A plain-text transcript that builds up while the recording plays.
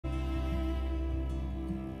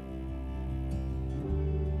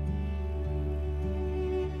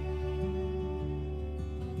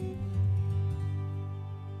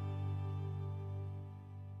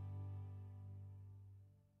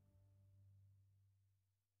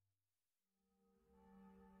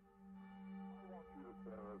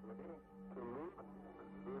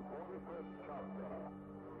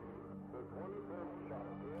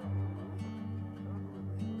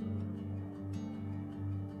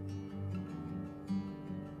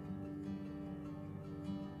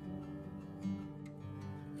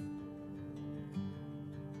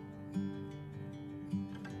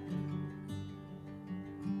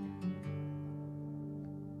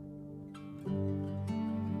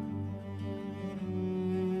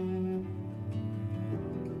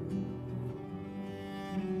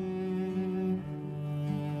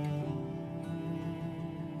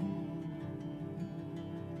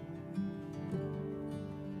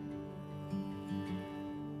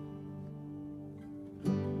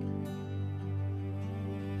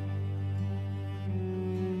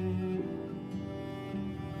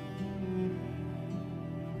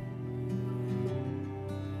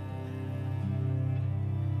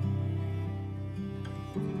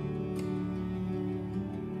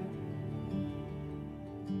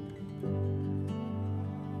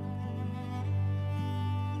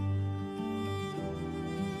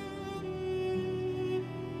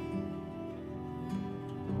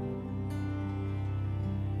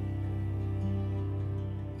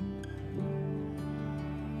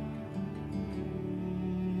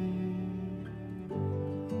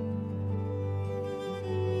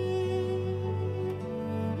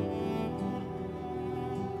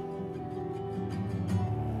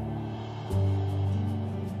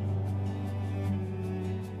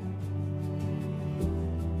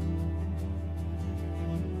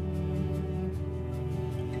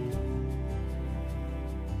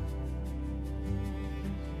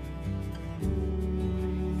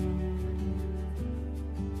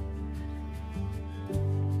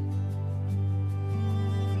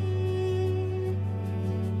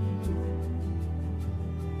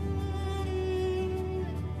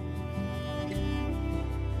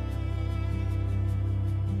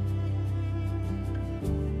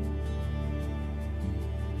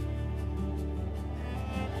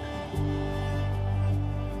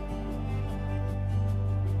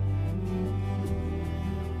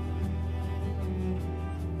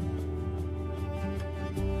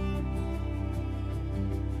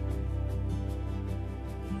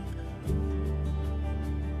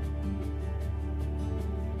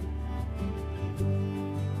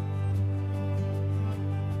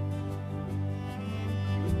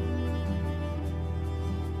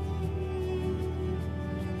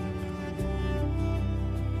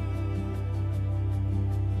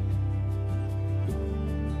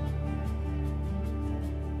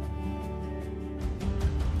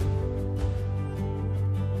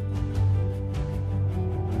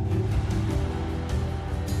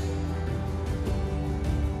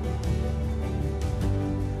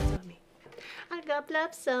got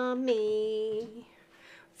bluffs on me.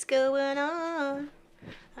 What's going on?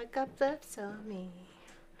 I got bluffs on me.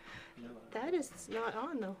 That is not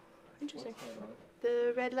on though. Interesting.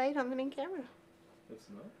 The red light on the main camera. It's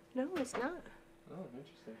not? No, it's not. Oh,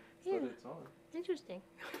 interesting. Yeah. But it's on. Interesting.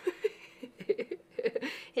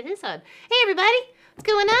 It is on. Hey everybody, what's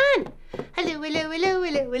going on? Hello, hello, hello,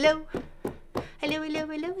 hello, hello. Hello, hello,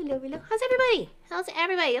 hello, hello, hello. How's everybody? How's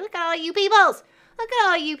everybody? Look at all you peoples. Look at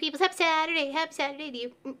all you peoples. Happy Saturday. Happy Saturday to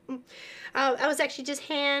you. I was actually just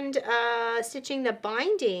hand stitching the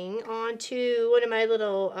binding onto one of my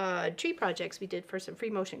little tree projects we did for some free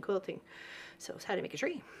motion quilting. So it's how to make a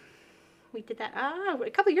tree. We did that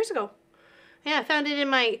a couple years ago. Yeah, I found it in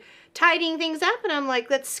my tidying things up, and I'm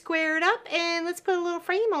like, let's square it up and let's put a little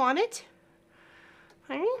frame on it.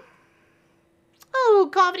 All right. Oh,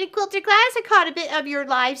 Confident Quilter class, I caught a bit of your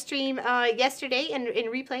live stream yesterday in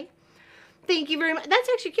replay. Thank you very much. That's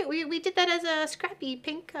actually cute. We did that as a scrappy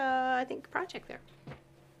pink, I think, project there.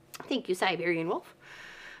 Thank you, Siberian Wolf.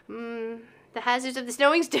 The hazards of the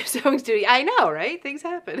sewing studio. I know, right? Things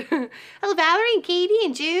happen. Hello, Valerie and Katie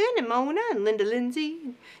and June and Mona and Linda Lindsay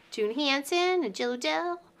and June Hansen and Jill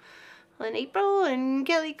Dell and April and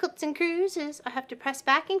Kelly Quilts and Cruises. I have to press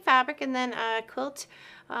backing fabric and then quilt.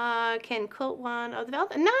 Can quilt one of the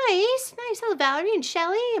velvet. Nice, nice. Hello, Valerie and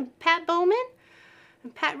Shelly and Pat Bowman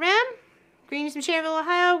and Pat Rem. Greens from Cherville,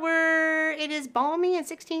 Ohio, where it is balmy and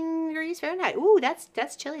 16 degrees Fahrenheit. Ooh,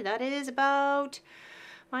 that's chilly. That is about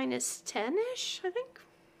minus 10-ish, I think.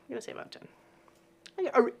 I'm gonna say about 10.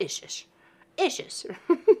 Or ish-ish. Ish-ish.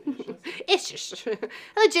 Ish-ish.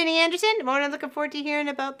 Hello, Jenny Anderson. Good morning. Looking forward to hearing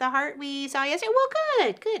about the heart we saw yesterday. Well,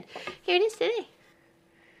 good, good. Here it is today.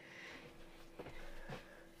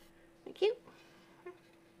 Cute. So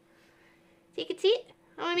you can see it.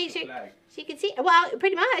 I want to make sure so you can see it. Well,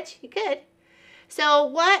 pretty much. You could. So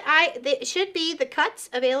what they should be the cuts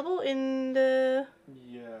available in the.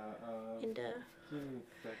 Yeah. In the.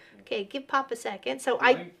 Okay, give Pop a second. So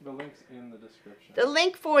the link's in the description. The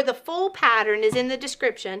link for the full pattern is in the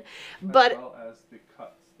description, but as well as the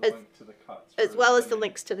cuts, link to the cuts, as well as the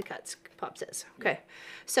links to the cuts. Pop says. Okay,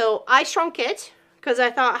 so I shrunk it because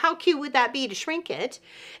I thought, how cute would that be to shrink it?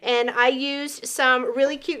 And I used some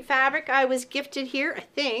really cute fabric I was gifted here. I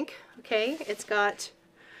think. Okay, it's got.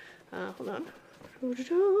 Hold on. Let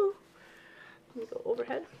me go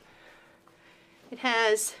overhead. It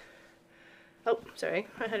has. Oh, sorry,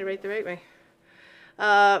 I had it right the right way.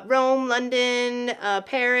 Rome, London,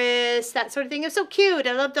 Paris, that sort of thing. It was so cute.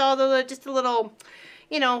 I loved all the, just a little,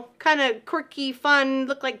 you know, kind of quirky, fun,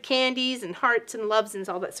 look like candies and hearts and loves and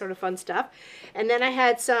all that sort of fun stuff. And then I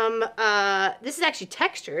had some, this is actually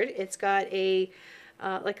textured. It's got a,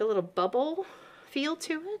 like a little bubble feel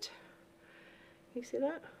to it. You see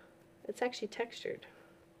that? It's actually textured.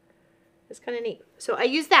 It's kind of neat. So I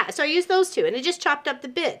used that. So I used those two, and I just chopped up the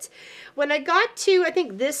bits. When I got to, I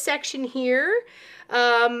think, this section here,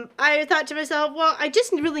 I thought to myself, well, I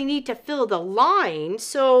just really need to fill the line,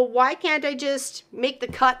 so why can't I just make the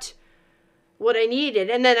cut what I needed?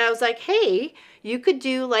 And then I was like, hey, you could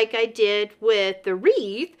do like I did with the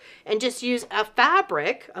wreath and just use a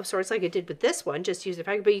fabric of sorts like I did with this one, just use the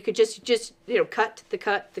fabric, but you could just you know, cut the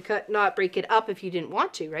cut, not break it up if you didn't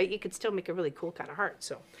want to, right? You could still make a really cool kind of heart,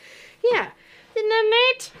 so. Yeah, isn't that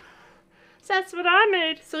neat? So that's what I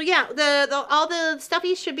made. So yeah, all the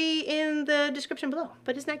stuffies should be in the description below.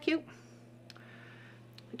 But isn't that cute?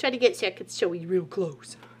 I tried to get so I could show you real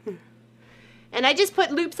close. And I just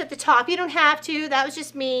put loops at the top. You don't have to. That was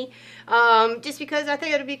just me. Just because I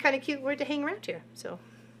think it would be kind of cute for it to hang around here. So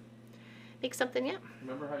make something, yeah.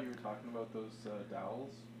 Remember how you were talking about those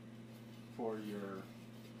dowels for your...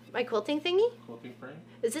 My quilting thingy? Quilting frame?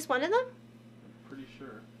 Is this one of them? I'm pretty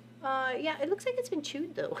sure. Yeah, it looks like it's been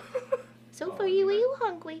chewed though. So for you, are you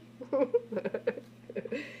hungry?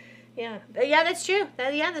 Yeah, that's true.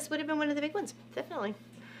 Yeah, this would have been one of the big ones, definitely.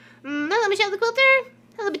 Hello, Michelle the Quilter.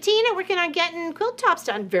 Hello, Bettina, working on getting quilt tops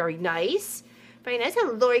done. Very nice. Very nice.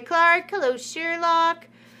 Hello, Lori Clark. Hello, Sherlock.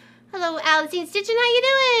 Hello, Alicine Stitching. How you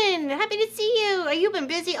doing? Happy to see you. You've been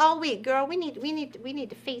busy all week, girl. We need to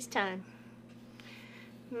FaceTime.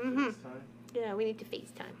 FaceTime? Yeah, we need to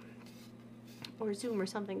FaceTime. Or Zoom or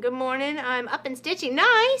something. Good morning. I'm up and stitching.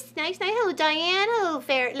 Nice, nice, nice. Hello, Diane. Hello,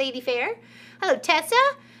 Lady Fair. Hello, Tessa.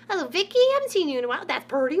 Hello, Vicky. Haven't seen you in a while. That's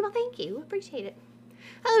pretty. Well, thank you. Appreciate it.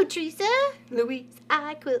 Hello, Teresa. Louise,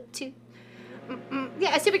 I quilt too.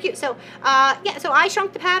 Yeah, super cute. So, yeah, so I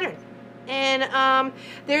shrunk the pattern. And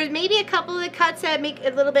there's maybe a couple of the cuts that make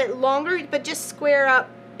it a little bit longer, but just square up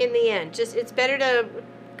in the end. Just, it's better to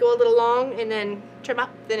go a little long and then trim up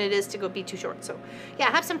than it is to be too short. So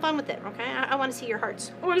yeah, have some fun with it, okay? I want to see your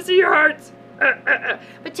hearts. I want to see your hearts.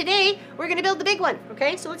 But today, we're going to build the big one,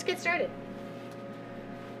 okay? So let's get started.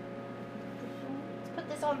 Let's put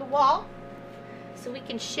this on the wall so we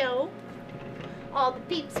can show all the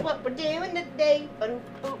peeps what we're doing today.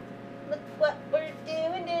 Look what we're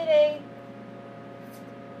doing today.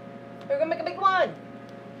 We're going to make a big one.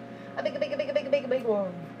 A big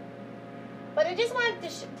one. But I just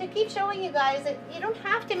wanted to keep showing you guys that you don't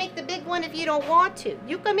have to make the big one if you don't want to.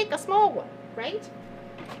 You can make a small one, right?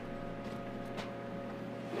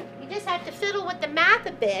 You just have to fiddle with the math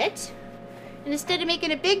a bit. And instead of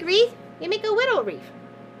making a big wreath, you make a little wreath.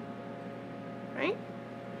 Right?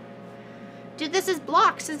 Do this as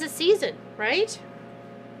blocks as a season, right?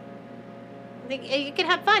 You can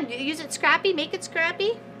have fun. Use it scrappy, make it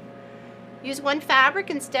scrappy. Use one fabric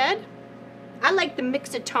instead. I like the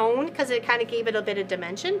mix of tone because it kind of gave it a bit of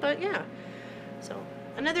dimension, but yeah. So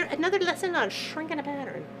another lesson on shrinking a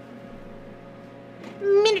pattern.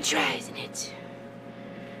 Miniaturizing it.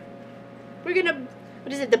 We're gonna,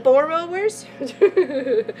 what is it, the borrowers?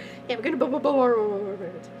 Yeah, we're gonna borrow it.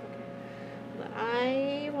 Okay. But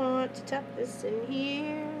I want to tuck this in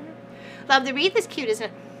here. Love the wreath, is cute, isn't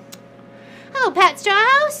it? Hello, Pat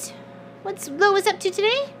Strauss. What's Lois up to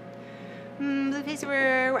today? Blueface,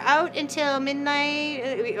 we're out until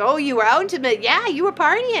midnight. Oh, you were out until midnight. Yeah, you were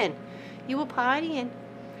partying. You were partying.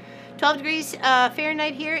 12 degrees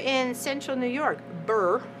Fahrenheit here in central New York.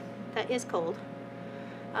 Brr. That is cold.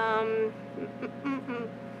 How's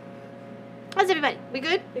everybody? We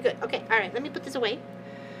good? We good. Okay, all right. Let me put this away.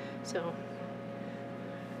 So,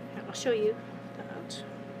 I'll show you that.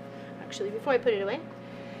 Actually, before I put it away.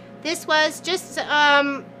 This was just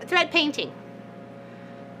thread painting.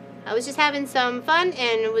 I was just having some fun,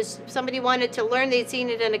 and it was somebody wanted to learn. They'd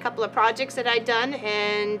seen it in a couple of projects that I'd done,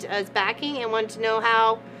 and I was backing and wanted to know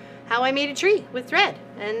how I made a tree with thread.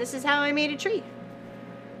 And this is how I made a tree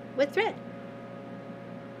with thread.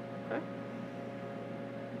 Okay.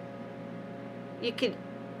 You could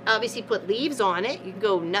obviously put leaves on it. You can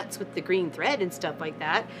go nuts with the green thread and stuff like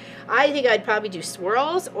that. I think I'd probably do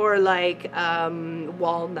swirls or like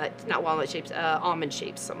walnut, not walnut shapes, almond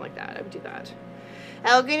shapes, something like that. I would do that.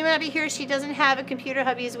 Green might be here. She doesn't have a computer.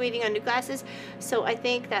 Hubby is waiting on new glasses. So I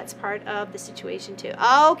think that's part of the situation too.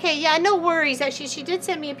 Okay, yeah, no worries. Actually, she did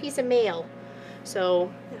send me a piece of mail.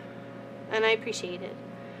 So, and I appreciate it.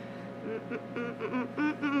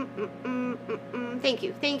 Thank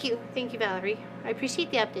you. Thank you. Thank you, Valerie. I appreciate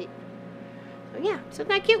the update. So yeah, so isn't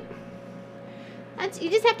that cute? You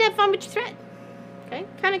just have to have fun with your thread. Okay?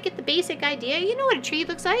 Kind of get the basic idea. You know what a tree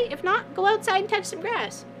looks like. If not, go outside and touch some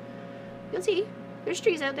grass. You'll see. There's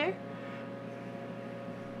trees out there.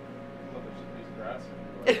 Well, there's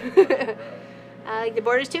a piece of grass. I like the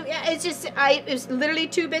borders too. Yeah, it's just, it was literally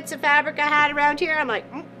 2 bits of fabric I had around here. I'm like,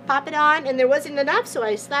 pop it on, and there wasn't enough, so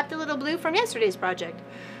I slapped a little blue from yesterday's project.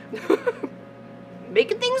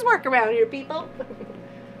 Making things work around here, people.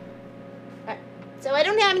 Right. So I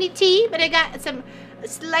don't have any tea, but I got some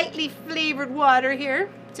slightly flavored water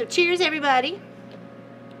here. So cheers, everybody.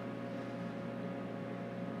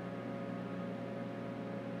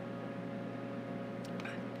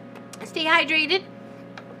 Stay hydrated.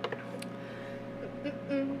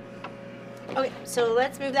 Okay, so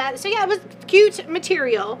let's move that. So yeah, it was cute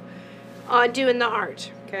material on doing the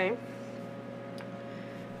heart. Okay.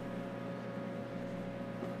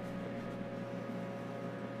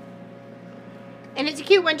 And it's a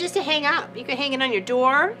cute one just to hang up. You can hang it on your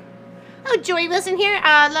door. Oh, Joy Wilson here.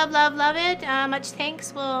 Love, love, love it. Much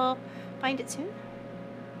thanks. We'll find it soon.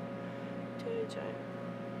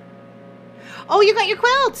 Oh, you got your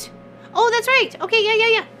quilt. Oh, that's right. Okay,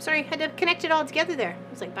 yeah. Sorry, had to connect it all together there.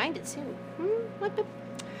 I was like, bind it soon.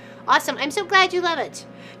 Awesome. I'm so glad you love it.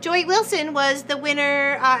 Joy Wilson was the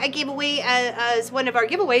winner. I gave away as one of our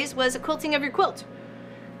giveaways was a quilting of your quilt.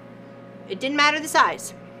 It didn't matter the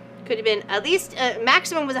size. Could have been at least,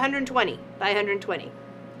 maximum was 120 by 120.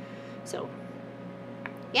 So,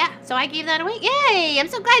 yeah. So I gave that away. Yay! I'm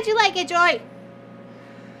so glad you like it, Joy.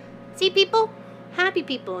 See, people? Happy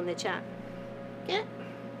people in the chat. Get it?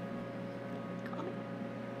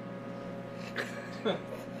 So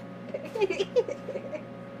there's a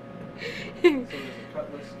cut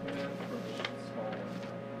list in there for the small one.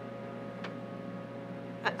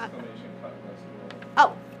 Exclamation cut list.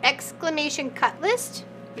 Oh, exclamation cut list?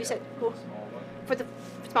 You said cool. Small one. For the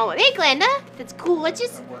small one. Hey, Glenda. That's cool. It's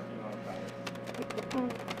just. I'm working on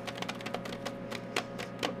that.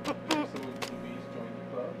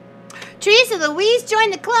 Teresa Louise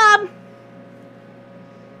joined the club.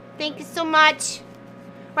 Thank you so much.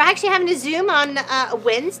 We're actually having a Zoom on a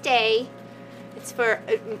Wednesday. It's for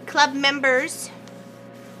club members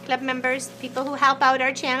club members, people who help out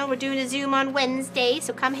our channel. We're doing a Zoom on Wednesday,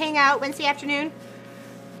 so come hang out Wednesday afternoon.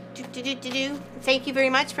 Thank you very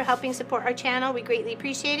much for helping support our channel. We greatly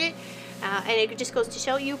appreciate it. And it just goes to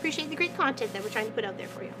show you appreciate the great content that we're trying to put out there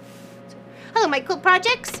for you. So, hello, my quilt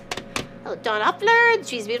projects. Hello, Dawn Uppler.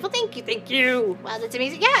 She's beautiful. Thank you. Thank you. Wow, that's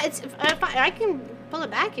amazing. Yeah, it's I can pull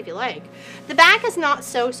it back if you like. The back is not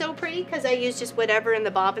so pretty because I used just whatever in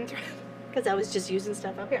the bobbin thread because I was just using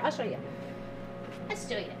stuff up here. I'll show you. Let's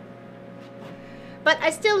show you. But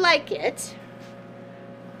I still like it.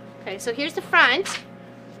 Okay, so here's the front.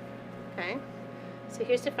 Okay, so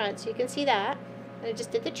here's the front, so you can see that. And I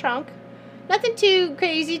just did the trunk. Nothing too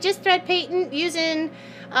crazy, just thread painting using,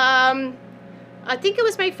 I think it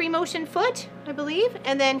was my free motion foot, I believe.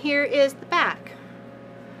 And then here is the back.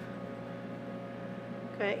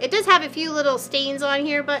 Okay, it does have a few little stains on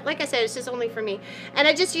here, but like I said, it's just only for me. And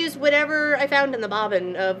I just used whatever I found in the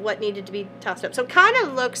bobbin of what needed to be tossed up. So it kind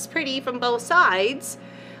of looks pretty from both sides.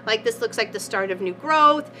 Like this looks like the start of new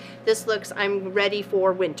growth. This looks I'm ready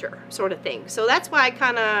for winter sort of thing. So that's why I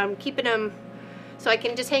kind of am keeping them so I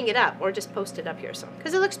can just hang it up or just post it up here. So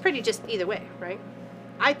because it looks pretty just either way, right?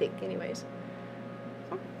 I think anyways.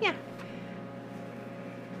 So, yeah.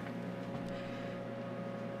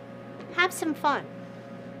 Have some fun.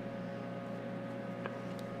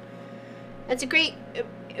 That's a great,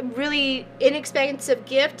 really inexpensive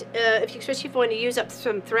gift, if you, especially if you want to use up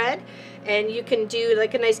some thread, and you can do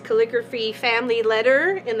like a nice calligraphy family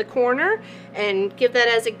letter in the corner and give that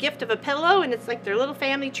as a gift of a pillow, and it's like their little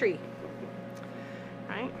family tree.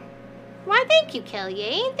 Right? Why, thank you,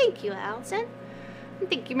 Kellyanne. Thank you, Allison. And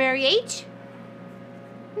thank you, Mary H.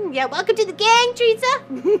 Yeah, welcome to the gang, Teresa.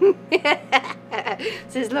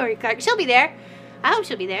 Says Lori Clark. She'll be there. I hope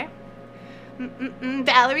she'll be there.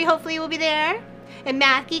 Valerie hopefully will be there. And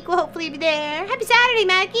Math Geek will hopefully be there. Happy Saturday,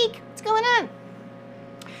 Math Geek. What's going on?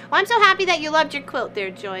 Well, I'm so happy that you loved your quilt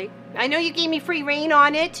there, Joy. I know you gave me free reign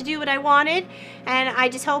on it to do what I wanted. And I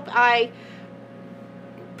just hope I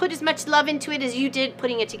put as much love into it as you did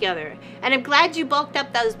putting it together. And I'm glad you bulked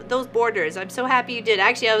up those borders. I'm so happy you did.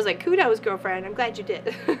 Actually, I was like, kudos, girlfriend. I'm glad you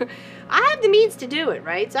did. I have the means to do it,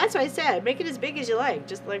 right? So that's why I said, make it as big as you like.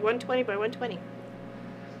 Just like 120 by 120.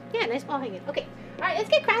 Yeah, nice wall hanging. Okay. All right, let's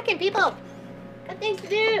get cracking, people. Got things to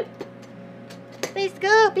do. Place to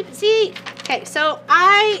go. People see. Okay, so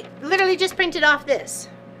I literally just printed off this.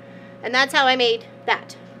 And that's how I made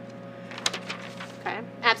that. Okay,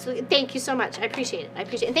 absolutely. Thank you so much. I appreciate it. I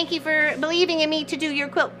appreciate it. And thank you for believing in me to do your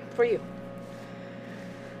quilt for you.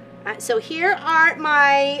 All right, so here are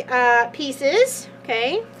my pieces.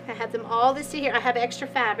 Okay, I have them all listed here. I have extra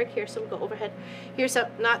fabric here, so we'll go overhead. Here's some,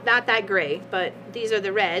 not that gray, but these are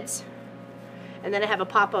the reds. And then I have a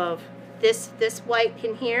pop of this white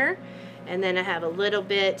in here. And then I have a little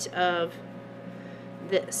bit of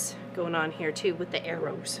this going on here too with the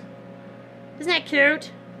arrows. Isn't that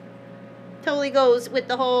cute? Totally goes with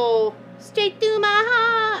the whole straight through my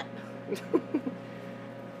heart.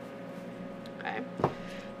 Okay.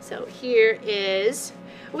 So here is,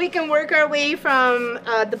 we can work our way from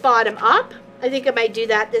the bottom up. I think I might do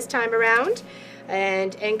that this time around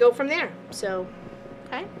and go from there. So,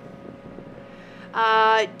 okay.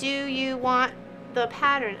 Do you want the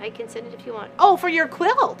pattern? I can send it if you want. Oh, for your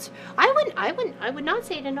quilt. I would not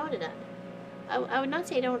say no to that. I would not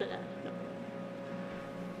say no to that. No.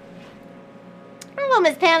 Hello,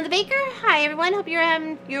 Miss Pam the Baker. Hi, everyone. Hope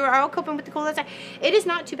you're all coping with the cold outside. It is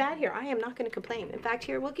not too bad here. I am not going to complain. In fact,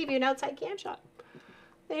 here we'll give you an outside cam shot.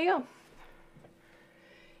 There you go.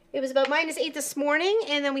 It was about -8 this morning,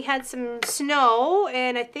 and then we had some snow,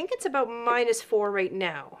 and I think it's about -4 right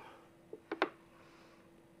now.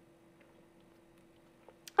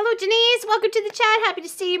 Hello, Denise. Welcome to the chat. Happy to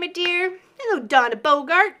see you, my dear. Hello, Donna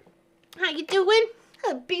Bogart. How you doing?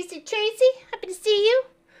 Hello, BC Tracy. Happy to see you.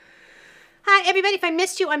 Hi, everybody. If I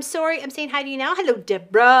missed you, I'm sorry. I'm saying hi to you now. Hello,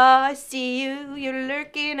 Deborah. I see you. You're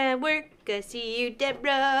lurking at work. I see you,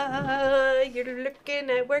 Deborah. You're lurking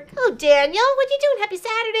at work. Hello, Daniel. What are you doing? Happy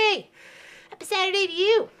Saturday. Happy Saturday to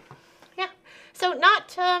you. Yeah. So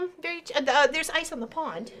not very... there's ice on the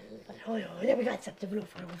pond. But, oh, yeah, we got something to do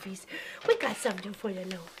for Wolfies. We got something for the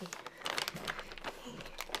Wolfies.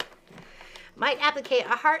 Might applicate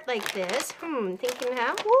a heart like this. Thinking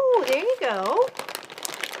how? Ooh, there you go.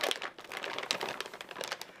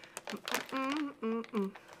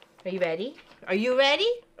 Are you ready? Are you ready?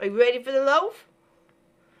 Are you ready for the loaf?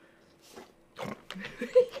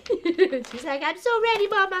 She's like, I'm so ready,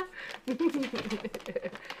 Mama.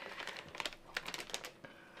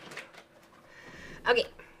 Okay,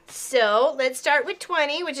 so let's start with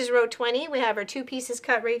 20, which is row 20. We have our 2 pieces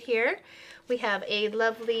cut right here. We have a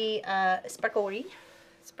lovely sparkly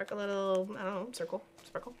sparkle a little, I don't know, circle,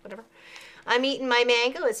 sparkle, whatever. I'm eating my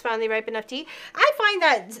mango. It's finally ripe enough to eat. I find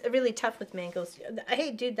that really tough with mangoes.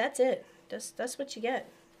 Hey, dude, that's it. That's what you get.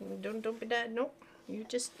 Don't be that. Nope. You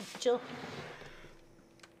just chill.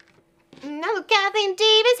 Hello, Kathleen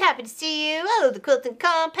Davis. Happy to see you. Hello, the Quilting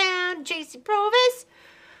Compound. Tracy Provis.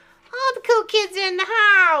 All the cool kids in the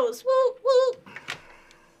house. Woo, woo.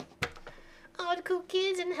 All the cool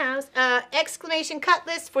kids in the house. Exclamation cut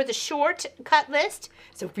list for the short cut list.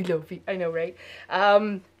 Sophie Lofi. I know, right?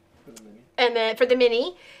 For the mini. And then for the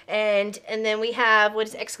mini. And then we have, what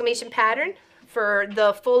is exclamation pattern for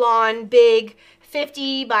the full-on big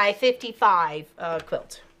 50 by 55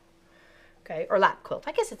 quilt. Okay, or lap quilt.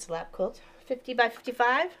 I guess it's a lap quilt. 50 by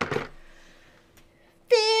 55.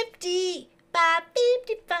 50 by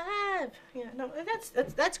 55. Yeah, no,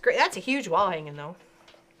 that's great. That's a huge wall hanging though.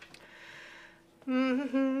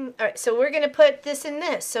 All right, so we're gonna put this in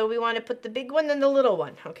this. So we want to put the big one and the little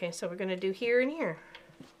one. Okay, so we're gonna do here and here.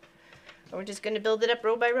 And we're just gonna build it up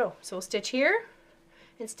row by row. So we'll stitch here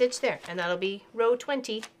and stitch there, and that'll be row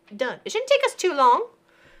 20 done. It shouldn't take us too long.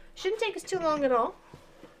 Shouldn't take us too long at all.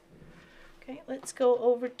 Okay, let's go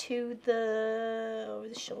over to over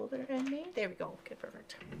the shoulder ending. There we go. Okay,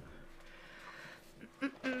 perfect. All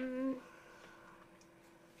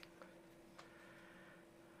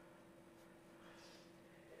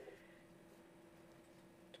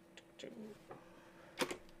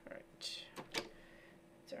right.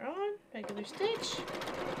 They're on. Regular stitch.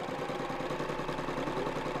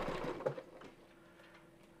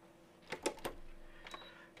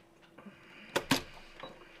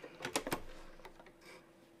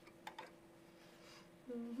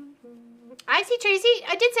 I see Tracy.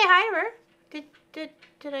 I did say hi to her.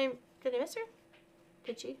 Did I miss her?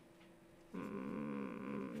 Did she?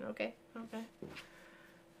 Okay.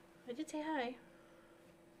 I did say hi.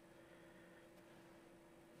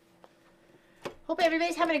 Hope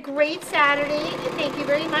everybody's having a great Saturday. Thank you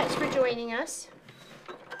very much for joining us.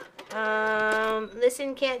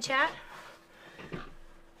 Listen, can't chat.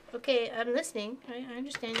 Okay, I'm listening. I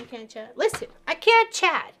understand you can't chat. Listen, I can't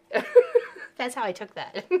chat. That's how I took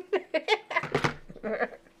that.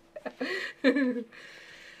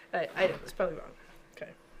 I know, it's probably wrong.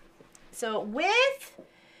 Okay. So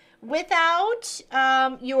without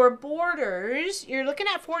your borders, you're looking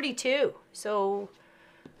at 42. So,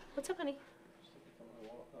 what's up, honey? My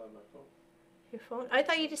phone. Your phone? I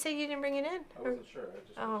thought you just said you didn't bring it in. I wasn't sure. I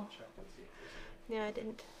just wanted to check and see. Yeah, I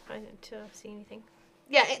didn't see anything.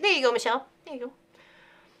 Yeah, there you go, Michelle. There you go.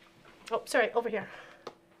 Oh, sorry, over here.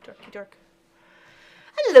 Dorky dork.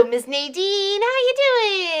 Hello, Miss Nadine. How you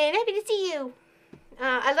doing? Happy to see you.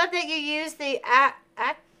 I love that you use the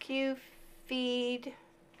AccuFeed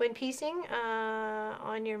when piecing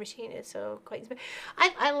on your machine. It's so quite.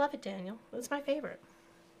 I love it, Daniel. It's my favorite.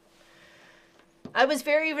 I was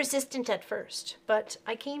very resistant at first, but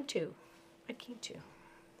I came to. Okay.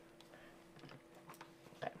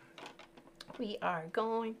 We are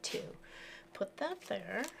going to put that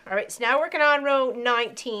there. All right, so now we're working on row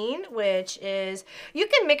 19, which is, you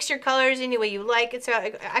can mix your colors any way you like. It's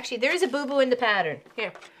actually, there's a boo-boo in the pattern.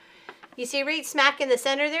 Here. You see right smack in the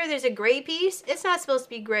center there, there's a gray piece. It's not supposed to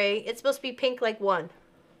be gray. It's supposed to be pink like one.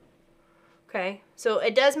 Okay, so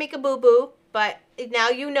it does make a boo-boo, but now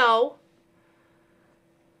you know.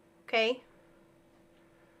 Okay.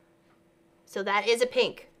 So that is a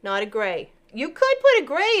pink, not a gray. You could put a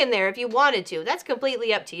gray in there if you wanted to. That's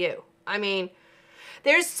completely up to you. I mean,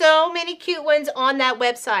 there's so many cute ones on that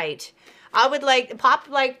website. I would pop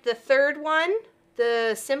the third one,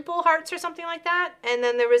 the simple hearts or something like that. And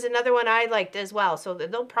then there was another one I liked as well. So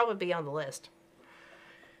they'll probably be on the list.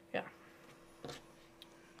 Yeah.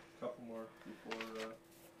 Couple more before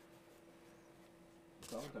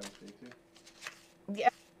Valentine's Day too.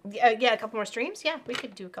 Yeah, a couple more streams. Yeah, we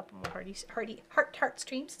could do a couple more heart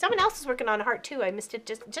streams. Someone else is working on a heart too. I missed it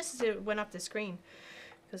just as it went off the screen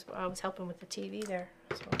because I was helping with the TV there.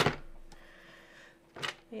 So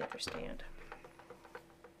I understand.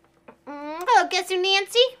 Hello, guess who,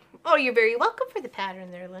 Nancy? Oh, you're very welcome for the pattern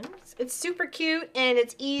there, Lynn. It's super cute and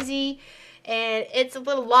it's easy and it's a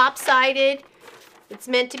little lopsided. It's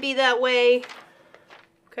meant to be that way.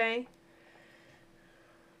 Okay.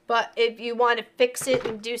 But if you want to fix it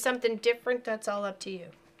and do something different, that's all up to you.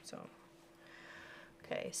 So,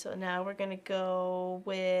 okay, so now we're going to go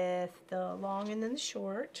with the long and then the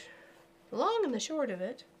short. The long and the short of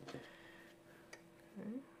it.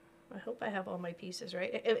 Okay. I hope I have all my pieces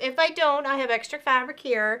right. If I don't, I have extra fabric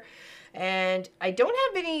here. And I don't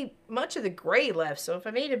have much of the gray left. So if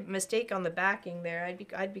I made a mistake on the backing there,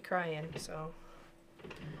 I'd be crying. So,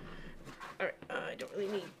 All right, I don't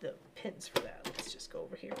really need the pins for that. Let's just go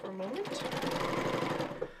over here for a moment.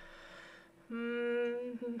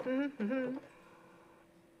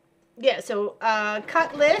 Yeah, so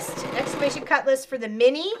cut list, exclamation cut list for the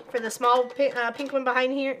mini, for the small pink one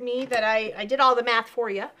behind here, me, that I did all the math for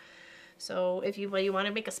you. So if you want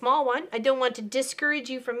to make a small one, I don't want to discourage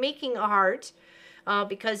you from making a heart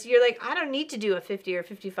because you're like, I don't need to do a 50 or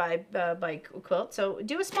 55 by quilt. So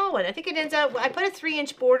do a small one. I think it ends up, I put a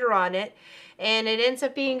 3-inch border on it and it ends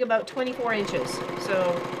up being about 24 inches.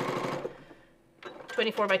 So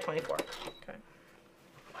 24 by 24. Okay.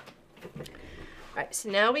 All right,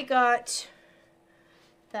 so now we got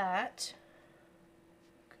that.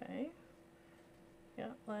 Okay. Yeah,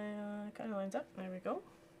 kind of lines up. There we go.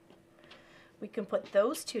 We can put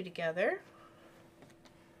those two together.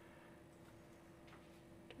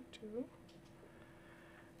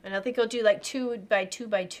 And I think I'll do like 2 by 2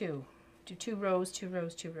 by 2. Do 2 rows, 2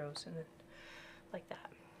 rows, 2 rows, and then like that.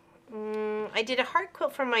 I did a heart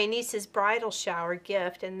quilt for my niece's bridal shower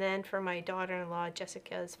gift, and then for my daughter-in-law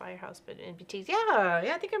Jessica's firehouse but in boutiques. Yeah,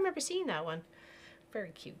 I think I remember seeing that one.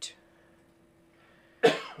 Very cute.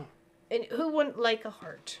 And who wouldn't like a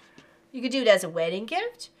heart? You could do it as a wedding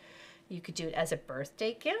gift. You could do it as a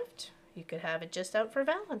birthday gift. You could have it just out for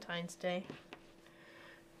Valentine's Day.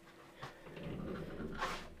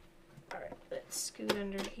 All right, let's scoot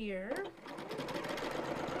under here.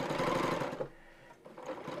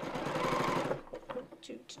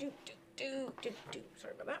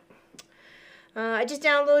 Sorry about that. I just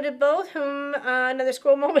downloaded both. Another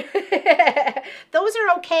scroll moment. Those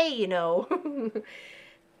are okay, you know.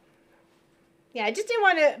 Yeah, I just didn't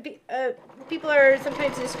want to be, people are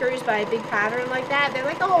sometimes discouraged by a big pattern like that. They're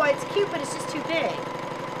like, oh, it's cute, but it's just too big.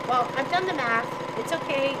 Well, I've done the math. It's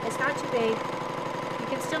okay. It's not too big. You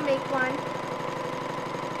can still make one.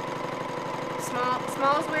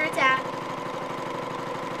 Small is where it's at.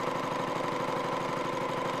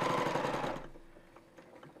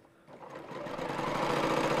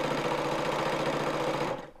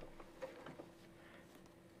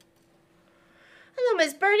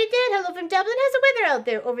 Miss Bernadette, hello from Dublin. How's the weather out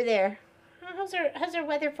there over there? How's our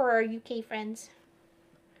weather for our UK friends?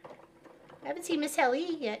 I haven't seen Miss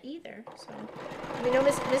Helly yet either. So we know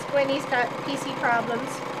Miss Gwenny's got PC problems.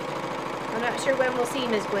 I'm not sure when we'll see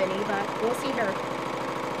Miss Gwenny, but we'll see her.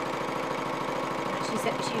 She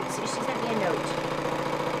sent me a note.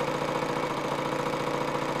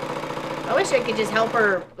 I wish I could just help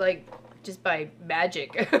her, like, just by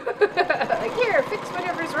magic. Like, here, fix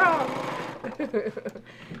whatever's wrong.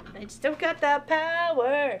 I just don't got that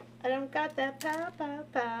power. I don't got that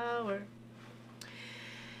power.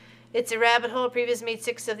 It's a rabbit hole. Previous made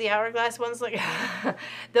 6 of the hourglass ones. Like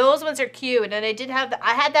those ones are cute, and I did have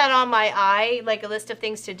I had that on my eye, like a list of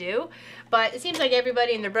things to do. But it seems like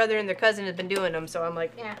everybody and their brother and their cousin has been doing them, so I'm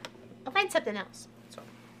like, yeah, I'll find something else. So.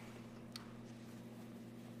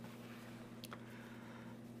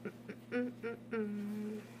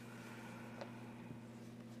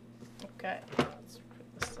 Okay, let's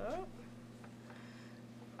put this up.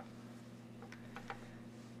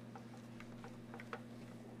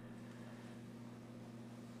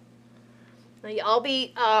 Now, I'll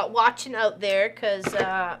be watching out there because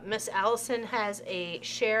Miss Allison has a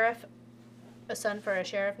son for a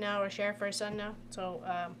sheriff now, or a sheriff for a son now. So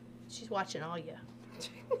she's watching all you.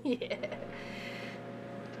 Yeah.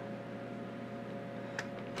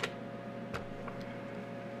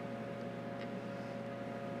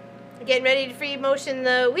 Getting ready to free motion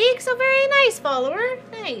the week, so very nice, follower.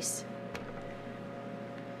 Nice.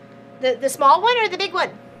 The small one or the big one?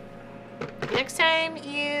 Next time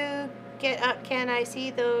you get up, can I see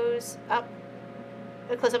those up?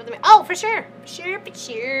 Close up with the oh, for sure. For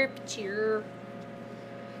sure.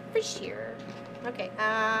 Okay,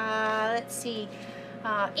 let's see.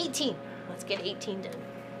 18. Let's get 18 done.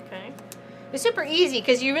 Okay. It's super easy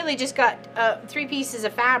because you really just got 3 pieces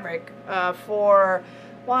of fabric for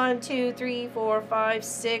 1, 2, 3, 4, 5,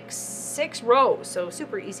 6 rows. So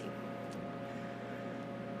super easy.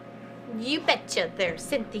 You betcha there,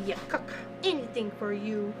 Cynthia Cook. Anything for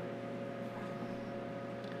you.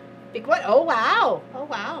 Big one. Oh, wow. Oh,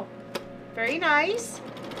 wow. Very nice.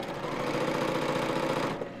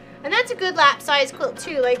 And that's a good lap size quilt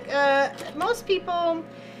too. Like most people,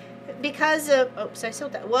 because of, oops, I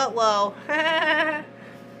sold that. Whoa.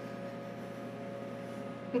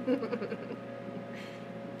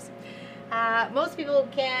 Most people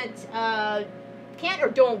can't or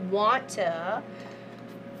don't want to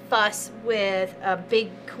fuss with a big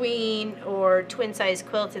queen or twin size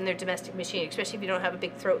quilt in their domestic machine, especially if you don't have a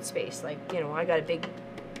big throat space. Like, you know, I got a big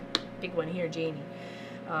one here, Janie.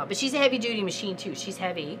 But she's a heavy duty machine too. She's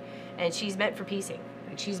heavy, and she's meant for piecing.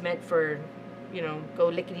 Like she's meant for, you know, go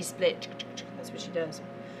lickety split. That's what she does.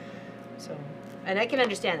 So, and I can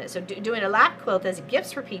understand that. So doing a lap quilt as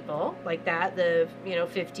gifts for people like that, the, you know,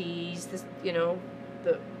 50s, the, you know,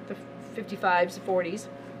 the 55s, the 40s.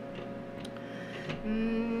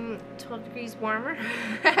 12 degrees warmer.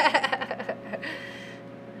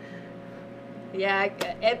 Yeah,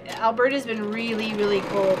 Alberta's been really, really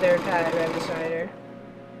cold there, Pat Schneider.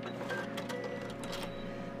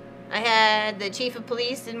 I had the chief of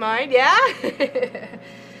police in mind, yeah.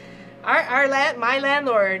 My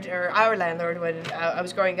landlord, or our landlord when I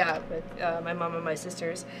was growing up with my mom and my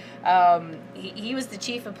sisters, he was the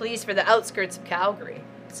chief of police for the outskirts of Calgary,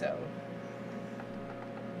 so.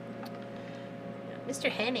 Mr.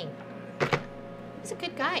 Henning, he's a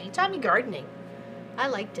good guy. He taught me gardening. I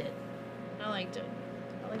liked it. I liked that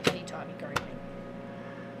he taught me gardening.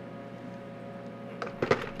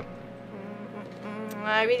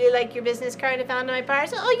 I really like your business card I found on my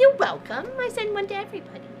parcel. Oh, you're welcome. I send one to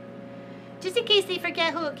everybody. Just in case they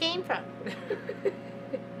forget who it came from.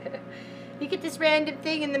 You get this random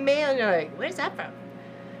thing in the mail and you're like, where's that from?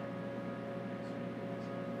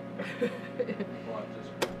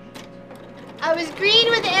 I was green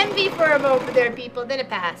with envy for a moment there, people. Then it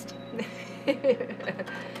passed.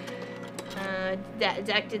 That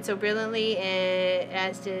Zach did so brilliantly,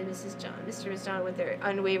 as did Mrs. John. Mr. John with their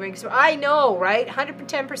unwavering. So I know, right?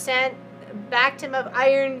 110%. Backed him up,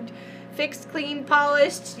 ironed, fixed, clean,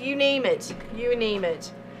 polished. You name it. You name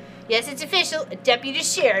it. Yes, it's official. A deputy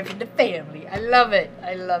sheriff in the family. I love it.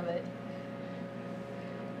 I love it.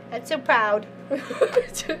 I'm so proud.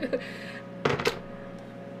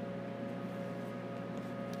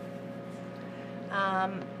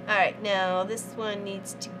 Alright, now this one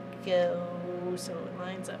needs to go so it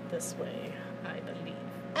lines up this way, I believe.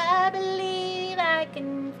 I believe I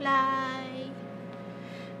can fly.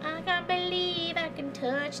 I can't believe I can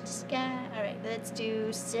touch the sky. Alright, let's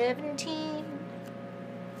do 17.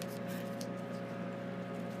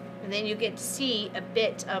 And then you get to see a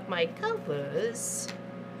bit of my colors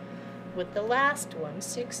with the last one,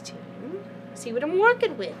 16. See what I'm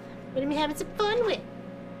working with. What I'm having some fun with.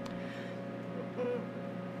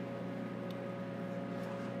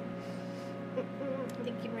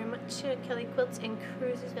 Thank you very much, Kelly Quilts and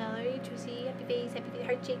Cruises, Valerie, Tracy, happy face,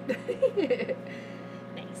 heart shape.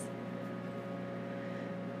 Nice.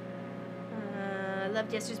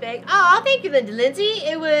 Loved yesterday's bag. Oh, thank you, Lindsay.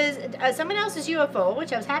 It was someone else's UFO,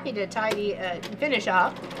 which I was happy to tidy, finish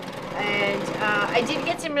off. And I did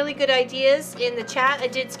get some really good ideas in the chat. I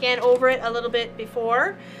did scan over it a little bit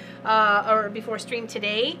before. Or before stream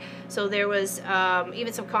today, so there was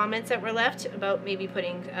even some comments that were left about maybe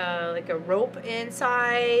putting like a rope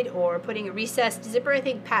inside or putting a recessed zipper. I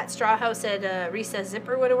think Pat Strawhouse said a recessed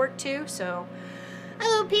zipper would have worked too. So,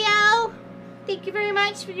 hello PL, thank you very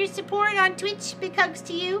much for your support on Twitch. Big hugs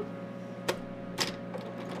to you.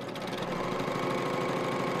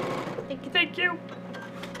 Thank you, thank you.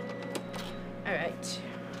 All right,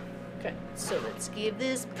 okay, so let's give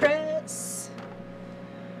this press.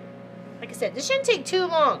 Like I said, this shouldn't take too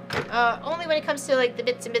long. Only when it comes to like the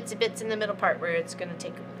bits and bits and bits in the middle part where it's going to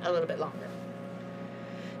take a little bit longer.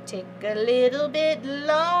 Take a little bit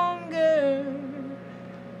longer.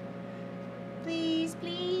 Please,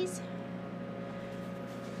 please.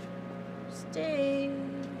 Stay.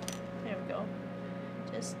 There we go.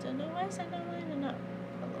 Just a no, I said no line and up.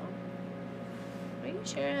 Hello. Are you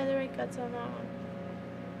sure I had the right cuts on that one?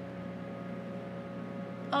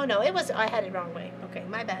 Oh no, it was, I had it wrong way. Okay,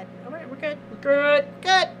 my bad. Alright, we're good. We're good.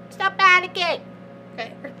 Good. Stop panicking.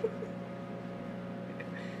 Okay.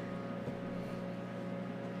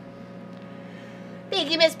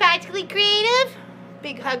 Thank you, Miss Practically Creative.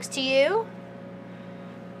 Big hugs to you.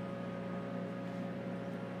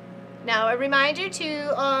 Now, a reminder to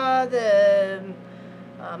the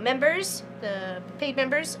members, the paid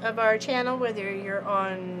members of our channel, whether you're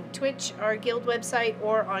on Twitch, our guild website,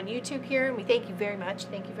 or on YouTube here, and we thank you very much.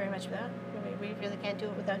 Thank you very much for that. We really can't do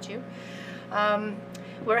it without you.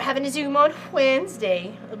 We're having a Zoom on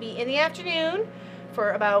Wednesday. It'll be in the afternoon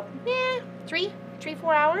for about 3-4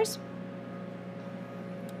 hours.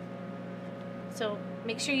 So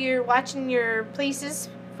make sure you're watching your places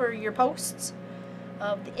for your posts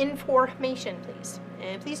of the information, please.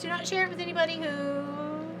 And please do not share it with anybody who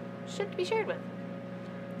shouldn't be shared with.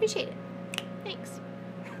 Appreciate it. Thanks.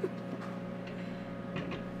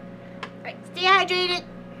 Alright, stay hydrated.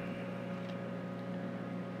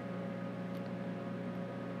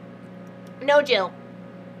 No, Jill.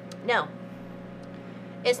 No.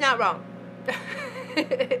 It's not wrong.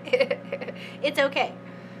 It's okay.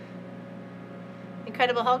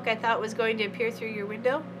 Incredible Hulk I thought was going to appear through your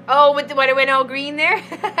window. Oh, with the when it went all green there?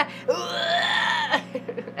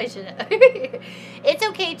 I should have. It's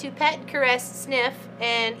okay to pet, caress, sniff,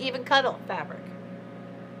 and even cuddle fabric.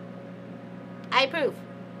 I approve.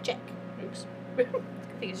 Check. Oops. I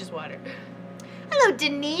think it's just water. Hello,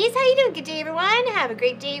 Denise. How you doing? Good day, everyone. Have a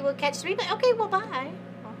great day. We'll catch the replay. Okay, well, bye.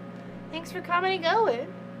 Thanks for coming and going.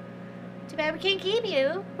 Too bad we can't keep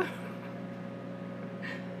you.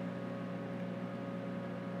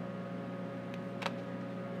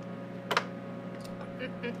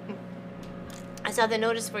 I saw the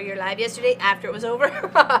notice for your live yesterday after it was over.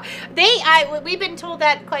 We've been told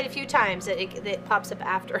that quite a few times that it pops up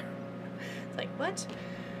after. It's like, what?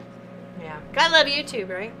 Yeah. Gotta love YouTube,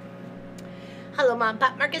 right? Hello, Mom,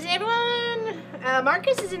 Pop, Marcus, and everyone.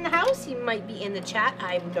 Marcus is in the house. He might be in the chat.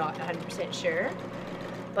 I'm not 100% sure.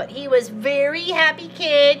 But he was very happy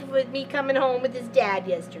kid with me coming home with his dad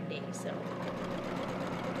yesterday, so.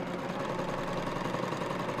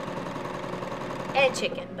 And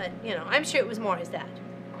chicken, but, you know, I'm sure it was more his dad.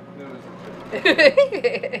 It was a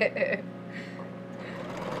chicken.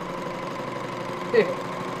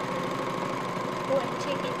 What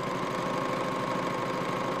chicken?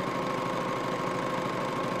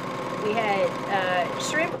 We had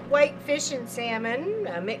shrimp, whitefish, and salmon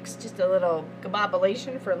mixed, just a little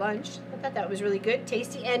kebabalation for lunch. I thought that was really good,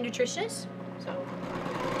 tasty, and nutritious. So.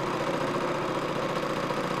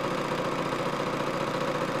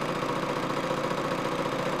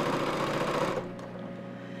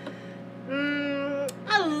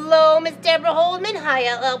 Hello, Miss Deborah Holdman.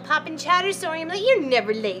 Hi, LL Poppin' Chatter. Sorry I'm late. You're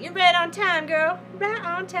never late. You're right on time, girl. Right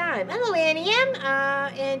on time. Hello, Annie M.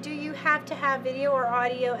 And do you have to have video or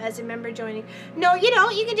audio as a member joining? No, you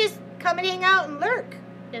don't. You can just come and hang out and lurk.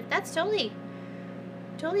 That's totally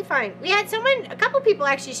fine. We had a couple people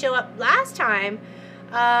actually show up last time,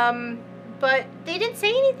 but they didn't say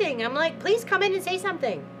anything. I'm like, please come in and say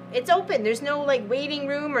something. It's open. There's no like waiting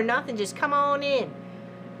room or nothing. Just come on in.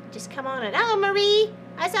 Just come on in. Oh, Marie.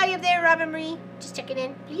 I saw you up there, Robin Marie. Just checking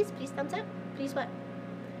in. Please, thumbs up. Please what?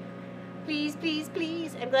 Please, please,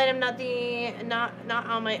 please. I'm glad I'm not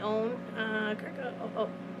on my own.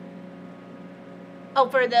 Oh,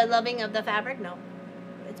 for the loving of the fabric? No.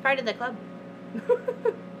 It's part of the club.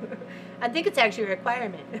 I think it's actually a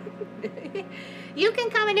requirement. You can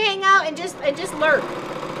come and hang out and just lurk.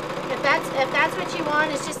 If that's what you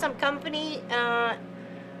want, it's just some company, or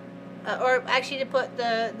actually to put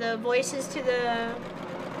the voices to the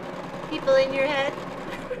people in your head.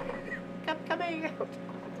 come here.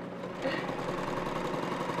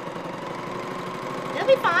 It'll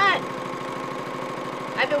be fun.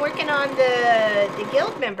 I've been working on the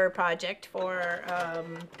guild member project for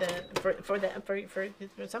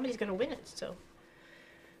somebody's gonna win it. So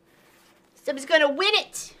somebody's gonna win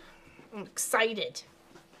it. I'm excited.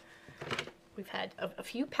 We've had a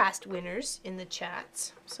few past winners in the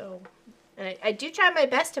chats, so and I do try my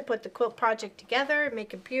best to put the quilt project together,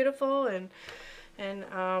 make it beautiful, and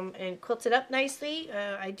quilt it up nicely.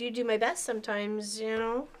 I do my best. Sometimes, you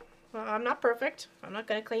know, I'm not perfect. I'm not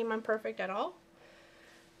going to claim I'm perfect at all,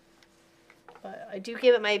 but I do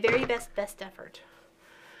give it my very best effort.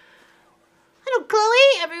 Hello,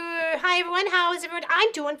 Chloe. Hi, everyone. How is everyone?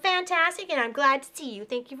 I'm doing fantastic, and I'm glad to see you.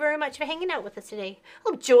 Thank you very much for hanging out with us today.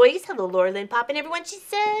 Hello, Joyce. Hello, Laura Lynn Poppin', everyone, she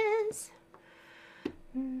says.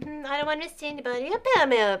 I don't want to miss anybody. Oh,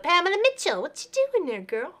 Pamela Mitchell. What you doing there,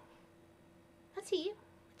 girl? I see you.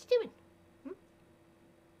 What you doing?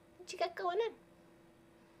 What you got going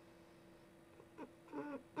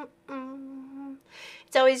on?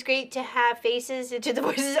 It's always great to have faces into the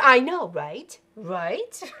voices. I know, right?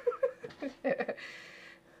 Right?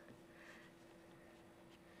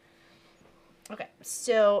 Okay,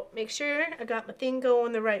 so make sure I got my thing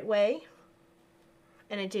going the right way,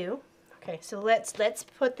 and I do. Okay, so let's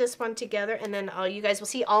put this one together, and then you guys will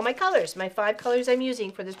see all my colors, my 5 colors I'm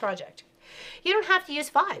using for this project. You don't have to use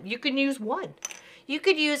 5. You can use 1. You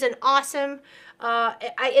could use an awesome.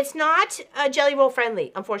 It's not jelly roll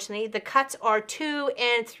friendly, unfortunately. The cuts are 2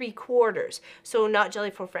 3/4, so not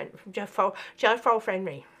jelly roll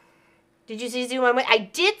friendly. Did you see Zoom on my? I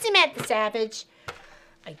did, Samantha Savage.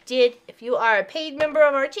 I did. If you are a paid member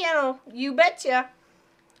of our channel, you betcha.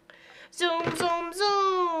 Zoom, zoom,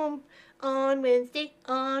 zoom. On Wednesday,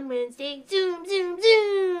 zoom, zoom,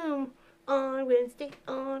 zoom. On Wednesday.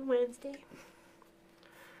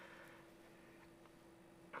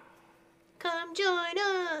 Come join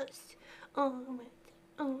us on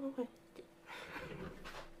Wednesday.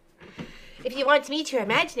 If you want to meet your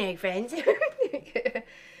imaginary friends.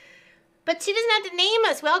 But she doesn't have to name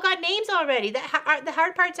us. We all got names already. The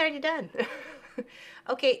hard part's already done.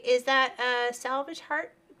 Okay, is that a salvage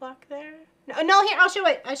heart block there? No, no, here, I'll show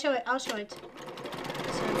it. I'll show it. I'll show it. So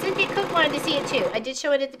Cynthia Cook wanted to see it too. I did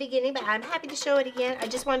show it at the beginning, but I'm happy to show it again. I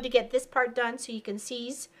just wanted to get this part done so you can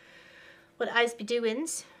see what I's be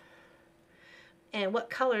doings and what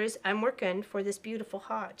colors I'm working for this beautiful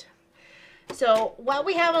heart. So what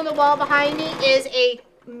we have on the wall behind me is a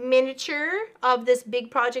miniature of this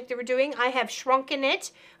big project that we're doing. I have shrunken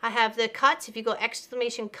it. I have the cuts. If you go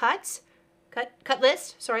exclamation cuts, cut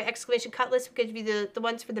list, sorry, exclamation cut list will give you the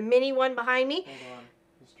ones for the mini one behind me. Hold on,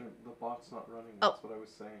 the bot's not running. That's what I was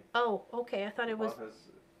saying. Oh, okay. I thought it was. The bot has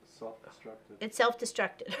self-destructed. It's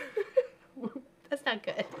self-destructed. That's not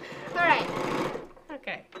good. All right.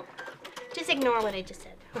 Okay. Just ignore what I just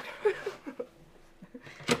said.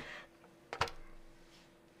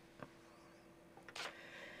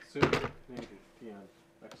 Soon, maybe, PM,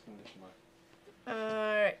 exclamation mark.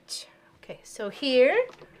 Alright. Okay, so here,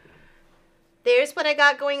 there's what I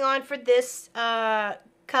got going on for this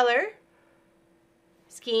color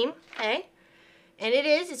scheme, okay? And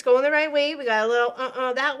it's going the right way. We got a little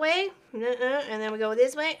that way, and then we go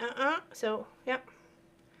this way, so, yep.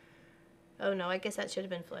 Oh no, I guess that should have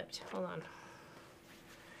been flipped. Hold on.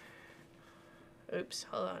 Oops,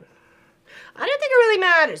 hold on. I don't think it really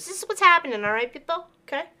matters. This is what's happening, alright, people?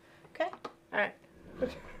 Okay? Okay? Alright.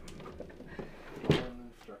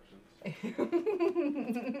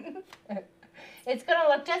 It's gonna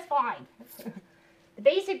look just fine. The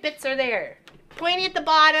basic bits are there. Pointy at the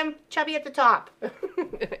bottom, chubby at the top.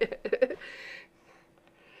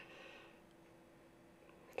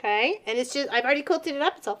 Okay, and it's just, I've already quilted it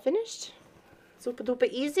up. It's all finished. Super duper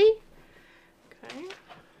easy. Okay. I'm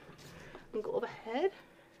gonna go overhead.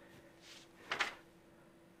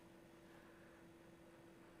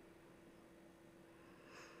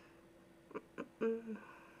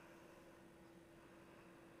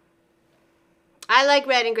 I like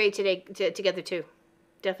red and gray together too.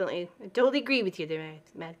 Definitely. I totally agree with you there,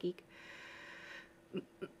 Mad Geek.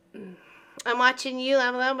 I'm watching you,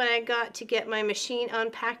 Pamela, but I got to get my machine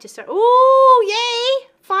unpacked to start. Ooh, yay!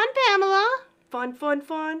 Fun, Pamela. Fun, fun,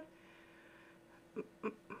 fun.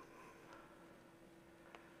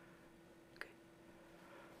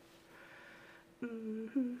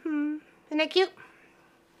 Isn't that cute?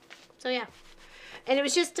 So yeah. And it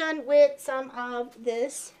was just done with some of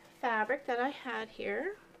this fabric that I had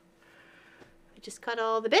here. I just cut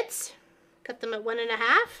all the bits, cut them at 1.5,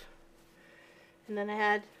 and then I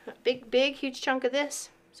had a big, huge chunk of this.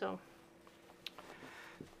 So,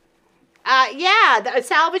 yeah, the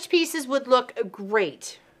salvage pieces would look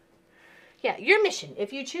great. Yeah, your mission,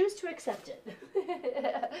 if you choose to accept it.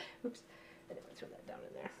 Oops, I didn't want to throw that down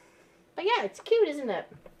in there. But yeah, it's cute, isn't it?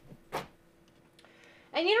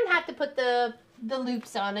 And you don't have to put the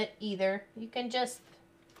loops on it either. You can just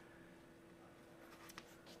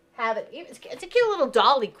have it. It's a cute little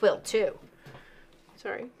dolly quilt too.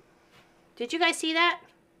 Sorry. Did you guys see that?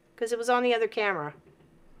 Because it was on the other camera.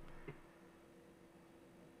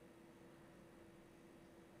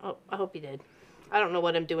 Oh, I hope you did. I don't know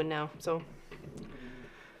what I'm doing now, so.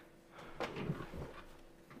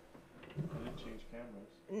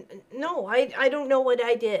 No, I don't know what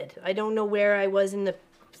I did. I don't know where I was in the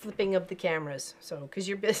flipping of the cameras. So, because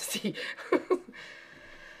you're busy. Trying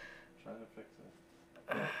to fix it.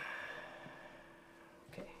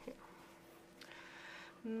 Okay.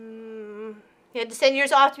 You had to send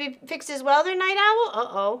yours off to be fixed as well there, Night Owl?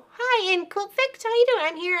 Uh-oh. Hi, in Quilt Fix. How you doing?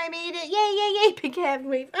 I'm here. I made it. Yay, yay, yay. Big head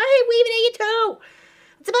wave. I'm waving at you too.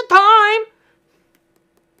 It's about time.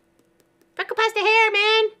 Freckle past the hair,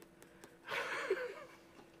 man.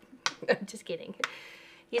 I'm just kidding.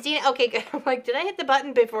 You seen it? Okay, good. I'm like, did I hit the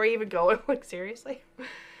button before you even go? I'm like, seriously?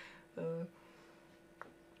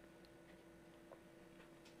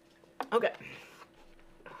 Okay.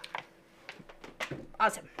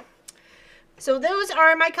 Awesome. So those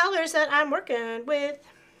are my colors that I'm working with.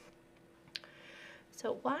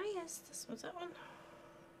 So why is this, was that one?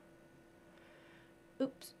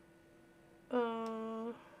 Oops.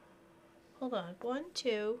 Hold on. 1,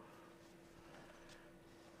 2.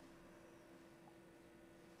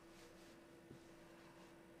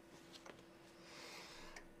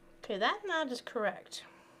 Okay, that knot is correct.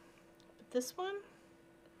 But this one,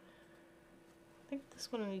 I think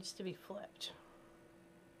this one needs to be flipped.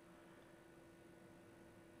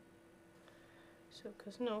 So,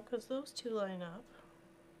 because those two line up.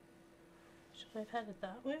 Should I have had it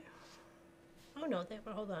that way? Oh no,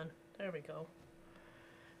 hold on. There we go.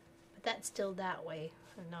 But that's still that way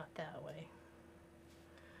and not that way.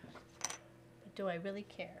 But do I really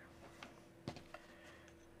care?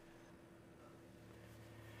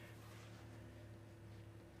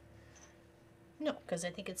 No, because I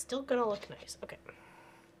think it's still gonna look nice. Okay.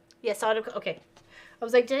 Yes, okay. I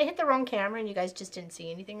was like, did I hit the wrong camera and you guys just didn't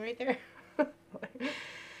see anything right there?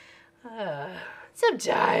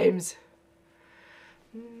 Sometimes.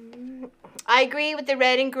 I agree with the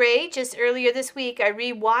red and gray. Just earlier this week, I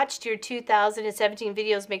rewatched your 2017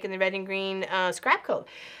 videos making the red and green scrap quilt.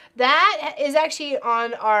 That is actually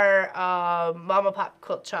on our Mama Pop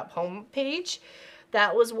Quilt Shop homepage.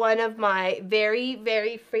 That was one of my very,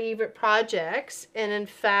 very favorite projects. And in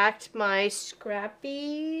fact, my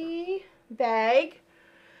scrappy bag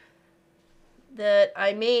that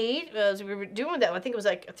I made, as we were doing that, I think it was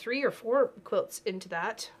like 3 or 4 quilts into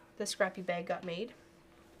that. The scrappy bag got made.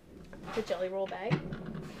 The jelly roll bag.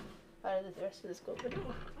 Out of the rest of this quilt. But no,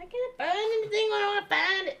 I can't find anything when I want to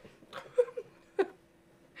find it.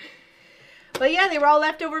 But yeah, they were all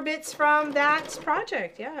leftover bits from that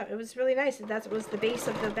project. Yeah, it was really nice. That was the base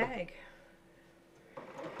of the bag.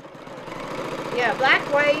 Yeah, black,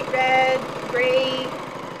 white, red, gray.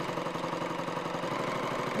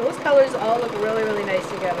 Those colors all look really, really nice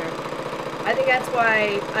together. I think that's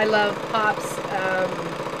why I love Pop's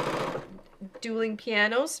dueling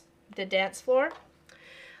pianos, the dance floor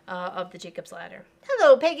of the Jacob's Ladder.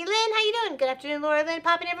 Hello, Peggy Lynn. How you doing? Good afternoon, Laura Lynn.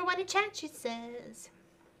 Popping everyone in chat, she says.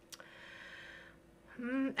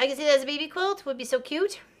 I can see that as a baby quilt. Would be so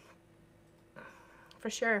cute. For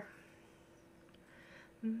sure.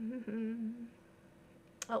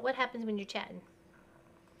 Oh, what happens when you're chatting?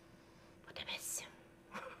 What I miss?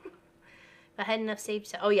 I had enough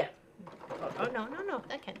saved. Oh yeah. Oh no.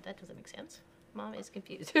 That doesn't make sense. Mom is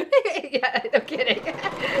confused. Yeah, no kidding.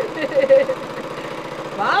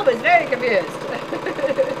 Mom was very confused.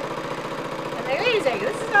 I'm like, wait a second,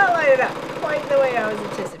 this is not lining up quite the way I was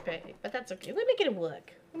anticipating. But that's okay. We're making it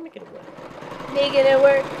work. Making it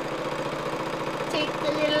work. Take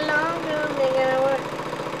a little longer, making it work.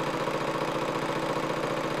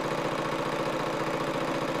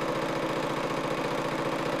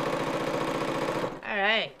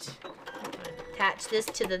 Alright. Attach this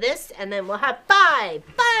to this, and then we'll have 5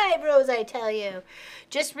 rows, I tell you.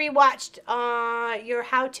 Just rewatched your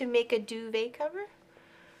how to make a duvet cover.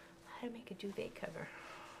 How to make a duvet cover.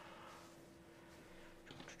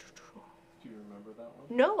 Do you remember that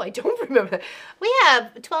one? No, I don't remember that. We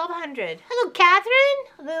have 1,200. Hello, Catherine.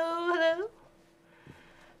 Hello.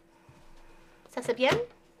 Ça c'est bien?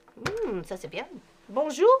 Ça c'est bien.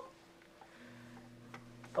 Bonjour.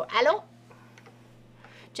 Oh, allô?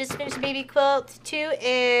 Just finished a baby quilt too.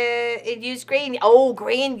 It used gray and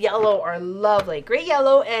gray and yellow are lovely. Gray,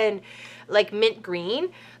 yellow, and like mint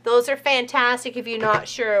green. Those are fantastic if you're not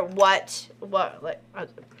sure what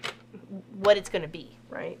it's gonna be,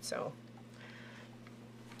 right? So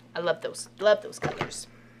I love those colors.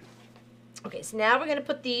 Okay, so now we're gonna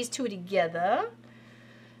put these two together,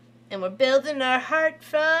 and we're building our heart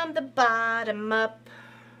from the bottom up.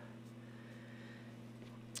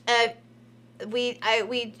 We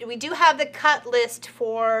do have the cut list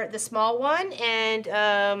for the small one,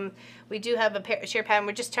 and we do have a share pattern.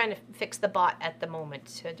 We're just trying to fix the bot at the moment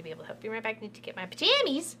to be able to help you right back. Need to get my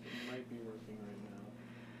pajamas. It might be working right now.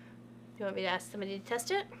 Do you want me to ask somebody to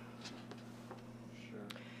test it? Sure.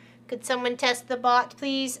 Could someone test the bot,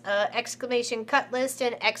 please? Exclamation cut list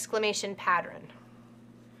and exclamation pattern.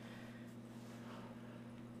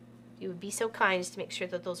 You would be so kind as to make sure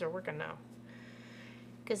that those are working now.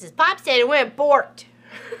 Because as Pop said, it went borked.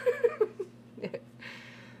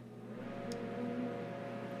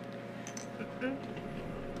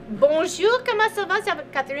 Bonjour, comment ça va,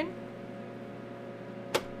 Catherine?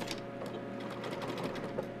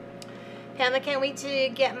 Pamela, can't wait to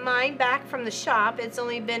get mine back from the shop. It's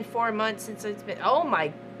only been 4 months since it's been. Oh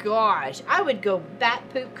my gosh, I would go bat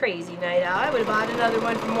poop crazy, Night Owl. I would have bought another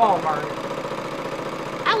one from Walmart.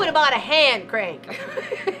 I would have bought a hand crank.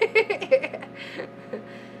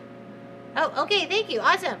 Oh, okay, thank you.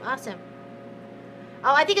 Awesome.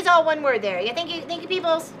 Oh, I think it's all one word there. Yeah, thank you,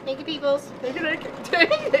 peoples. Thank you. Spam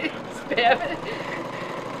it.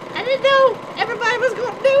 I didn't know everybody was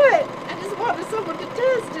going to do it. I just wanted someone to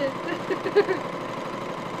test it.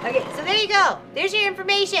 Okay, so there you go. There's your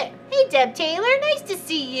information. Hey, Deb Taylor, nice to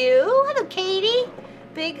see you. Hello, Katie.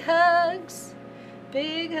 Big hugs.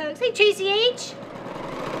 Hey, Tracy H.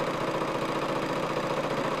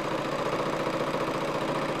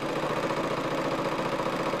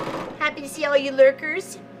 Happy to see all you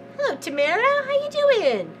lurkers. Hello, Tamara. How you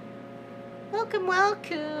doing? Welcome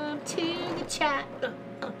to the chat.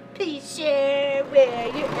 Please share where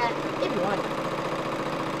you're at if you want.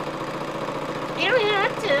 You don't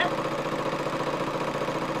have to.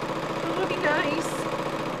 It would be nice.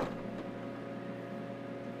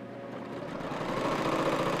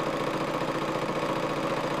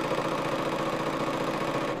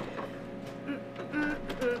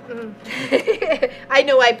 I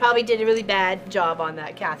know I probably did a really bad job on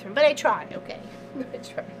that, Catherine, but I tried, okay. I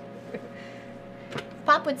tried.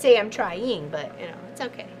 Pop would say I'm trying, but, you know, it's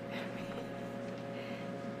okay.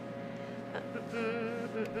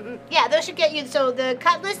 Yeah, those should get you. So the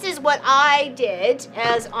cut list is what I did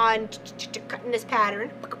as on cutting this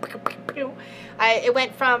pattern. It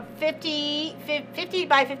went from 50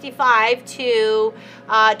 by 55 to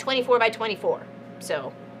 24 by 24.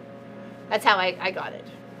 So that's how I got it.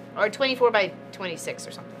 Or 24 by 26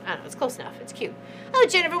 or something. I don't know. It's close enough. It's cute. Oh,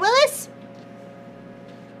 Jennifer Willis.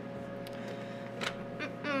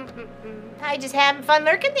 I just having fun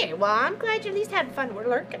lurking there. Well, I'm glad you're at least having fun. We're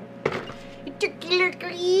lurking. You turkey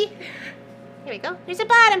lurkery. Here we go. There's a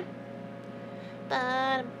bottom.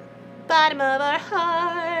 Bottom of our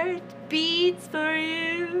heart beats for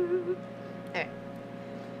you. Alright.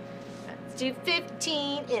 Let's do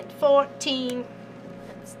 15 and 14.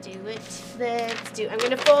 Let's do it. I'm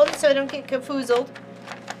going to fold it so I don't get confoozled.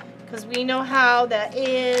 Because we know how that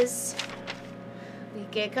is. We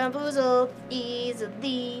get confoozled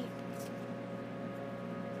easily.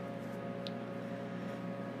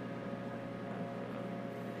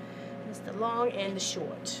 It's the long and the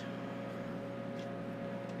short.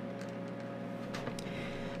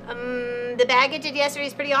 The bag I did yesterday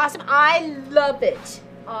is pretty awesome. I love it.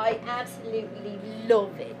 I absolutely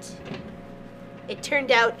love it. It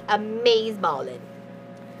turned out amazeballin'.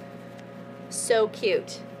 So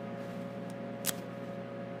cute.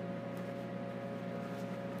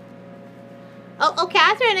 Oh,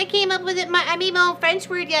 Catherine, I came up with it. I made my own French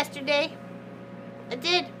word yesterday. I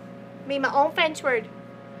did. Made my own French word.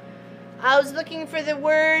 I was looking for the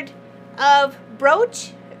word of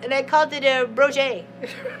brooch, and I called it a brochet.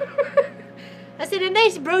 I said, a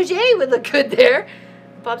nice brochet would look good there.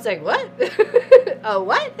 Pop's like, what? A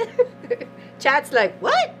what? Chat's like,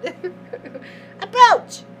 what? A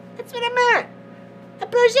brooch. That's what I meant. A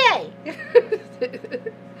brochet.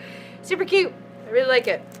 Super cute. I really like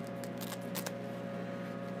it.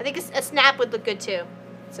 I think a snap would look good too.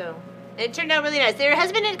 So it turned out really nice. There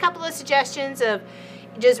has been a couple of suggestions of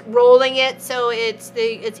just rolling it so it's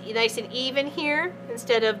nice and even here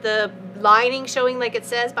instead of the lining showing like it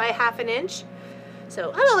says by ½ an inch.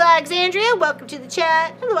 So hello Alexandria, welcome to the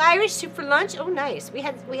chat. Hello Irish, soup for lunch. Oh nice, we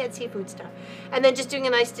had seafood stuff. And then just doing a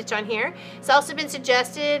nice stitch on here. It's also been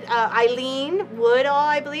suggested, Eileen Woodall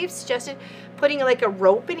I believe suggested putting like a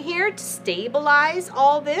rope in here to stabilize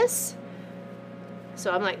all this.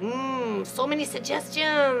 So I'm like, so many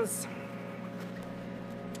suggestions.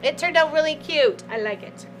 It turned out really cute. I like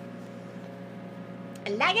it. I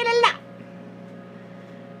like it a lot.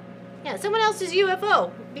 Yeah, someone else's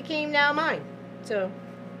UFO became now mine. So,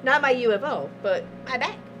 not my UFO, but my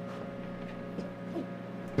bag.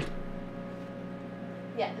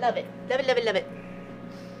 Yeah, love it. Love it, love it, love it.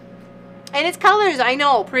 And its colors, I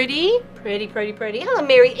know. Pretty. Pretty, pretty, pretty. Hello,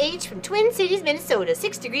 Mary H. from Twin Cities, Minnesota.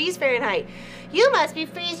 6 degrees Fahrenheit. You must be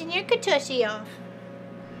freezing your Katushi off.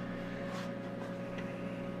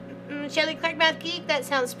 Shelley Clark Math Geek, that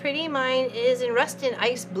sounds pretty. Mine is in rust and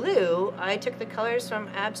ice blue. I took the colors from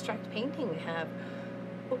abstract painting we have.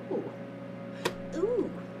 Ooh. Ooh.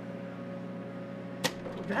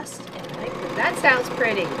 Rust and ice blue. That sounds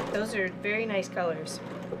pretty. Those are very nice colors.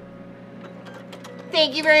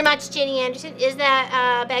 Thank you very much, Jenny Anderson. Is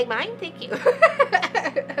that bag mine? Thank you.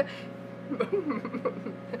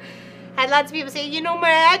 Had lots of people say, you know my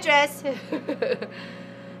address.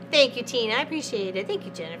 Thank you, Tina. I appreciate it. Thank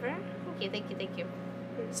you, Jennifer. Thank you, thank you, thank you.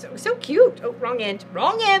 So cute. Oh, wrong end.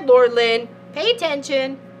 Wrong end, Lord Lynn. Pay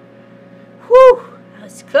attention. Whew. That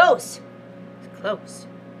was close. It was close.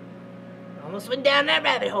 Almost went down that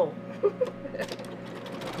rabbit hole.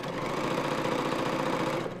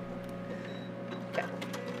 Okay.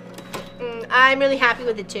 I'm really happy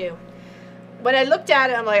with it, too. When I looked at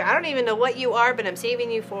it, I'm like, I don't even know what you are, but I'm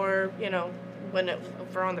saving you for, you know,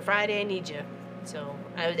 for on the Friday I need you. So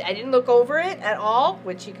I didn't look over it at all,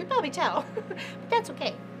 which you could probably tell, but that's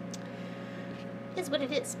okay. It's what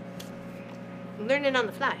it is. I'm learning on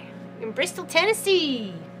the fly. In Bristol,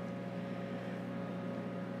 Tennessee.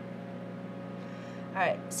 All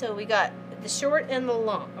right, so we got the short and the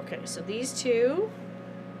long. Okay, so these two.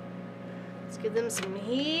 Let's give them some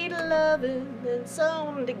heat, loving, and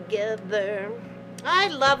sewn together. I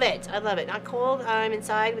love it. I love it. Not cold. I'm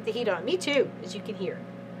inside with the heat on. Me too, as you can hear.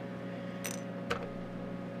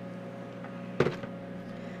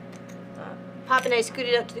 Pop and I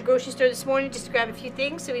scooted out to the grocery store this morning just to grab a few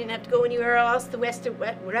things so we didn't have to go anywhere else the rest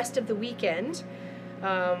of the weekend.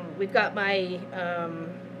 We've got my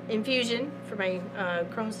infusion for my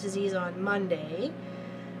Crohn's disease on Monday.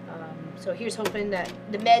 So here's hoping that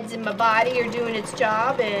the meds in my body are doing its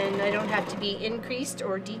job and I don't have to be increased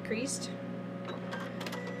or decreased.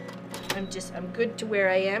 I'm good to where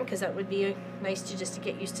I am, because that would be nice to just to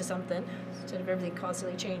get used to something instead of everything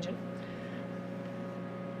constantly changing.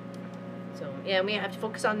 So yeah, we have to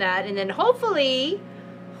focus on that, and then hopefully,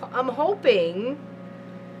 I'm hoping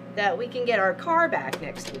that we can get our car back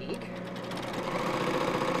next week.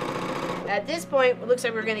 At this point, it looks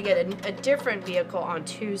like we're going to get a different vehicle on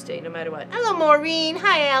Tuesday, no matter what. Hello, Maureen.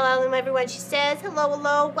 Hi, hello, everyone. She says, hello,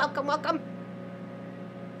 hello, welcome, welcome.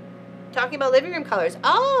 Talking about living room colors.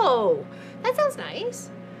 Oh, that sounds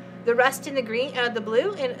nice. The rust and the green, the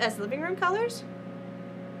blue, as living room colors.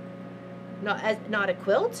 Not a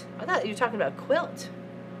quilt. I thought you were talking about a quilt.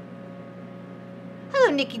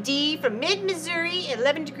 Hello, Nikki D from Mid Missouri,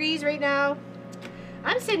 11 degrees right now.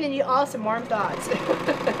 I'm sending you all some warm thoughts,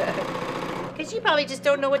 because you probably just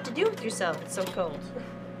don't know what to do with yourself. It's so cold.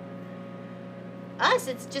 Us,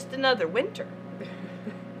 it's just another winter.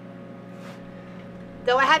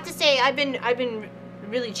 Though I have to say, I've been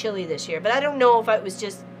really chilly this year, but I don't know if it was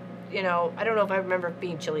just, I don't know if I remember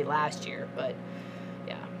being chilly last year, but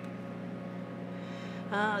yeah.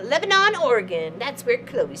 Lebanon, Oregon, that's where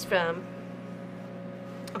Chloe's from.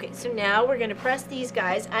 Okay, so now we're gonna press these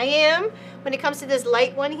guys. I am, when it comes to this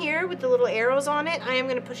light one here with the little arrows on it, I am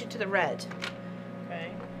gonna push it to the red.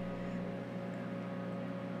 Okay.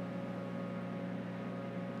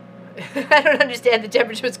 I don't understand the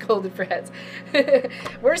temperature is cold in France.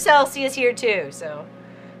 We're Celsius here too, so.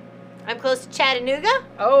 I'm close to Chattanooga.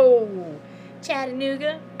 Oh,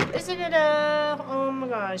 Chattanooga. Isn't it, oh my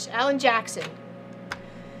gosh, Alan Jackson.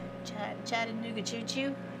 Chattanooga Choo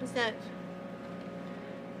Choo? What's that?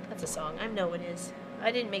 That's a song. I know it is.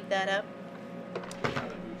 I didn't make that up.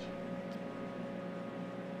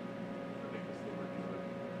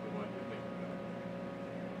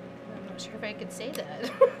 I'm not sure if I could say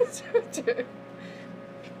that.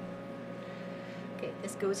 Okay,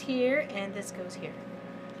 this goes here and this goes here.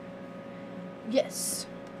 Yes.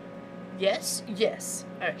 Yes, yes.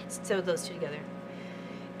 Alright, so those two together.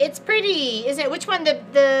 It's pretty, isn't it? Which one?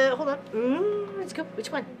 The hold on. Let's go.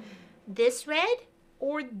 Which one? This red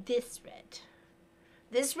or this red?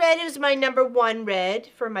 This red is my number 1 red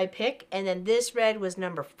for my pick, and then this red was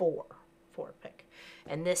number 4 for pick.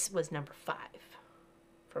 And this was number 5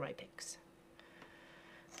 for my picks.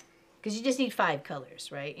 Because you just need 5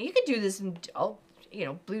 colors, right? And you could do this in all,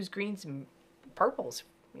 blues, greens, and purples.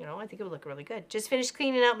 I think it would look really good. Just finished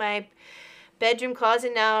cleaning out my bedroom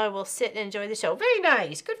closet. Now I will sit and enjoy the show. Very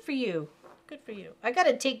nice. Good for you. Good for you. I got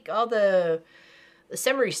to take all the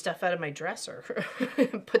summery stuff out of my dresser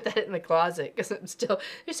and put that in the closet, because I'm still,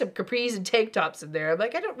 there's some capris and tank tops in there. I'm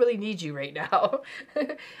like, I don't really need you right now.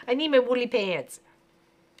 I need my woolly pants.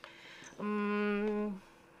 I'm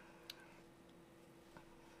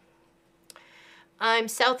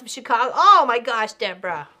south of Chicago. Oh my gosh,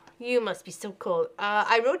 Deborah. You must be so cold.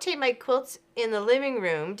 I rotate my quilts in the living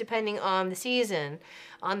room, depending on the season,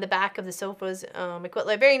 on the back of the sofas. My quilt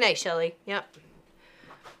light. Very nice, Shelly. Yep.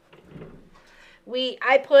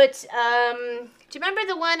 I put, do you remember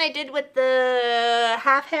the one I did with the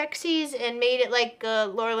half hexies and made it like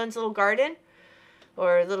Laura Lynn's little garden?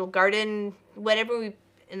 Or little garden, whatever.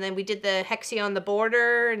 And then we did the hexie on the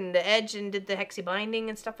border and the edge and did the hexie binding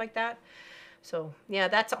and stuff like that. So, yeah,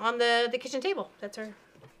 that's on the kitchen table. That's our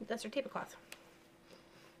tablecloth.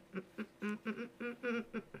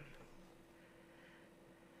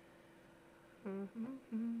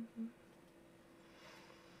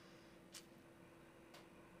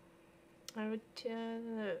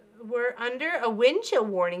 We're under a wind chill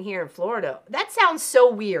warning here in Florida. That sounds so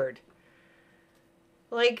weird.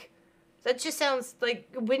 Like, that just sounds like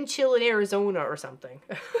wind chill in Arizona or something.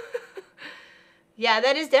 Yeah,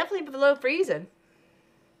 that is definitely below freezing.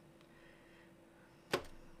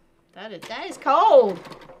 That is cold.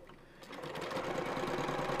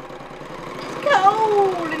 It's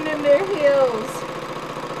cold in them there hills.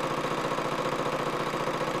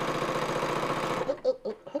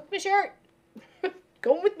 Oh, hook my shirt.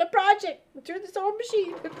 Going with my project through the sewing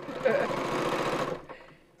machine.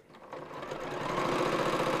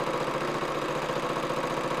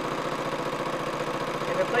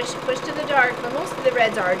 Never push to the dark, but most of the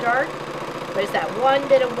reds are dark. There's that one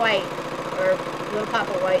bit of white, or little pop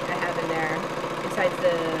of white I have in there, besides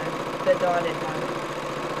the dotted one.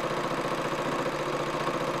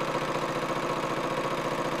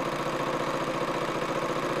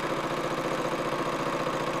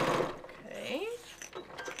 Okay.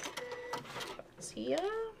 See ya.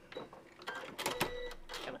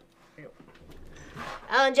 Come on. Here we go.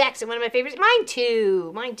 Alan Jackson, one of my favorites. Mine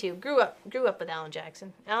too. Mine too. Grew up with Alan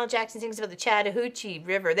Jackson. Alan Jackson sings about the Chattahoochee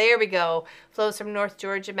River. There we go. Flows from North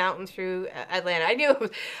Georgia Mountain through Atlanta. I knew it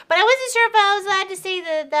was, but I wasn't sure if I was allowed to say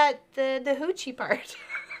the hoochie part.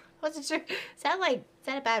 I wasn't sure. Is that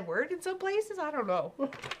a bad word in some places? I don't know.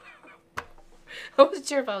 I wasn't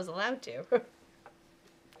sure if I was allowed to.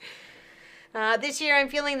 This year I'm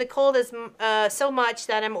feeling the cold as so much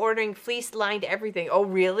that I'm ordering fleece-lined everything. Oh,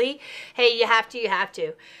 really? Hey, you have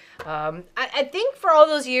to. I think for all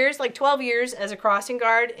those years, like 12 years as a crossing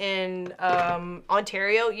guard in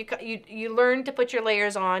Ontario, you learn to put your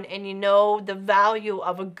layers on, and you know the value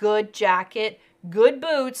of a good jacket, good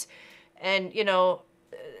boots, and, you know,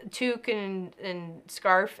 toque and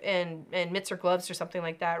scarf and mitts or gloves or something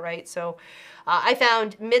like that, right? So I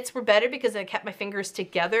found mitts were better because I kept my fingers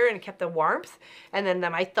together and it kept the warmth. And then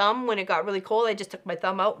my thumb, when it got really cold, I just took my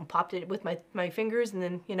thumb out and popped it with my fingers, and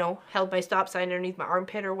then, you know, held my stop sign underneath my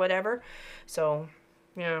armpit or whatever. So,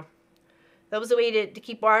 yeah, that was the way to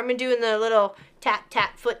keep warm, and doing the little tap,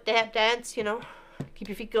 tap, foot tap dance, you know, keep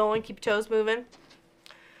your feet going, keep your toes moving.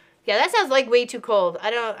 Yeah, that sounds like way too cold.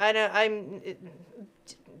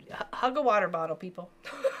 Hug a water bottle, people.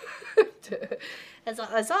 That's all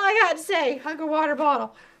I got to say. Hug a water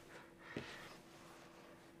bottle.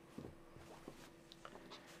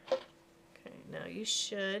 Okay, now you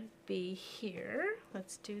should be here.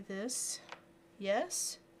 Let's do this.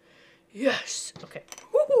 Yes. Yes. Okay.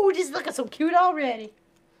 Ooh, just looking so cute already.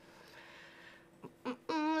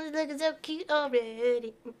 Looking so cute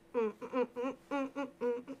already.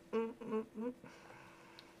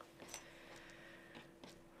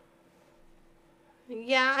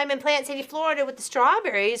 Yeah, I'm in Plant City, Florida with the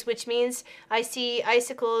strawberries, which means I see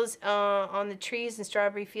icicles on the trees and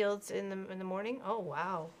strawberry fields in the morning. Oh,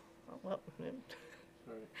 wow. Oh, well,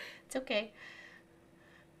 it's okay.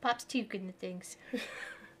 Pop's toquing the things.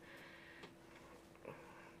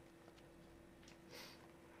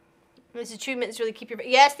 These treatments really keep your...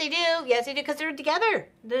 Yes, they do. Yes, they do, because they're together.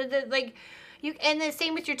 They're like... And the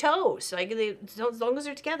same with your toes. Like, as long as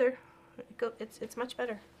they're together, it's much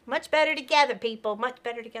better. Much better together, people. Much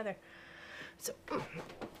better together. So, all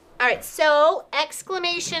right. So,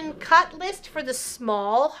 exclamation cut list for the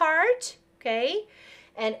small heart, okay?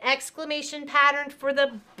 And exclamation pattern for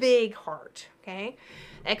the big heart, okay?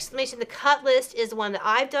 Exclamation, the cut list is the one that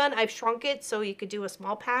I've done. I've shrunk it so you could do a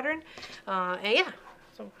small pattern. And yeah.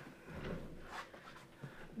 So,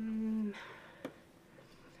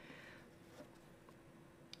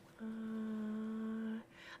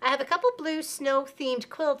 I have a couple blue snow themed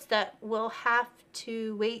quilts that will have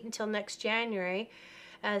to wait until next January,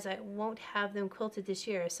 as I won't have them quilted this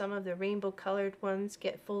year. Some of the rainbow colored ones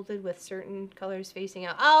get folded with certain colors facing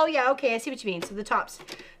out. Oh yeah, okay, I see what you mean. So the tops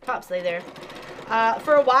lay there.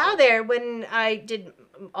 For a while there, when I did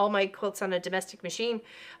all my quilts on a domestic machine,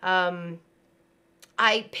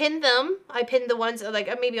 I pinned them. I pinned the ones, like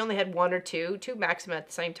I maybe only had one or two maximum at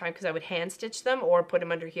the same time, because I would hand stitch them or put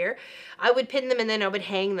them under here. I would pin them and then I would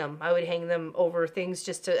hang them. I would hang them over things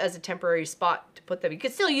just as a temporary spot to put them. You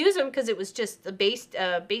could still use them because it was just a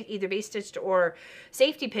either base stitched or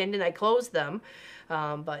safety pinned, and I closed them.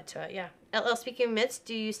 Yeah. LL, speaking of mitts,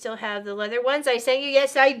 do you still have the leather ones I sent you?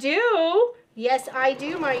 Yes, I do. Yes, I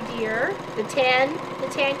do, my dear. The tan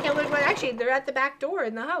colored one. Actually, they're at the back door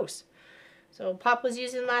in the house. So Pop was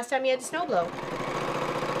using them last time he had the snow blow.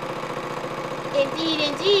 Indeed,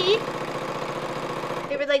 indeed.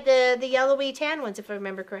 They were like the yellowy tan ones, if I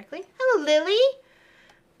remember correctly. Hello, Lily.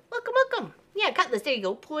 Welcome, welcome. Yeah, cutlass. There you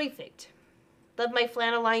go. Perfect. Love my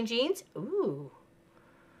flannel line jeans. Ooh.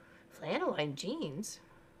 Flannel line jeans.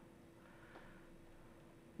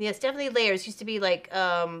 Yes, definitely layers. Used to be like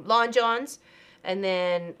lawn johns, and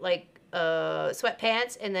then like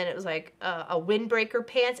sweatpants, and then it was like a windbreaker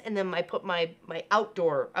pants, and then I put my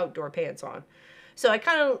outdoor pants on. So I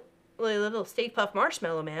kind of like a little Stay Puft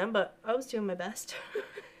Marshmallow Man, but I was doing my best.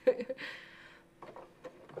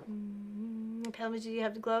 Pelvis, do you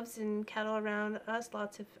have the gloves and cattle around us?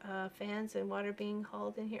 Lots of fans and water being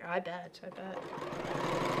hauled in here. I bet.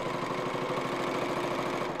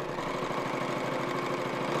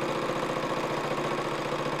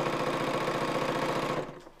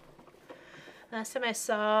 Last time I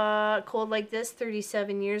saw a cold like this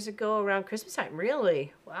 37 years ago around Christmas time.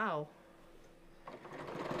 Really? Wow.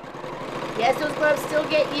 Yes, those gloves still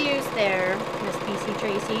get used there, Miss PC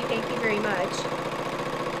Tracy. Thank you very much.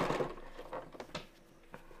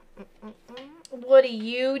 What are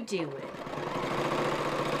you doing?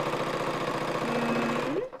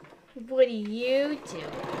 What are you doing?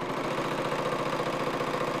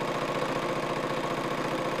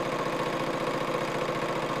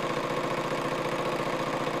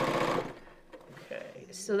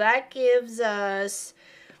 So that gives us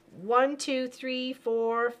 1, 2, 3,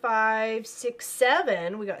 4, 5, 6,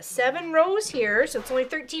 7. We got 7 rows here, so it's only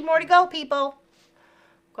 13 more to go, people.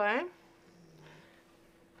 Okay.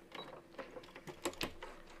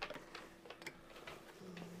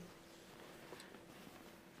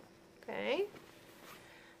 Okay.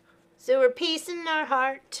 So we're piecing our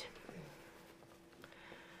heart.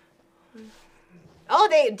 Oh,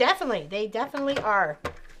 they definitely are.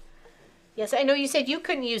 Yes, I know you said you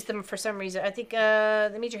couldn't use them for some reason. I think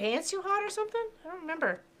they made your hands too hot or something. I don't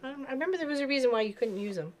remember. I remember there was a reason why you couldn't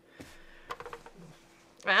use them.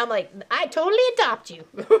 I'm like, I totally adopt you.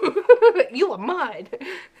 You are mine.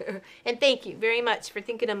 And thank you very much for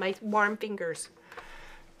thinking of my warm fingers.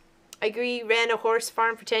 I agree, ran a horse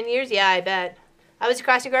farm for 10 years. Yeah, I bet. I was a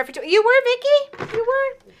crossing guard for 2. You were, Vicky? You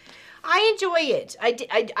were? I enjoy it.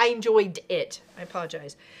 I enjoyed it. I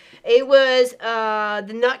apologize. It was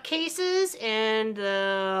the nut cases and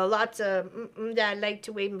lots of that I like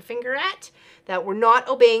to wave my finger at that were not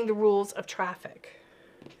obeying the rules of traffic.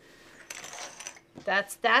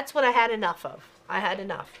 That's what I had enough of. I had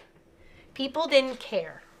enough. People didn't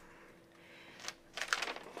care.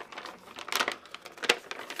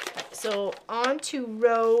 So on to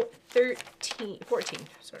row 14,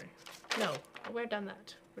 sorry. No, we're done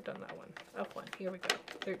that. We're done that one. Up one. Here we go.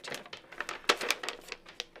 13.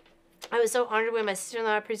 I was so honored when my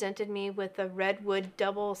sister-in-law presented me with a redwood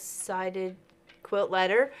double-sided quilt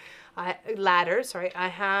ladder. I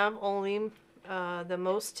have only the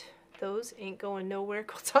most. Those ain't going nowhere.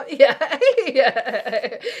 Yeah,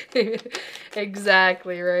 yeah,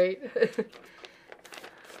 exactly right.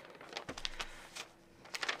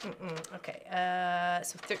 Okay,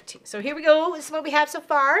 so 13. So here we go. This is what we have so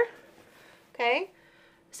far. Okay.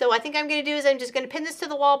 So I think I'm going to do is I'm just going to pin this to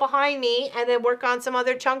the wall behind me and then work on some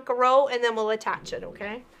other chunk of row and then we'll attach it,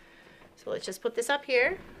 okay? So let's just put this up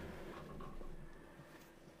here.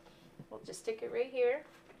 We'll just stick it right here.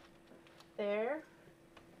 There.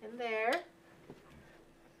 And there.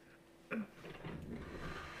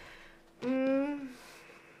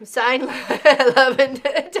 Sign 11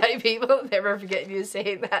 type people. Never forget you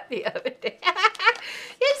saying that the other day.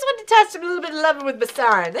 You just want to touch a little bit of loving with my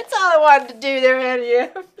sign. That's all I wanted to do there, Annie.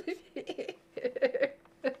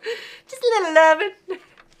 Just a little loving.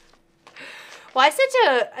 Well,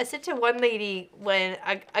 I said to one lady when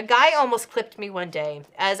a guy almost clipped me one day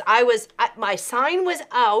as my sign was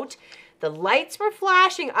out. The lights were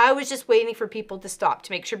flashing. I was just waiting for people to stop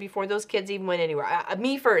to make sure before those kids even went anywhere.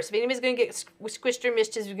 Me first. If anybody's going to get squished or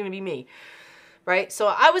missed, it's going to be me. Right? So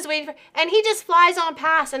I was waiting for, and he just flies on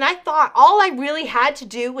past. And I thought all I really had to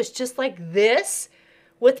do was just like this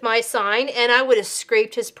with my sign, and I would have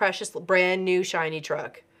scraped his precious brand new shiny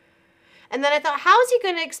truck. And then I thought, how is he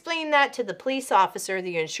going to explain that to the police officer or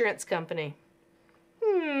the insurance company?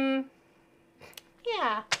 Yeah.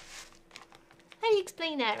 How do you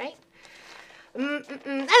explain that, right?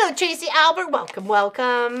 Hello, Tracy Albert. Welcome,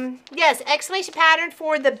 welcome. Yes, exclamation pattern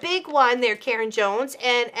for the big one there, Karen Jones,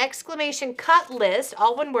 and exclamation cut list,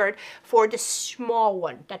 all one word, for the small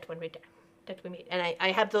one. That one right there. That we made. And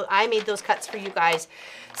I made those cuts for you guys.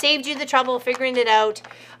 Saved you the trouble of figuring it out.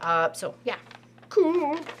 So, yeah.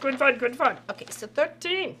 Cool. Good fun, good fun. Okay, so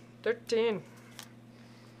 13. 13.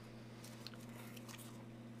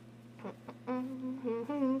 All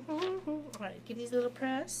right, give these a little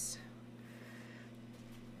press.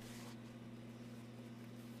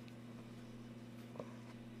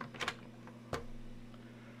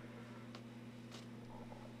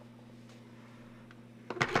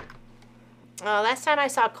 Last time I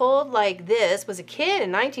saw cold like this was a kid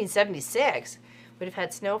in 1976. Would have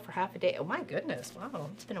had snow for half a day. Oh my goodness, wow,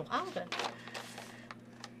 it's been a while then.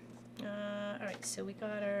 All right, so we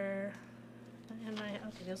got our,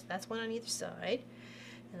 okay, that's one on either side.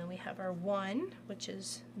 And then we have our one, which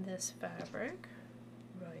is this fabric,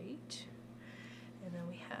 right? And then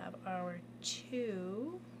we have our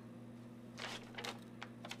two,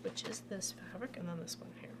 which is this fabric, and then this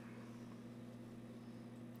one here.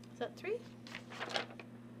 Is that 3?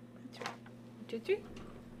 3. 2, 3.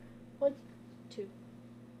 1, 2.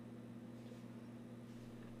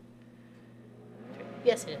 3.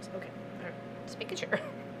 Yes, it is. Okay. All right. Just making sure.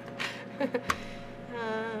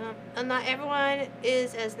 And not everyone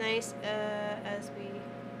is as nice as we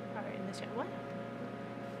are in this one. What?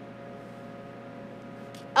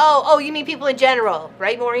 Oh, you mean people in general,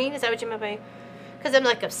 right, Maureen? Is that what you meant by? Because I'm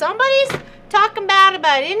like, if somebody's talking bad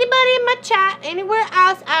about anybody in my chat, anywhere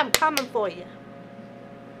else, I'm coming for you.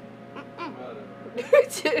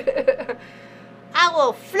 I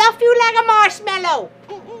will fluff you like a marshmallow.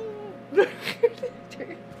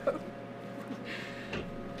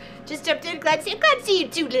 Just jumped in. Glad to see you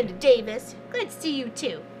too, Linda Davis. Glad to see you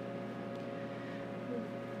too.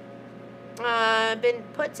 Been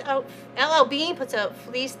puts out, LL Bean puts out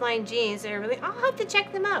fleece line jeans. They're really, I'll have to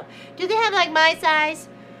check them out. Do they have like my size?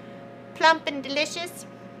 Plump and delicious?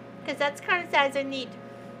 Because that's the kind of size I need.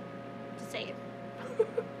 Just saying.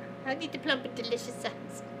 I need the plump and delicious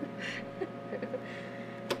size.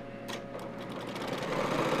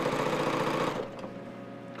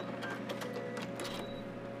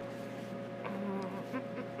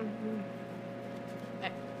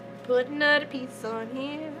 Put another piece on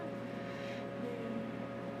here.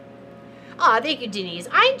 Aw, thank you, Denise.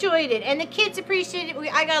 I enjoyed it, and the kids appreciated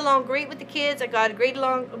it. I got along great with the kids. I got great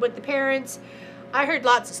along with the parents. I heard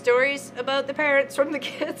lots of stories about the parents from the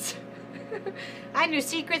kids. I knew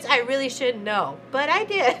secrets I really shouldn't know, but I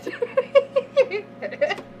did.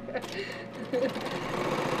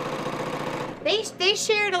 They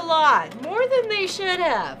shared a lot, more than they should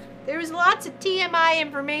have. There was lots of TMI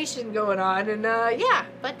information going on, and yeah,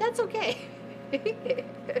 but that's okay.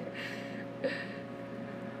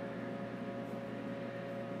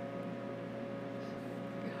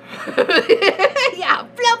 Yeah,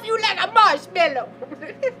 fluff you like a marshmallow.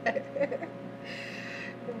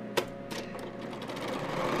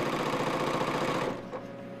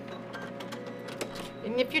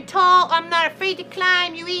 And if you're tall, I'm not afraid to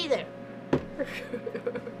climb you either.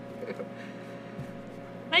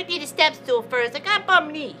 Might need a step stool first. I got a bum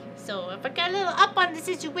knee, so if I got a little up on the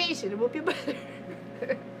situation, it will be better.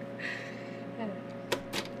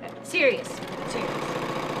 Serious.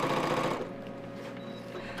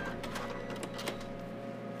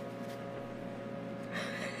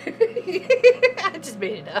 I just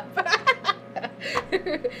made it up.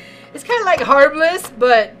 It's kind of like harmless,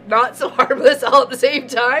 but not so harmless all at the same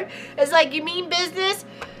time. It's like you mean business,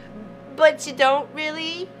 but you don't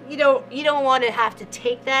really. You don't want to have to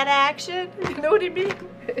take that action. You know what I mean?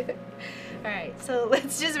 All right, so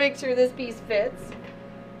let's just make sure this piece fits.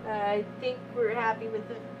 I think we're happy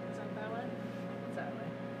with it. Is that that way? It's that way.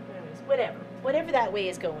 Anyways, whatever that way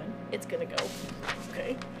is going, it's gonna go.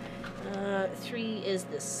 Okay. 3 is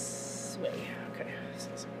this way. Okay.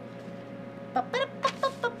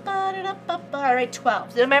 All right,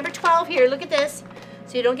 12. So remember 12 here. Look at this,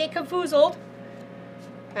 so you don't get confoozled.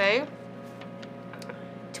 Okay.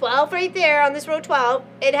 12 right there on this row 12.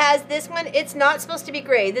 It has this one. It's not supposed to be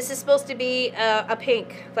gray. This is supposed to be a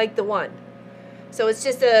pink, like the one. So it's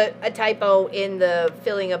just a typo in the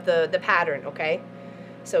filling of the pattern. Okay.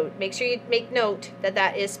 So make sure you make note that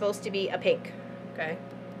that is supposed to be a pink. Okay.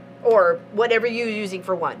 Or whatever you're using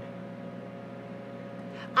for one.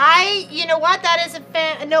 You know what? That is a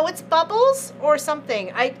fan. No, it's bubbles or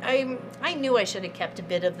something. I knew I should have kept a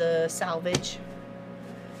bit of the salvage,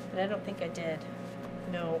 but I don't think I did.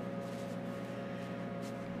 No.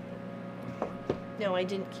 No, I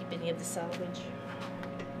didn't keep any of the salvage.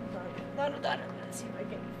 Not. Let's see if I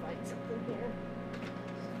can find something here.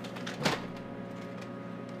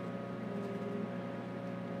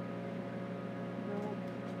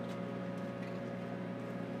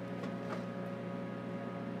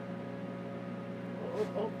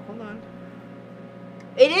 Oh, hold on.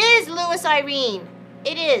 It is Louis Irene.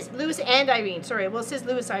 It is Louis and Irene. Sorry, well, it says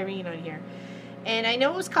Louis Irene on here. And I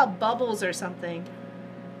know it was called Bubbles or something.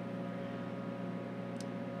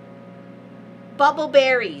 Bubble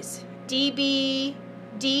Berries. D-BB1.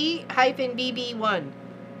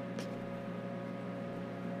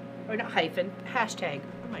 Or not hyphen. Hashtag.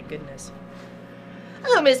 Oh my goodness.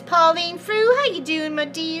 Hello, Miss Pauline Frew. How you doing, my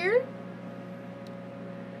dear?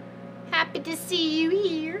 Happy to see you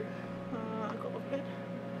here. Go ahead.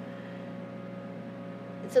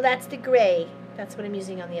 So that's the gray. That's what I'm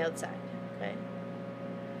using on the outside. Okay.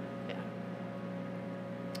 Yeah.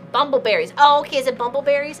 Bumbleberries. Oh, okay. Is it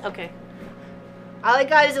bumbleberries? Okay. All I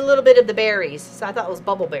got is a little bit of the berries, so I thought it was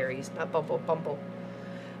bubbleberries, not bumble. Bumble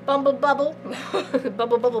bubble.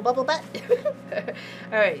 bubble butt.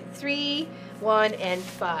 All right. 3, 1, and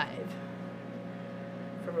 5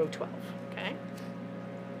 for row 12. Okay.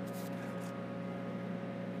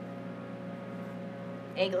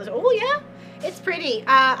 Angles. Oh yeah, it's pretty.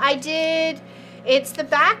 It's the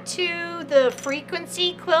back to the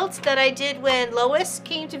frequency quilts that I did when Lois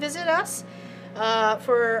came to visit us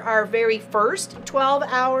for our very first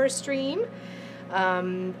 12-hour stream,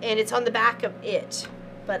 and it's on the back of it.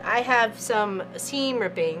 But I have some seam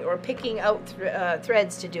ripping or picking out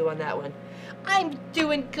threads to do on that one. I'm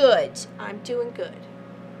doing good. I'm doing good.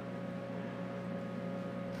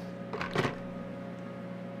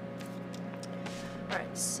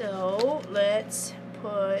 Alright, so let's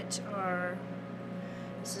put our,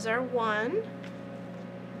 this is our 1,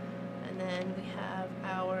 and then we have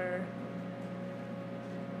our,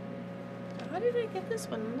 how did I get this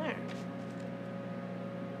one in there?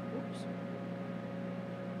 Oops.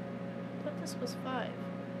 I thought this was 5.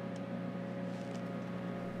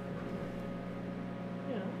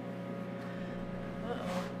 Yeah.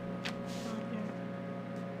 Uh-oh. On here.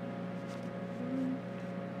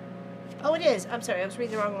 Oh, it is. I'm sorry, I was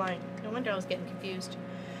reading the wrong line. No wonder I was getting confused.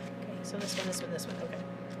 Okay, so this one, this one, this one. Okay.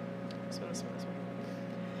 This one, this one, this one.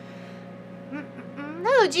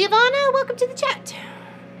 Hello, Giovanna. Welcome to the chat.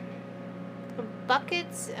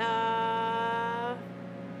 Buckets are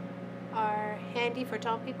handy for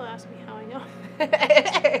tall people. Ask me how I know.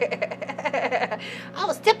 I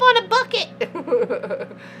will step on a bucket.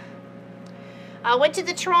 I went to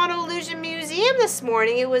the Toronto Illusion Museum this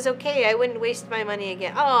morning. It was okay. I wouldn't waste my money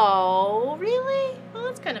again. Oh, really? Well,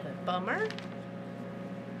 that's kind of a bummer.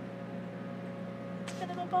 It's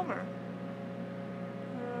kind of a bummer.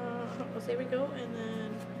 Well, there we go. And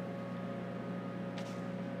then,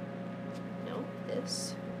 no,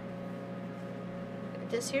 this.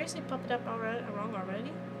 Did I seriously pop it up already? Wrong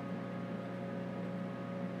already?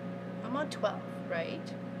 I'm on 12,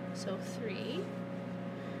 right? So 3,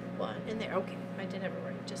 1, and there. Okay, I did have it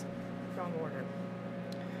right. Just wrong order.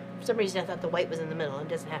 For some reason, I thought the white was in the middle. It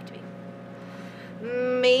doesn't have to be.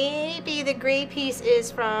 Maybe the gray piece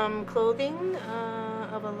is from clothing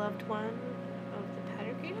of a loved one of the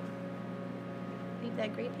pattern creator. Leave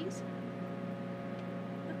that gray piece.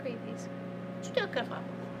 What gray piece? What you talking about?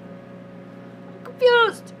 I'm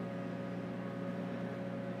confused.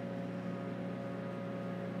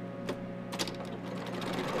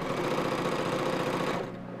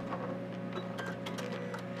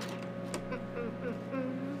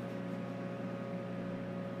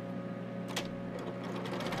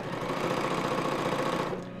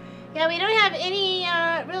 Yeah, we don't have any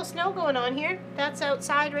real snow going on here. That's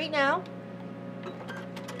outside right now.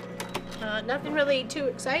 Nothing really too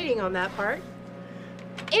exciting on that part.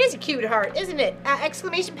 It is a cute heart, isn't it?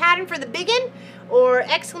 Exclamation pattern for the big one, or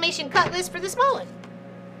exclamation cut list for the small one.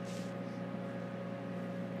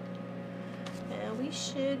 And we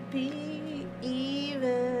should be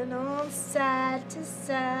even on side to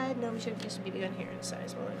side. No, we should just be on here in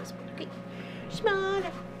size. Well, this one. Okay,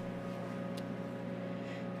 smaller.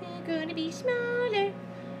 They're gonna be smaller.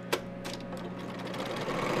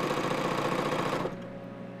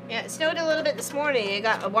 Yeah, it snowed a little bit this morning. It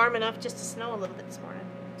got warm enough just to snow a little bit this morning.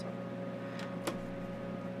 So.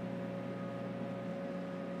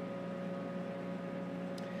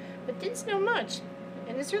 But didn't snow much.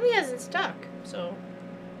 And this really hasn't stuck. So.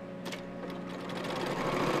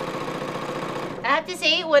 I have to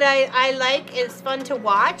say, what I like, it's fun to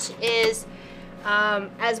watch, is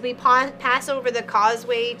as we pass over the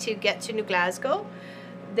causeway to get to New Glasgow,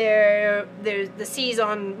 there's the sea's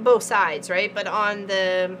on both sides, right? But on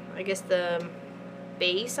the, I guess the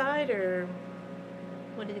bay side, or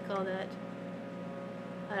what do they call that?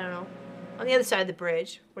 I don't know. On the other side of the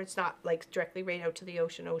bridge, where it's not like directly right out to the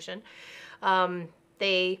ocean, when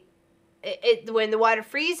the water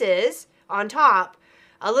freezes on top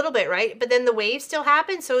a little bit, right? But then the waves still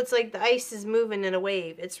happen, so it's like the ice is moving in a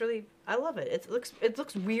wave. It's really, I love it. It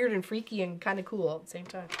looks weird and freaky and kind of cool at the same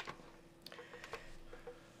time.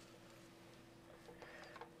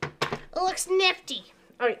 It looks nifty.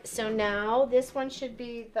 All right, so now this one should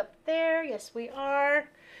be up there. Yes, we are.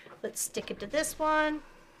 Let's stick it to this one.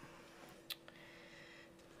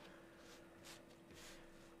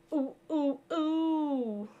 Ooh, ooh,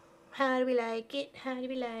 ooh. How do we like it? How do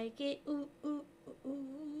we like it? Ooh, ooh, ooh,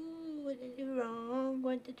 ooh. What did I do wrong?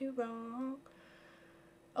 What did I do wrong?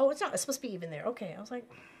 Oh, it's not. It's supposed to be even there. Okay, I was like...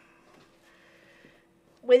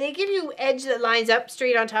 When they give you edge that lines up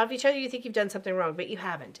straight on top of each other, you think you've done something wrong, but you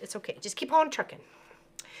haven't. It's okay. Just keep on trucking.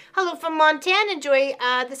 Hello from Montana. Enjoy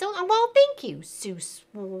the song. Oh, well, thank you, Sue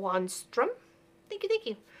Swanstrom. Thank you, thank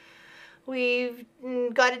you. We've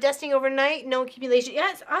got a dusting overnight. No accumulation.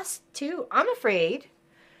 Yes, us too. I'm afraid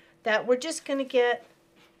that we're just going to get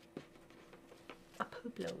a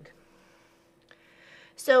poop load.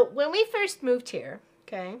 So when we first moved here,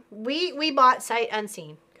 okay, we bought sight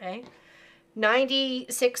unseen, okay?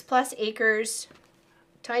 96 plus acres,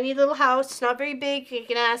 tiny little house. It's not very big. You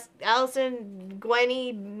can ask Allison,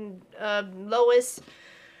 Gwenny, Lois,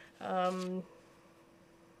 Pat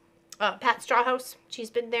Strawhouse. She's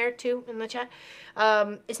been there too in the chat.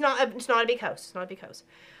 It's not a big house. It's not a big house.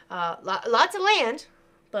 Lots of land,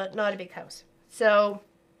 but not a big house. So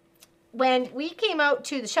when we came out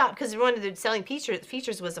to the shop, because one of the selling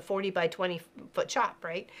features was a 40 by 20 foot shop,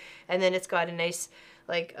 right? And then it's got a nice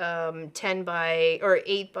like 10 by or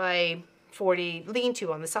 8 by 40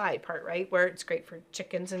 lean-to on the side part, right? Where it's great for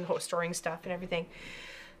chickens and storing stuff and everything.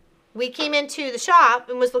 We came into the shop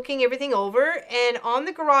and was looking everything over, and on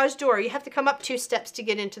the garage door, you have to come up 2 steps to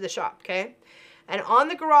get into the shop, okay? And on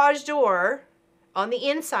the garage door, on the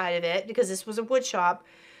inside of it, because this was a wood shop,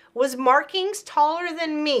 was markings taller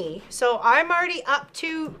than me. So I'm already up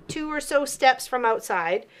to 2 or so steps from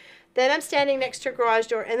outside. Then I'm standing next to a garage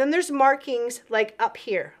door, and then there's markings like up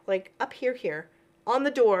here, here, on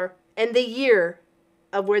the door, and the year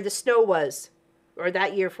of where the snow was. Or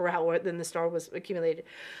that year for how then the snow was accumulated.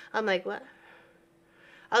 I'm like, what?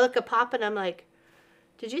 I look at Pop and I'm like,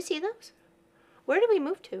 did you see those? Where did we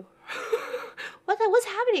move to? What's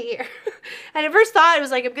happening here? And at first thought, I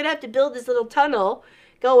was like, I'm going to have to build this little tunnel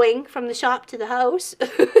going from the shop to the house.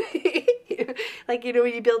 Like, you know,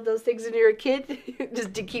 when you build those things when you're a kid,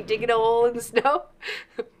 just to keep digging a hole in the snow.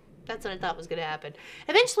 That's what I thought was going to happen.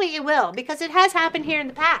 Eventually it will, because it has happened here in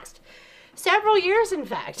the past. Several years, in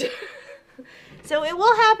fact. So it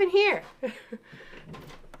will happen here.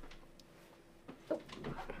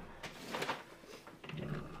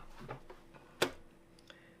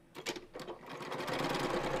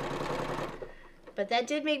 But that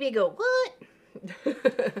did make me go, what?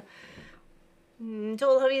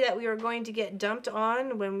 Told Hubby that we were going to get dumped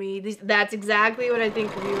on when that's exactly what I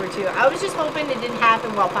think we were too. I was just hoping it didn't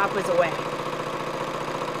happen while Pop was away.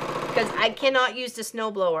 Because I cannot use the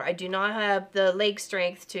snowblower. I do not have the leg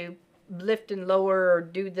strength to lift and lower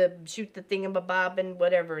or shoot the thingamabob and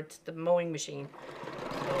whatever. It's the mowing machine.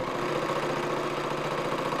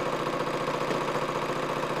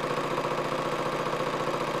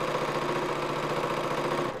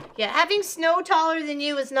 Yeah, having snow taller than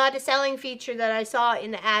you is not a selling feature that I saw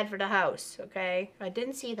in the ad for the house, okay? I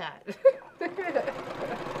didn't see that.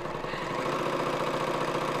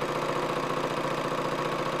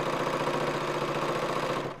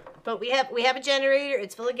 But we have a generator.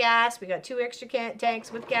 It's full of gas. We got 2 extra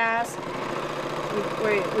tanks with gas.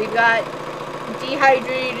 We've got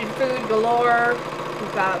dehydrated food galore.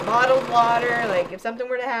 We've got bottled water. Like, if something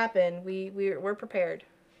were to happen, we're prepared.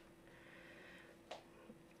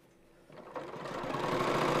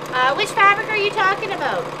 Which fabric are you talking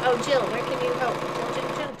about? Oh, Jill, where can you help?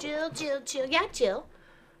 Jill. Yeah, Jill.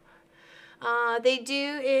 They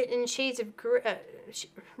do it in shades of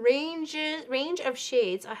range of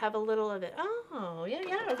shades. I have a little of it. Oh,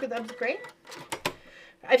 yeah. Okay, that was great.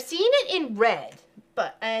 I've seen it in red,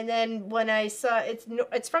 and then when I saw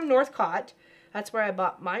it's from Northcott. That's where I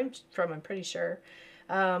bought mine from. I'm pretty sure,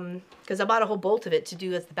 because I bought a whole bolt of it to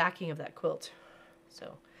do as the backing of that quilt.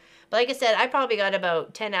 So, but like I said, I probably got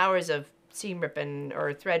about 10 hours of seam ripping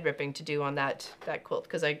or thread ripping to do on that quilt,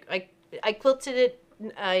 because I quilted it.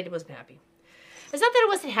 I wasn't happy. It's not that I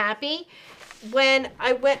wasn't happy. When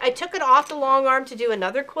I took it off the long arm to do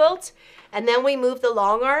another quilt, and then we moved the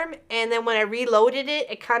long arm, and then when I reloaded it,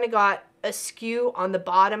 it kind of got askew on the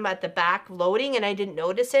bottom at the back loading, and I didn't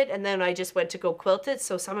notice it, and then I just went to go quilt it,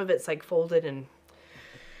 so some of it's like folded, and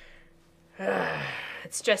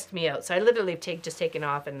it stressed me out. So I literally just taken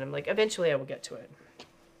off, and I'm like, eventually I will get to it.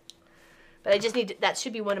 But I just need that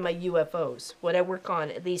should be one of my UFOs. What I work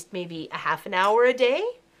on at least maybe a half an hour a day.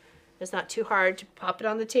 It's not too hard to pop it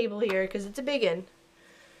on the table here because it's a big one,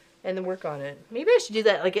 and then work on it. Maybe I should do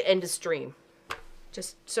that like at end of stream,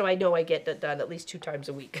 just so I know I get that done at least 2 times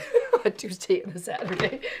a week, a Tuesday and a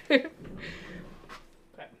Saturday. Okay.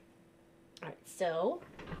 All right, so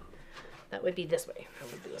that would be this way.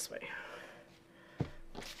 That would be this way.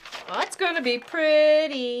 Oh, it's gonna be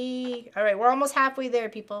pretty. All right, we're almost halfway there,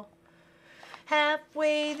 people.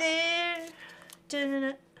 Halfway there.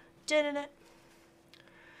 Da-da-da, da-da-da.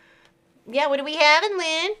 Yeah, what are we having,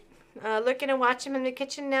 Lynn? Looking and watching in the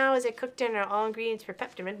kitchen now as I cook dinner. All ingredients for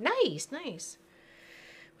peppermint. Nice. What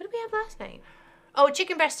did we have last night? Oh,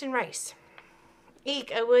 chicken breast and rice.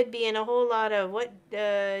 Eek, I would be in a whole lot of, what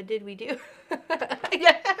did we do?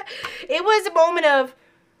 Yeah. It was a moment of,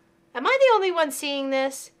 am I the only one seeing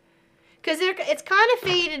this? Because it's kind of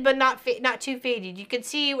faded, but not too faded. You can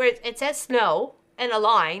see where it says snow and a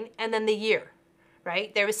line, and then the year,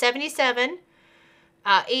 right? There was 77.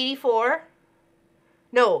 84,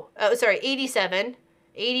 no, sorry, 87,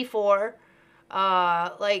 84,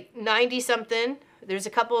 like 90 something. There's a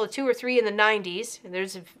couple of 2 or 3 in the 90s, and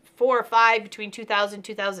there's 4 or 5 between 2000 and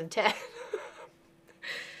 2010.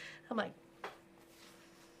 I'm like,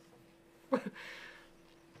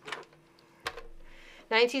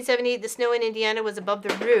 1978, the snow in Indiana was above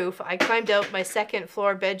the roof. I climbed out my 2nd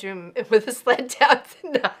floor bedroom with a sled down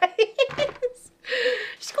tonight.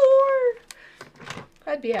 Score!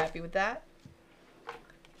 I'd be happy with that.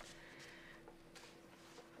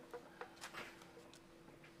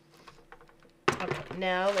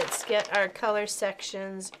 now let's get our color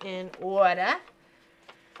sections in order.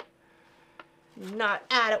 Not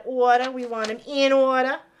out of order, we want them in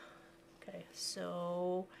order. Okay,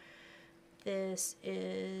 so this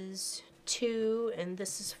is 2 and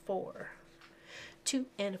this is 4. 2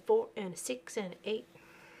 and a 4 and a 6 and an 8.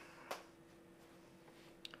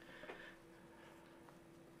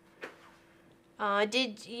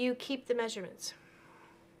 Did you keep the measurements?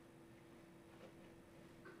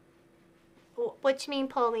 What you mean,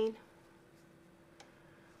 Pauline?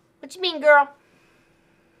 What you mean, girl?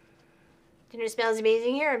 Dinner smells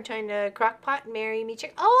amazing here. I'm trying to crock pot and marry me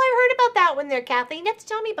chicken. Oh, I heard about that one there, Kathleen. You have to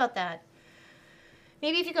tell me about that.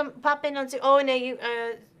 Maybe if you can pop in on Zoom. Oh, no, you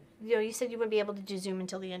know, you said you wouldn't be able to do Zoom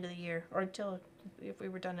until the end of the year, or until if we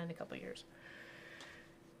were done in a couple of years.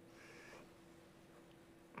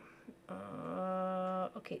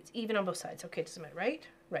 Okay, it's even on both sides. Okay, doesn't matter, right?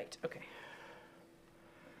 Right. Okay.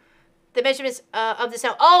 The measurements of the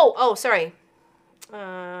sound. Oh, sorry.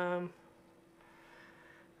 I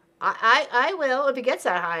will if it gets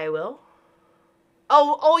that high. I will.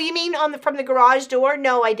 Oh, you mean on from the garage door?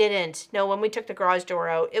 No, I didn't. No, when we took the garage door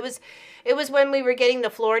out, it was when we were getting the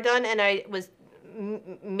floor done, and I was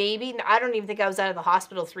maybe I don't even think I was out of the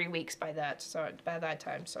hospital 3 weeks by that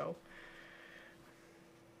time. So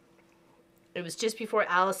it was just before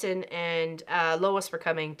Allison and Lois were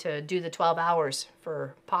coming to do the 12 hours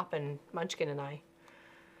for Pop and Munchkin and I.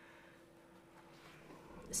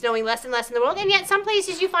 Snowing less and less in the world, and yet some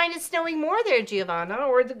places you find it's snowing more there, Giovanna,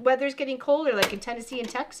 or the weather's getting colder, like in Tennessee and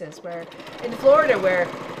Texas, where in Florida where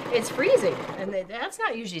it's freezing, and that's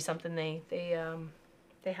not usually something they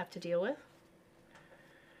have to deal with.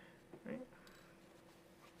 Right.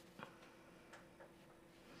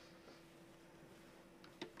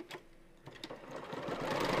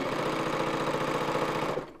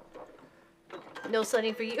 No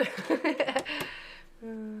sledding for you.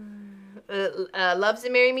 Loves to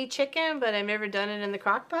marry me chicken, but I've never done it in the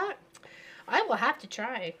crock pot. I will have to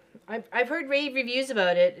try. I've heard rave reviews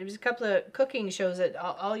about it. There was a couple of cooking shows that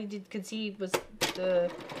all you could see was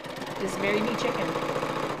this marry me chicken.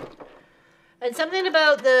 And something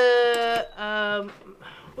about the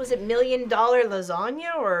was it $1 million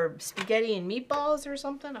lasagna or spaghetti and meatballs or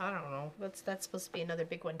something? I don't know. That's supposed to be another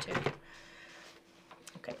big one too.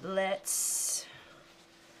 Okay, let's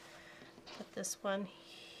put this one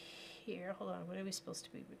here. Hold on, what are we supposed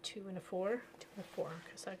to be? 2 and a 4? 2 and a 4,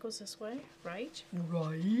 because that goes this way, right?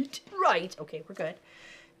 Right. Okay, we're good.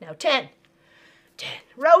 Now 10. 10.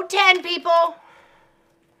 Row 10, people.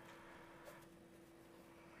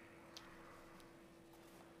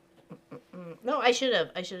 No, I should have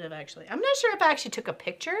actually. I'm not sure if I actually took a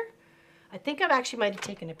picture. I think I actually might have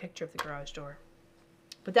taken a picture of the garage door.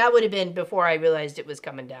 But that would have been before I realized it was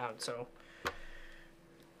coming down, so.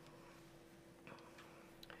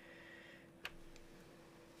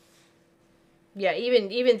 Yeah,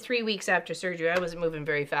 even 3 weeks after surgery, I wasn't moving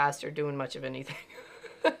very fast or doing much of anything.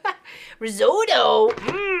 Risotto!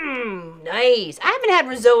 Nice. I haven't had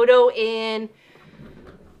risotto in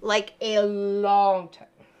like a long time.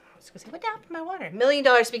 I was going to say, what happened to my water? $1 million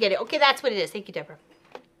spaghetti. Okay, that's what it is. Thank you, Deborah.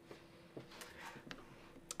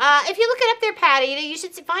 If you look it up there, Patty, you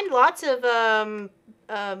should find lots of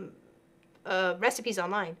recipes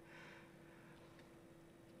online.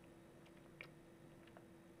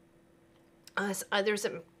 There's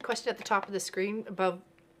a question at the top of the screen above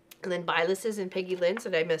Lynn Bylis's and Peggy Lynn's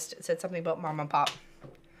that I missed. It said something about Mom and Pop.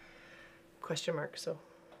 Question mark, so.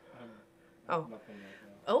 Oh.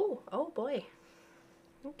 Oh boy.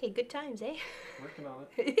 Okay, good times, eh? Working on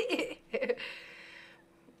it.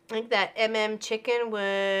 I think that chicken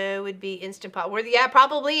would be Instant Pot worthy. Yeah,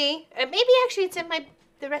 probably. Maybe actually it's in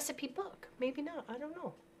the recipe book. Maybe not. I don't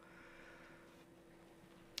know.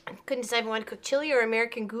 I couldn't decide if I wanted to cook chili or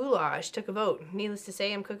American goulash. Took a vote. Needless to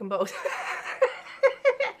say, I'm cooking both.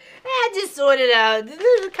 Just sort it out.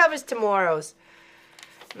 It covers tomorrow's.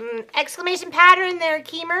 Exclamation pattern there,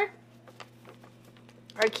 Keemer.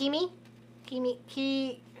 Or Kimi. Kimima?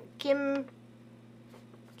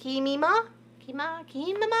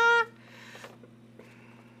 Kimima?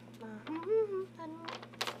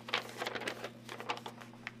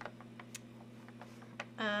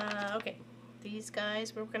 Okay. These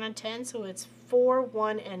guys, we're working on 10, so it's 4,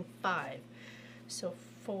 1, and 5. So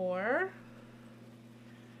 4,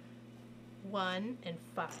 1, and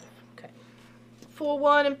 5. Okay. 4,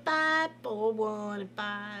 1, and 5. 4, 1, and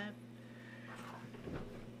 5.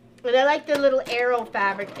 And I like the little arrow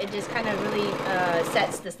fabric. It just kind of really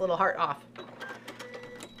sets this little heart off.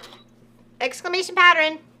 Exclamation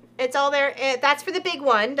pattern. It's all there. That's for the big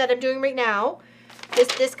one that I'm doing right now.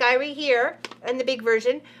 This guy right here. and the big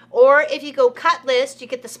version. Or if you go cut list, you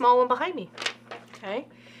get the small one behind me. Okay.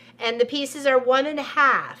 And the pieces are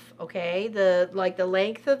 1.5. Okay. The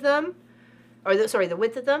length of them, or the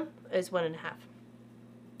width of them is 1.5.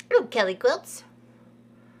 Oh, Kelly quilts.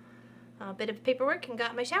 A bit of paperwork and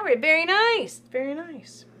got my shower. Very nice. Very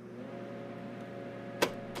nice.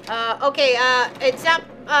 Okay, it's not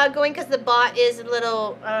going because the bot is a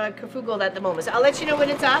little kerfugled at the moment. So I'll let you know when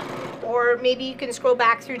it's up, or maybe you can scroll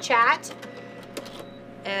back through chat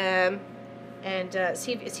and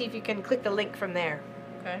see if you can click the link from there.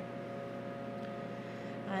 Okay.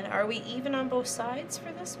 And are we even on both sides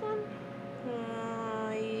for this one?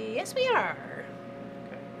 Yes, we are.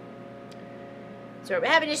 Okay. Sorry, we're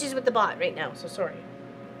having issues with the bot right now, so sorry.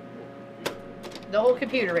 The whole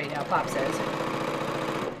computer right now, Pop says.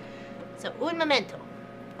 So, un momento.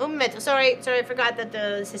 Un momento. Sorry, I forgot that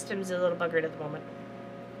the system's a little buggered at the moment.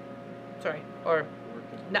 Sorry. Or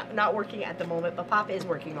not working at the moment, but Pop is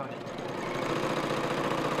working on it.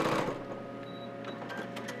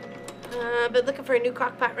 But looking for a new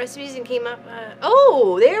crockpot recipes and came up.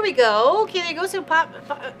 Oh, there we go. Okay, there you go. So Pop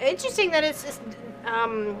interesting that it's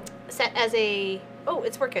set as a. Oh,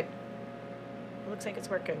 it's working. It looks like it's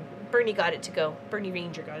working. Bernie got it to go. Bernie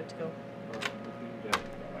Ranger got it to go. I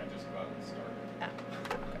just got it started.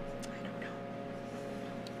 I don't know.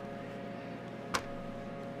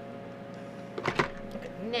 Look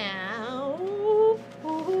at now.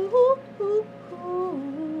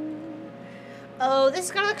 Oh, this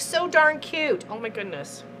is gonna look so darn cute. Oh my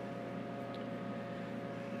goodness.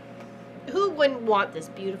 Who wouldn't want this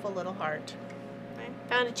beautiful little heart? I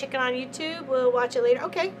found a chicken on YouTube. We'll watch it later.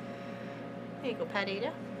 Okay. There you go, Pat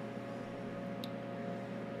Ada.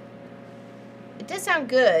 It does sound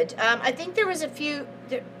good. I think there was a few.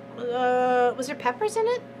 Was there peppers in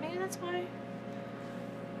it? Maybe that's why.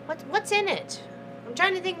 What's in it? I'm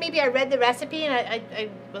trying to think. Maybe I read the recipe and I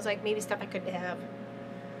was like, maybe stuff I couldn't have.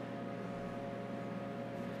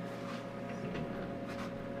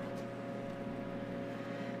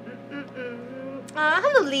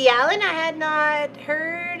 Hello, Lee Allen. I had not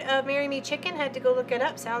heard of Marry Me Chicken. Had to go look it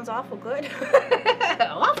up. Sounds awful good.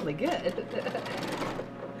 Awfully good.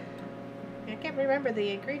 I can't remember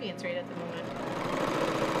the ingredients right at the moment.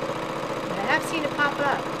 I have seen it pop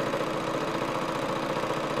up.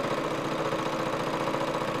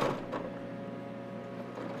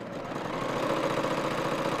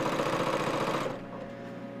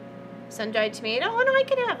 Sun-dried tomato? Oh, no, I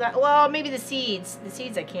can have that. Well, maybe the seeds. The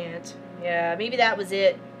seeds I can't. Yeah, maybe that was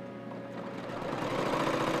it.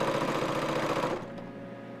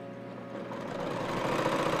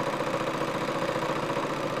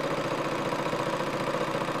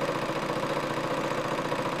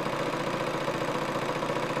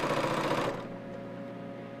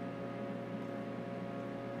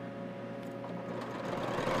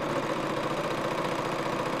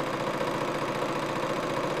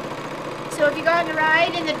 So have you gotten a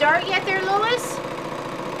ride in the dark yet there, Lois?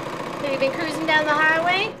 Have you been cruising down the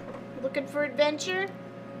highway? Looking for adventure?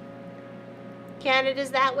 Canada's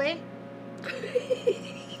that way?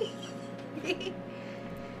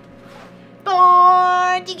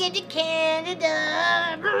 Born to get to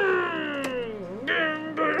Canada.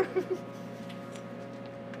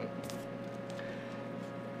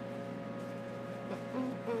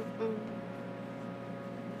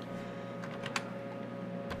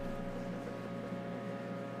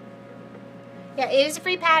 Yeah, it is a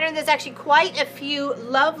free pattern. There's actually quite a few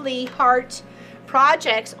lovely heart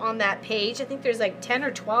projects on that page. I think there's like 10 or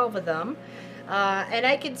 12 of them. And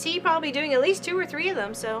I can see probably doing at least 2 or 3 of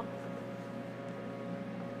them, so.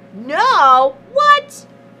 No! What?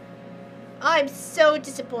 I'm so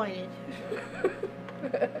disappointed.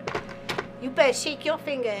 You better shake your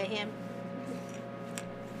finger at him.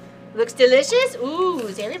 Looks delicious? Ooh,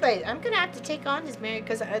 is everybody. I'm going to have to take on this, Mary,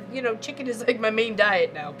 because, you know, chicken is like my main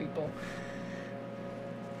diet now, people.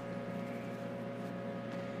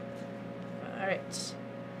 Alright.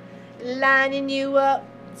 Lining you up.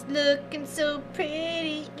 It's looking so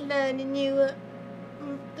pretty. Lining you up.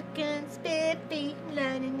 Looking spiffy.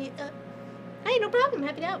 Lining you up. Hey, no problem.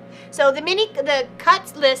 Happy to help. So the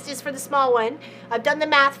cuts list is for the small one. I've done the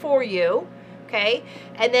math for you. Okay.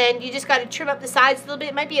 And then you just got to trim up the sides a little bit.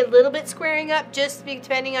 It might be a little bit squaring up, just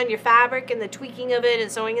depending on your fabric and the tweaking of it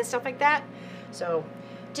and sewing and stuff like that. So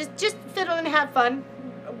just fiddle and have fun.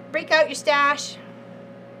 Break out your stash.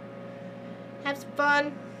 Have some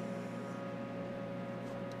fun.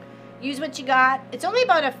 Use what you got. It's only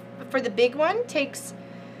about for the big one, takes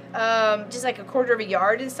just like a 1/4 of a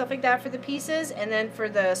yard and stuff like that for the pieces. And then for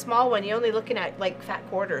the small one, you're only looking at like fat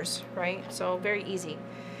quarters, right? So very easy.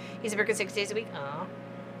 He's working 6 days a week. Oh,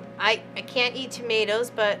 I can't eat tomatoes,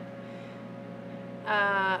 but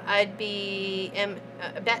I'd be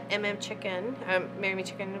I bet chicken, Marry Me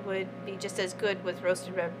chicken would be just as good with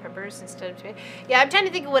roasted red peppers instead of tomato. Yeah, I'm trying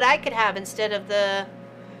to think of what I could have instead of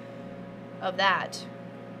that.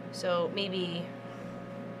 So maybe,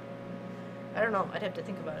 I don't know. I'd have to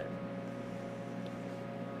think about it.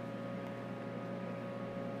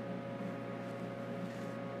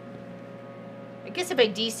 I guess if I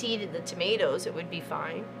de-seeded the tomatoes, it would be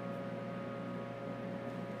fine.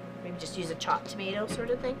 Maybe just use a chopped tomato sort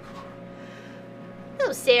of thing.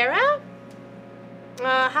 Hello, Sarah.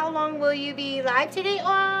 How long will you be live today?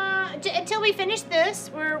 Until we finish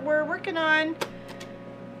this. We're working on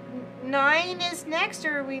 9 is next,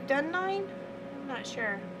 or we've done 9? I'm not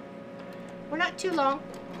sure. We're not too long.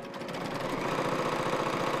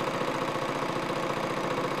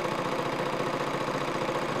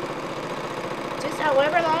 Just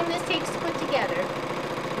however long this takes to put together.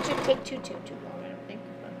 It shouldn't take too long, I don't think.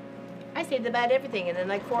 But I saved about everything, and then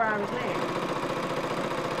like 4 hours later.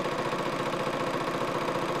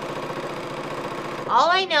 All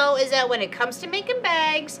I know is that when it comes to making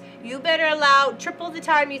bags, you better allow triple the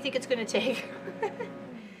time you think it's going to take.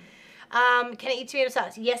 Can I eat tomato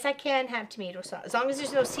sauce? Yes, I can have tomato sauce, as long as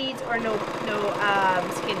there's no seeds or no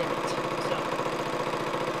skin in it. So,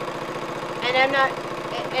 and I'm not,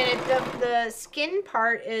 the skin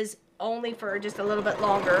part is only for just a little bit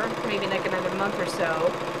longer, maybe like another month or so.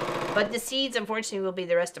 But the seeds, unfortunately, will be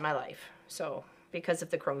the rest of my life. So, because of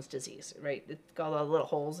the Crohn's disease, right? It's got all the little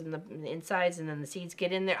holes in the insides, and then the seeds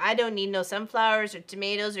get in there. I don't need no sunflowers or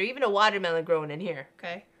tomatoes or even a watermelon growing in here,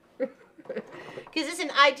 okay? Because it's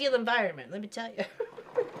an ideal environment, let me tell you.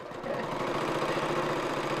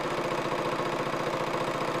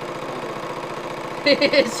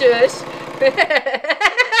 Shush.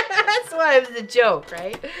 That's why it was a joke,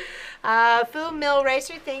 right? Food mill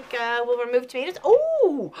racer think we'll remove tomatoes.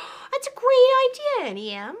 Oh, that's a great idea,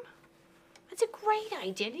 NEM. That's a great idea. I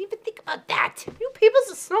didn't even think about that. You people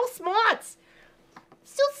are so smart.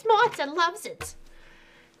 So smart. I loves it.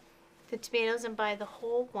 The tomatoes and buy the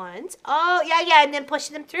whole ones. Oh, yeah, and then push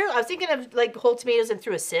them through. I was thinking of like whole tomatoes and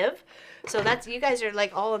through a sieve. So that's, you guys are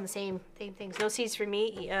like all in the same things. No seeds for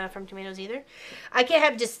me from tomatoes either. I can't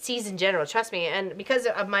have just seeds in general, trust me. And because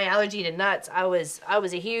of my allergy to nuts, I was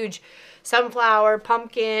a huge sunflower,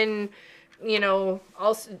 pumpkin, you know,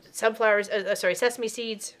 also sunflowers, sesame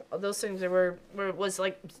seeds. All those things was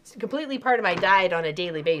like completely part of my diet on a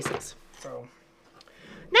daily basis. So,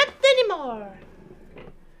 not anymore.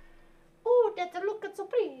 Oh, that's looking so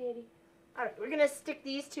pretty. All right, we're gonna stick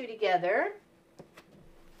these two together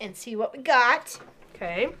and see what we got.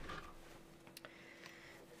 Okay.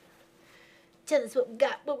 Tell us what we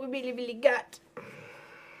got, what we really got.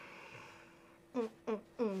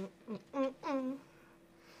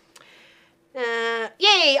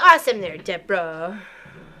 Yay, awesome there, Deborah.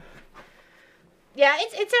 Yeah,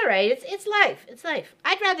 it's all right. It's life. It's life.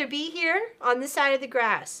 I'd rather be here on this side of the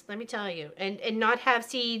grass, let me tell you, and not have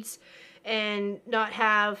seeds and not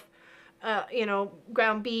have you know,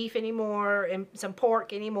 ground beef anymore and some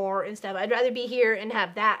pork anymore and stuff. I'd rather be here and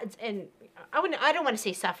have that, and I don't want to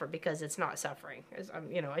say suffer, because it's not suffering.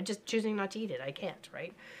 I'm, you know, I'm just choosing not to eat it. I can't,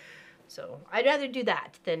 right? So I'd rather do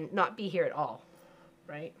that than not be here at all,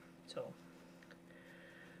 right? So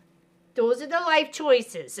those are the life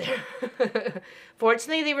choices.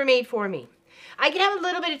 Fortunately, they were made for me. I can have a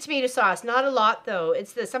little bit of tomato sauce, not a lot though.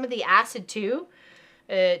 It's some of the acid too.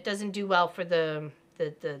 It doesn't do well for the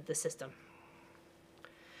system.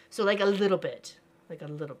 So like a little bit,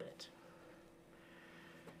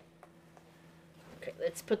 Okay,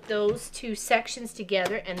 let's put those two sections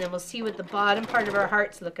together, and then we'll see what the bottom part of our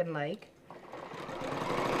heart's looking like.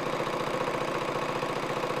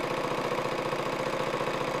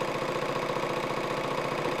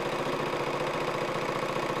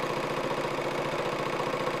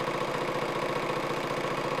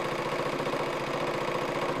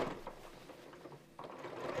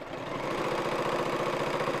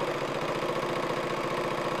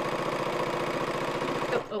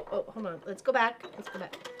 Hold on. Let's go back.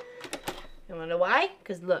 You wanna know why?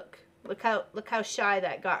 Because look how shy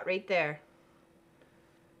that got right there.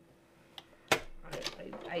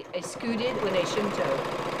 I scooted when I shouldn't have.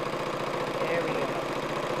 There we go.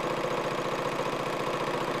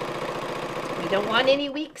 We don't want any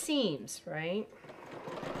weak seams, right?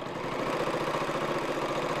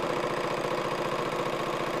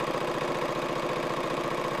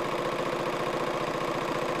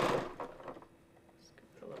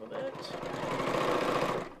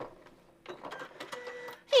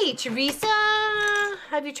 Hey, Teresa,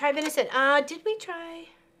 have you tried venison? Did we try?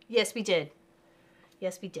 Yes, we did.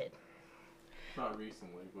 Yes, we did. Not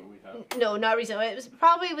recently, but we have. No, not recently. It was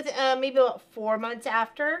probably with maybe about 4 months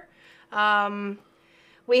after.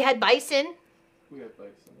 We had bison. We had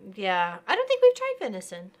bison. Yeah. I don't think we've tried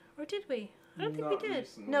venison. Or did we? I don't think we did.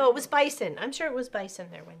 Recently. No, it was bison. I'm sure it was bison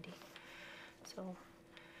there, Wendy. So...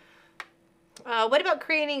 what about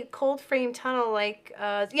creating a cold frame tunnel? Like,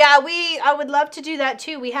 yeah, I would love to do that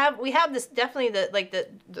too. We have this definitely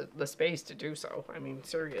the space to do so. I mean,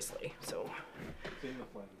 seriously. So. It's in the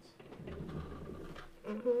plans.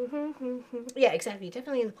 Yeah, exactly.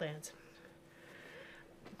 Definitely in the plans.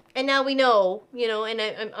 And now we know, you know, and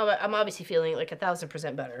I'm obviously feeling like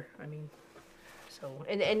 1,000% better. I mean, so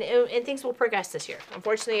and things will progress this year.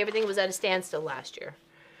 Unfortunately, everything was at a standstill last year.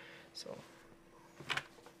 So.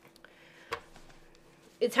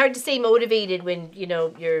 It's hard to stay motivated when, you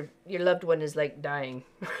know, your loved one is like dying.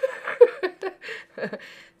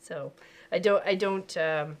 So I don't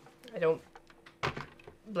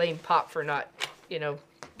blame Pop for not, you know,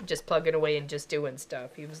 just plugging away and just doing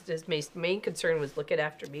stuff. His main concern was looking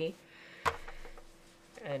after me.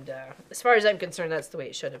 And as far as I'm concerned, that's the way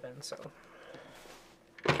it should have been. So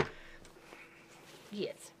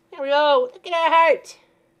yes, there we go. Look at our heart.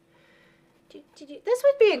 This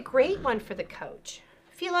would be a great one for the couch.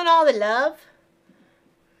 Feeling all the love.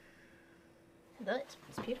 Look,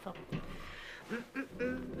 it's beautiful.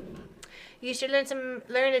 You should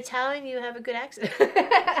learn Italian. You have a good accent.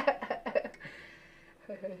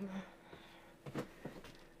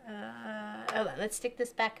 Hold on, let's stick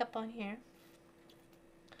this back up on here.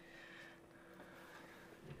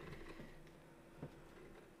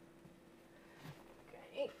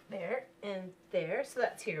 Okay, there and there. So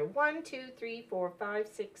that's here. 1, 2, 3, 4, 5,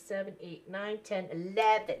 6, 7, 8, 9, 10,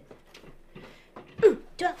 11. All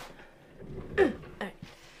right.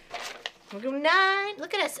 We'll go 9.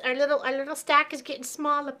 Look at us. Our little stack is getting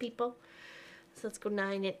smaller, people. So let's go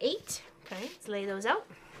 9 and 8. Okay, let's lay those out.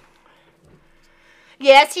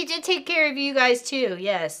 Yes, he did take care of you guys too.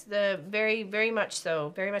 Yes, very, very much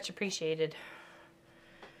so. Very much appreciated.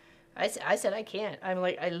 I said I can't. I'm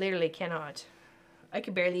like, I literally cannot. I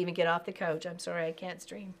could barely even get off the couch. I'm sorry, I can't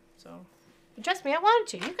stream. So, but trust me, I wanted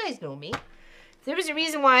to. You guys know me. If there was a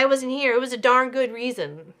reason why I wasn't here, it was a darn good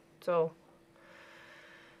reason. So,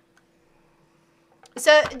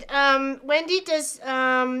 Wendy, does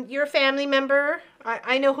your family member,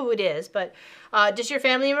 I know who it is, but does your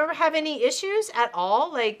family member have any issues at all?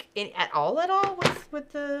 Like, at all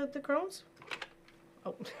with the Crohn's?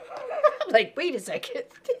 Oh, like, wait a second.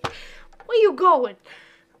 Where you going?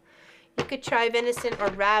 You could try venison or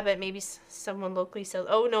rabbit. Maybe someone locally sells.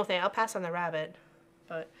 Oh no, I'll pass on the rabbit.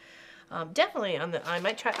 But definitely on the. I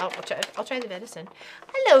might try. I'll try the venison.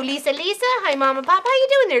 Hello, Lisa. Lisa. Hi, Mom and Pop. How you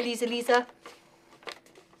doing there, Lisa? Lisa.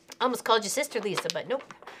 I almost called you Sister Lisa, but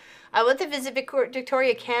nope. I want to visit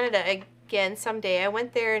Victoria, Canada again someday. I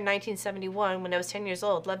went there in 1971 when I was 10 years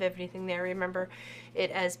old. Love everything there. Remember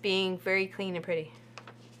it as being very clean and pretty.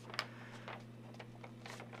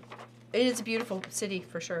 It is a beautiful city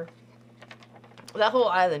for sure. That whole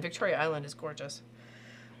island, Victoria Island, is gorgeous.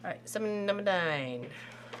 All right, number 9.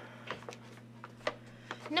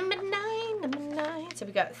 Number 9. So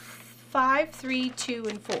we got 5, 3, 2,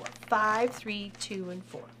 and 4. 5, 3, 2, and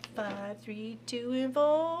 4. 5, 3, 2, and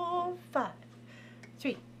 4. 5,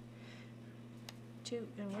 3, 2,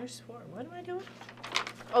 and where's 4? What am I doing?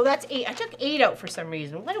 Oh, that's 8. I took 8 out for some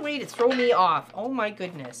reason. What a way to throw me off. Oh my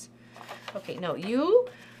goodness. Okay, no, you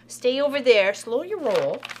stay over there. Slow your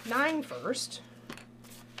roll. 9 first.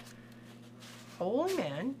 Holy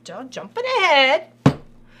man, jumping ahead.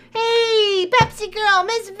 Hey, Pepsi girl,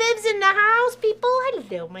 Miss Viv's in the house, people.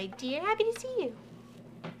 Hello, my dear. Happy to see you.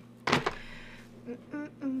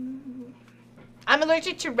 I'm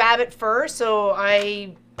allergic to rabbit fur, so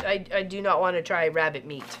I do not want to try rabbit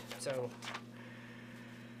meat. So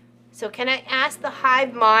can I ask the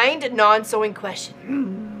hive mind a non-sewing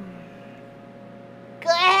question? Go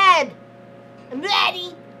ahead. I'm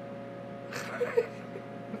ready.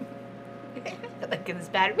 Look at this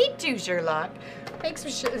battery. Me too, Sherlock. Thanks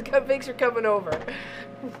for coming over.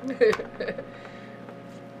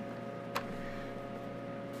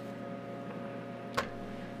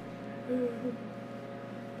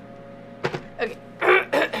 Okay.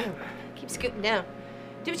 Keep scooting down.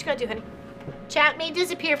 Do what you gotta do, honey. Chat may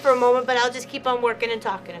disappear for a moment, but I'll just keep on working and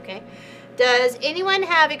talking, okay? Does anyone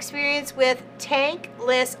have experience with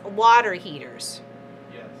tankless water heaters?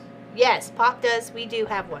 Yes. Yes, Pop does. We do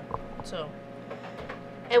have one. So,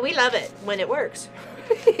 and we love it when it works.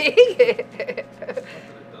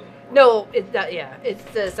 No, it's not. Yeah,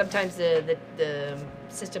 it's sometimes the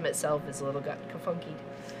system itself is a little got funky.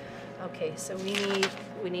 Okay, so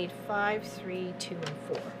we need 5, 3, 2, and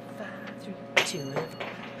 4. 5, 3, 2, and 4.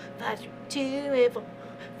 5, 3, 2, and 4.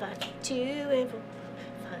 5, 3, 2, and 4.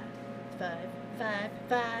 5, 5,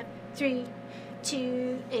 5, 3,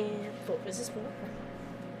 2, and 4. Is this 4?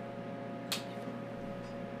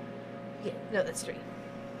 Yeah, no, that's 3.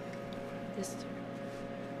 This is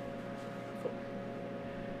 4.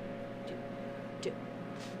 2.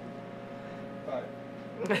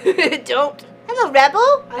 5. Don't. Hello,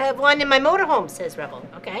 Rebel. I have one in my motorhome, says Rebel.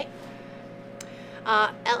 Okay.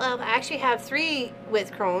 I actually have 3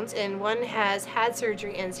 with Crohn's, and one has had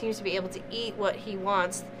surgery and seems to be able to eat what he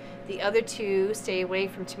wants. The other 2 stay away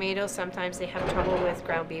from tomatoes. Sometimes they have trouble with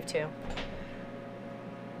ground beef too.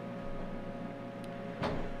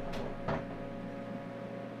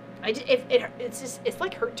 It's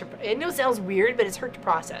like hurt to. I know it sounds weird, but it's hurt to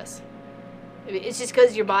process. It's just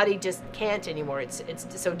because your body just can't anymore. It's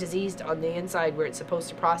so diseased on the inside where it's supposed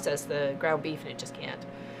to process the ground beef, and it just can't.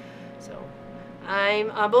 So,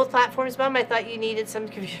 I'm on both platforms, Mom. I thought you needed some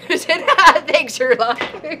computers. Thanks, Sherlock.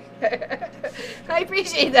 I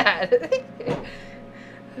appreciate that.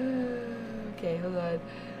 Okay, hold on.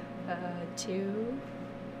 2.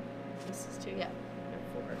 This is 2, yeah.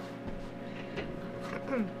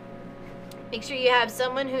 4. Make sure you have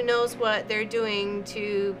someone who knows what they're doing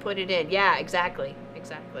to put it in. Yeah, exactly.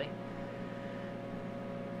 Exactly.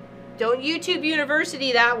 Don't YouTube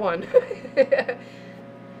University that one.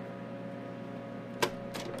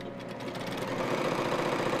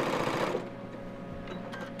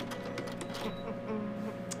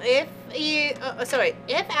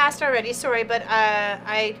 If asked already, sorry, but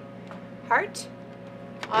heart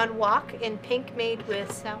on walk in pink made with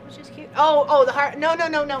salvages. Cute. Oh, the heart. No.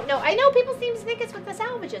 I know people seem to think it's with the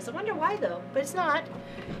salvages. I wonder why though, but it's not.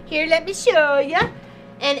 Here, let me show you.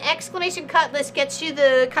 An exclamation cutlass gets you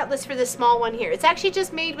the cutlass for the small one here. It's actually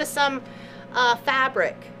just made with some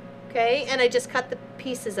fabric, okay? And I just cut the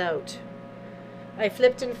pieces out. I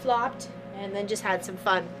flipped and flopped and then just had some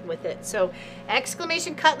fun with it. So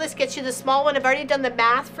exclamation cutlass gets you the small one. I've already done the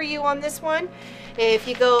math for you on this one. If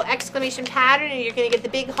you go exclamation pattern, you're going to get the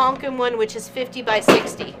big honking one, which is 50 by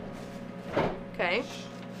 60. Okay.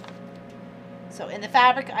 So, and the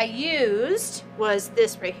fabric I used was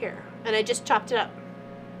this right here. And I just chopped it up.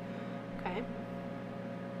 Okay.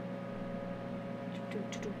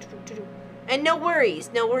 And no worries,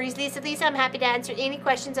 Lisa, I'm happy to answer any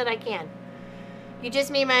questions that I can. You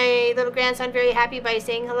just made my little grandson very happy by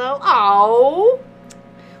saying hello. Oh,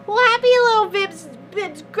 well, happy little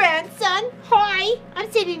Bib's grandson. Hi,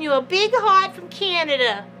 I'm sending you a big heart from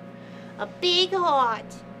Canada. A big heart.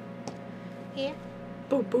 Here.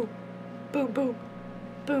 Boom, boom, boom, boom,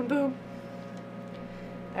 boom, boom.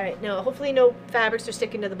 All right, no, hopefully no fabrics are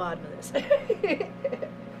sticking to the bottom of this.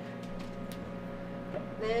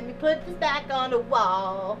 Let me put this back on the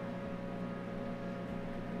wall.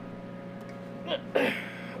 Okay,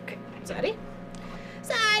 sorry.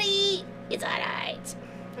 It's alright.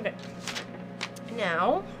 Okay.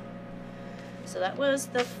 Now, so that was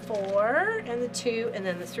the 4 and the 2 and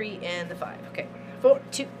then the 3 and the 5. Okay, 4,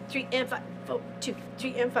 2, 3, and 5. 4, 2,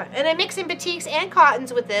 3, and 5. And I'm mixing batiks and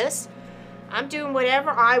cottons with this. I'm doing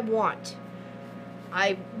whatever I want.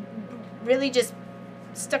 I really just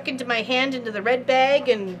stuck into my hand into the red bag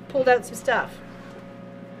and pulled out some stuff.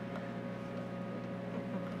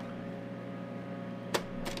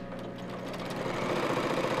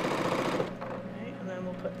 Okay, and then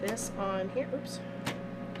we'll put this on here. Oops.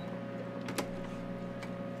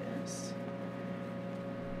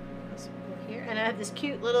 This will go here. And I have this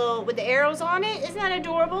cute little, with the arrows on it. Isn't that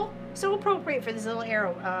adorable? So appropriate for this little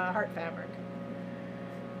arrow heart fabric.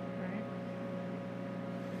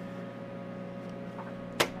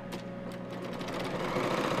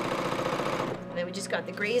 We just got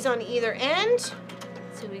the grays on either end.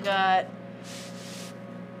 So we got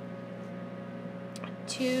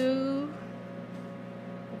 2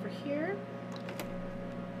 over here.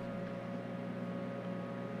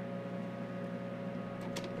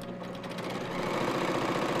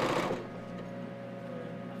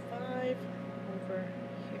 And 5 over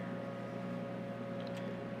here.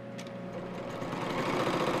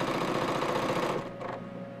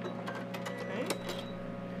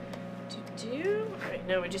 Alright,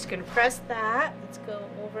 now we're just going to press that. Let's go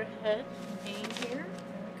overhead and hang here.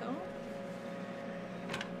 There we go.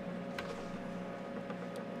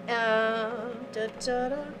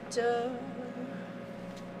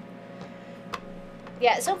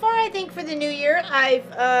 Yeah, so far I think for the new year I've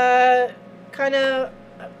kind of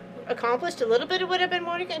accomplished a little bit of what I've been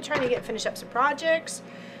wanting and trying to finish up some projects,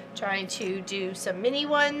 trying to do some mini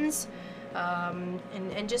ones.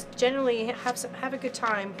 and just generally have a good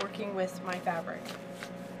time working with my fabric.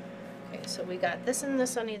 Okay, so we got this and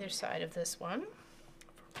this on either side of this one,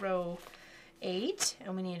 row 8,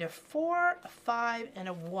 and we need a 4, a 5, and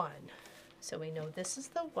a 1. So we know this is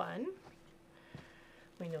the 1,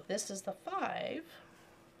 we know this is the 5,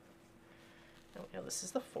 and we know this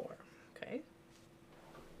is the 4, okay?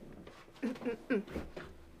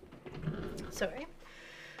 Sorry.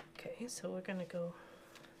 Okay, so we're gonna go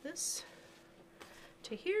this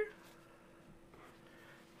to here.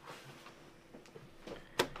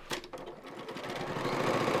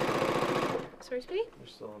 Sorry, sweetie? You're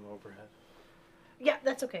still on overhead. Yeah,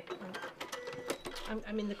 that's okay.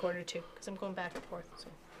 I'm in the corner too, because I'm going back and forth, so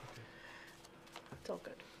it's all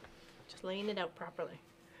good. Just laying it out properly.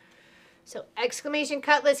 So exclamation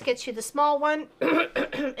cutlets gets you the small one,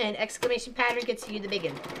 and exclamation pattern gets you the big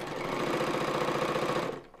one.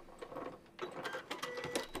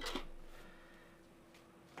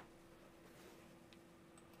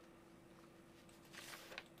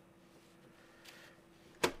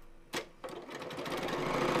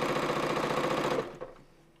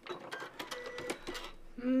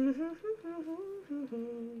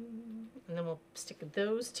 And then we'll stick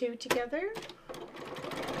those two together.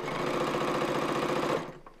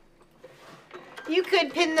 You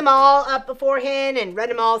could pin them all up beforehand and run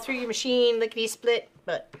them all through your machine lickety split,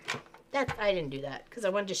 but that I didn't do that because I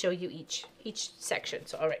wanted to show you each section.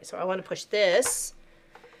 So all right, so I want to push this,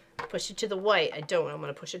 push it to the white. I want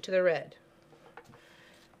to push it to the red.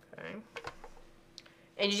 Okay.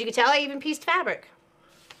 And as you can tell, I even pieced fabric.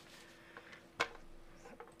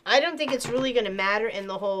 I don't think it's really going to matter in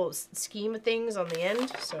the whole scheme of things on the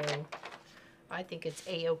end, so I think it's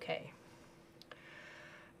a-okay.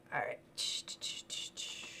 All right.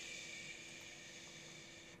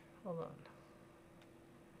 Hold on.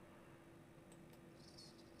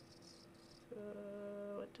 So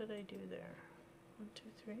what did I do there? 1, 2,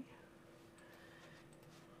 3.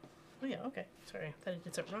 Oh yeah, okay. Sorry, I thought I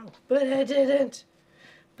did something wrong. But I didn't.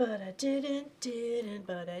 But I didn't.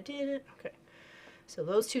 Okay. So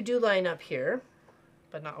those two do line up here,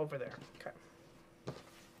 but not over there. Okay.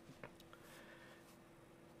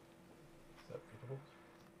 Is that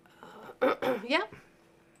readable? Yeah.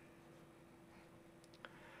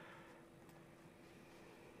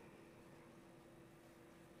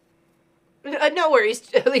 No worries,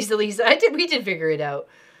 Lisa. We did figure it out.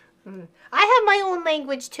 I have my own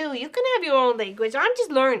language too. You can have your own language. I'm just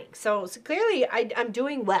learning. So clearly I'm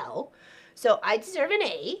doing well. So I deserve an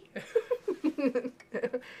A.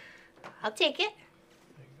 I'll take it.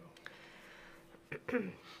 There you go.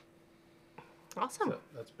 Awesome. So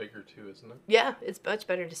that's bigger too, isn't it? Yeah, it's much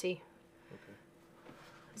better to see. Okay.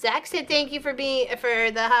 Zach said thank you for the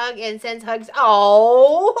hug and sends hugs.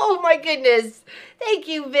 Oh my goodness. Thank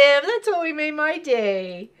you, Viv. That totally made my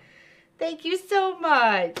day. Thank you so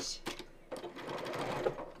much.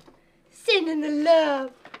 Sending the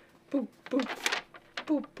love. Boop, boop,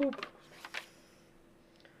 boop, boop.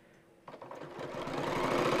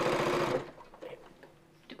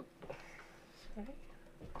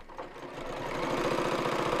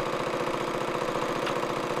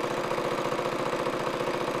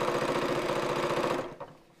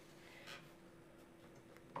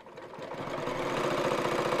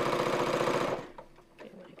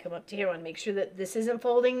 Up to here, I want to make sure that this isn't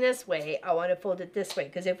folding this way. I want to fold it this way,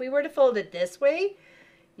 because if we were to fold it this way,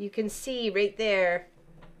 you can see right there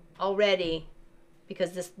already,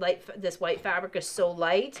 because this white fabric is so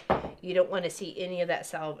light, you don't want to see any of that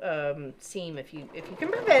seam if you can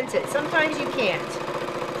prevent it. Sometimes you can't,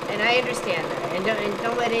 and I understand that. And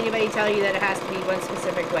don't let anybody tell you that it has to be one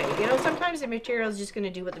specific way. You know, sometimes the material is just going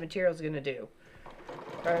to do what the material is going to do.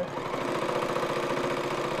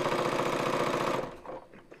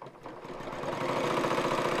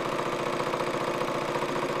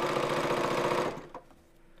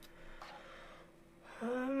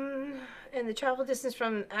 And the travel distance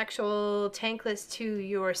from actual tankless to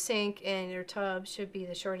your sink and your tub should be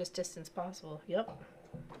the shortest distance possible. Yep.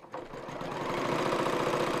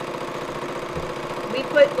 We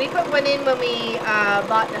put one in when we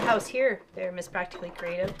bought the house here. There, Miss Practically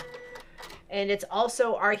Creative. And it's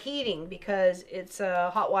also our heating because it's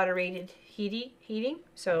hot water rated heating.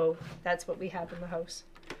 So that's what we have in the house.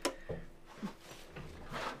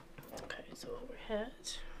 Okay, so overhead.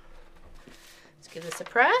 Give this a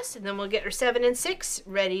press, and then we'll get our 7 and 6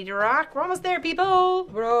 ready to rock. We're almost there, people.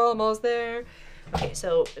 We're almost there. Okay,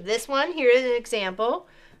 so this one here is an example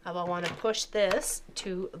of I want to push this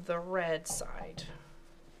to the red side.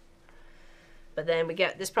 But then we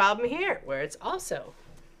get this problem here where it's also.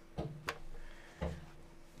 All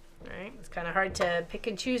Right? It's kind of hard to pick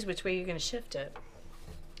and choose which way you're going to shift it.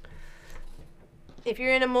 If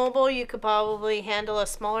you're in a mobile, you could probably handle a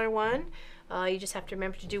smaller one. You just have to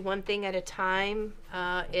remember to do one thing at a time.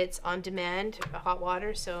 It's on demand, hot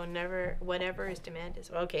water, so never, whatever is demand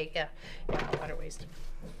is. Okay, yeah, water waste.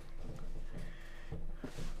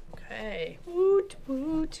 Okay, woot,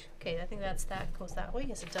 woot. Okay, I think that goes that way.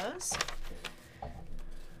 Yes, it does.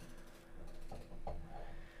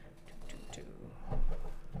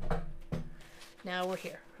 Now we're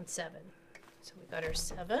here on 7. So we got our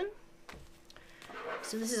 7.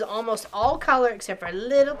 So this is almost all color except for a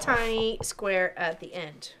little tiny square at the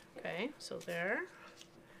end. Okay, so there.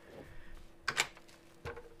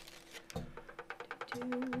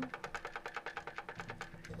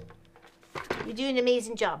 You do an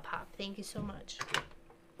amazing job, Pop. Thank you so much.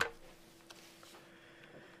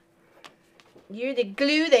 You're the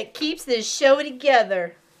glue that keeps this show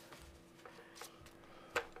together.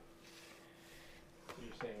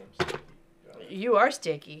 You're saying I'm sticky. Got it. You are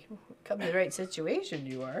sticky. Come to the right situation,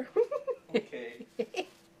 you are. Okay.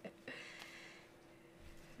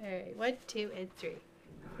 Alright, 1, 2, and 3.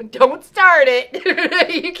 Don't start it!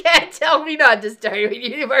 You can't tell me not to start it when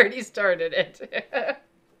you've already started it.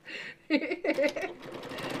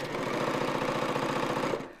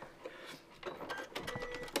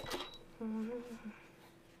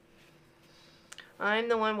 I'm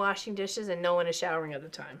the one washing dishes and no one is showering at the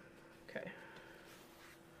time. Okay.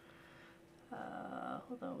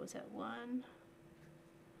 Hold on, was that 1,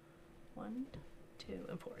 2,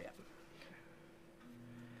 and 4, yeah.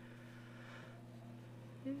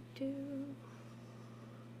 Do.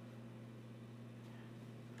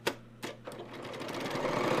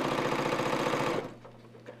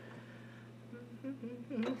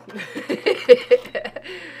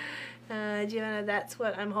 Gianna, that's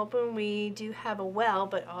what I'm hoping. We do have a well,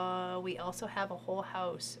 but we also have a whole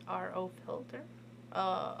house RO filter.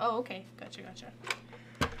 Oh, okay. Gotcha.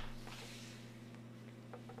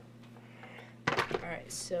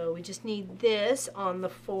 Alright, so we just need this on the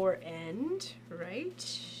 4 end,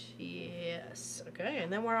 right? Yes. Okay,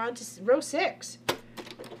 and then we're on to row 6.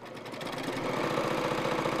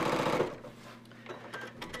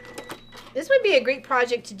 This would be a great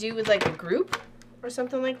project to do with like a group or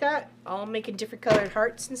something like that. All making different colored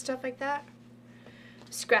hearts and stuff like that.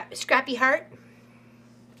 Scrappy heart.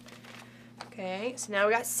 Okay, so now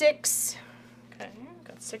we got 6. Okay,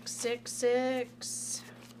 got 6, 6, 6.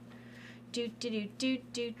 We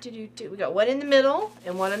got one in the middle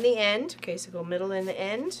and one on the end. Okay, so go middle and the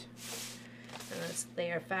end. And let's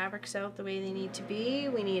lay our fabrics out the way they need to be.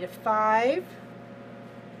 We need a 5,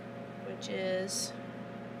 which is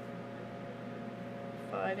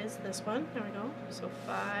 5 is this one. There we go. So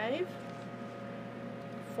 5,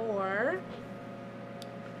 4,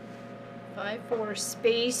 5, 4,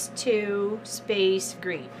 space 2, space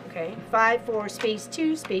green. Okay, 5, 4, space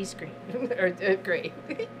 2, space green or gray.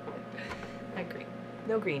 Not green.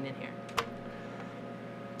 No green in here.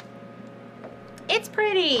 It's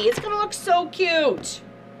pretty. It's gonna look so cute.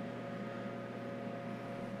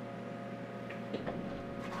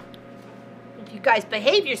 If you guys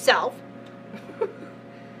behave yourself,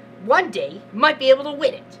 one day you might be able to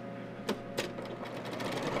win it.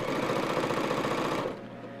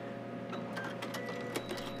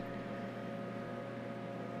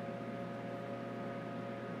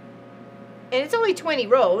 And it's only 20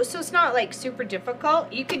 rows, so it's not like super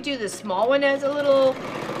difficult. You could do the small one as a little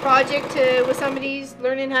project with somebody's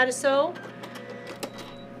learning how to sew.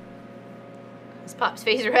 Is Pop's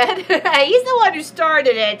face red? He's the one who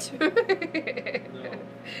started it. No.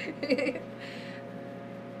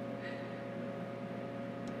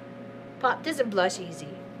 Pop doesn't blush easy.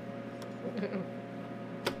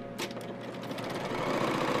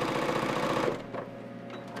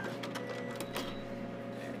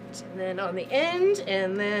 And then on the end,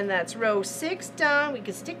 and then that's row 6 done. We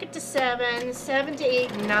can stick it to 7, 7 to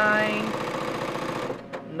 8, 9.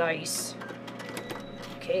 Nice.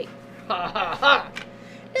 Okay. Ha ha ha.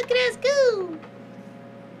 Look at us go.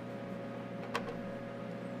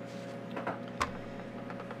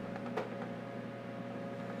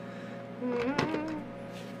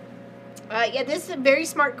 Yeah, this is a very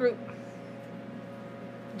smart group.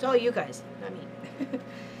 It's all you guys, not me.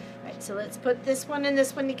 Alright, so let's put this one and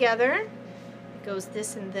this one together. It goes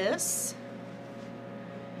this and this.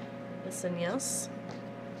 This and yes.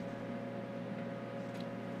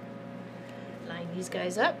 Line these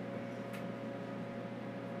guys up.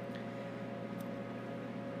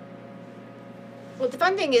 Well, the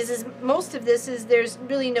fun thing is most of this is there's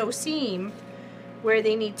really no seam where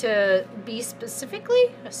they need to be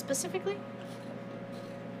specifically.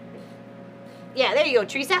 Yeah, there you go,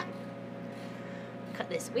 Teresa. cut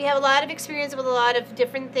this. We have a lot of experience with a lot of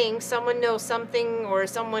different things. Someone knows something, or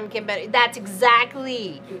someone can better. That's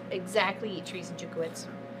exactly Teresa Jukowitz.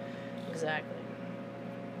 Exactly.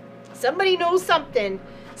 Somebody knows something.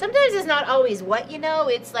 Sometimes it's not always what you know,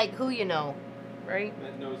 it's like who you know, right?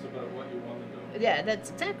 That knows about what you want to know. Yeah, that's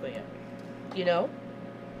exactly it. You know?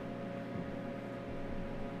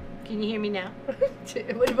 Can you hear me now?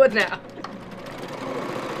 What about now?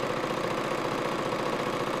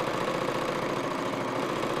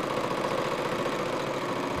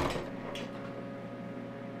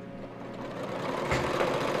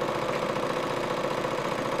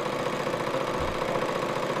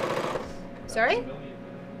 Sorry?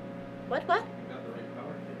 What? You got the right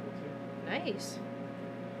power cable too. Nice.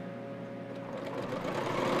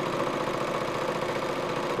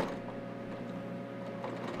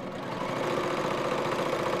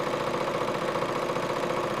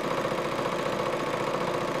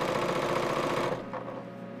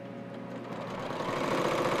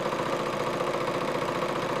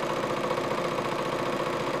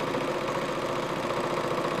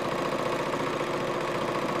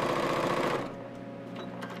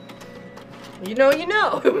 You know, you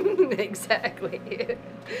know. Exactly.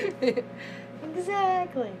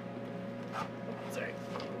 Exactly. Sorry,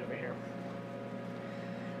 over here.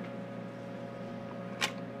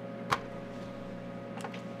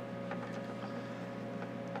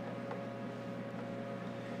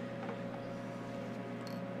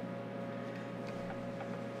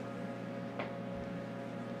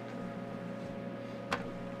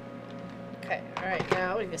 Okay, all right,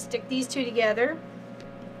 now we're gonna stick these two together.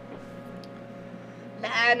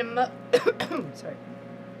 Line them up. Sorry.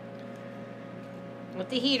 With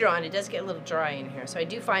the heater on, it does get a little dry in here, so I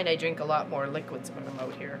do find I drink a lot more liquids when I'm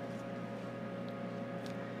out here.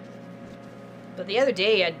 But the other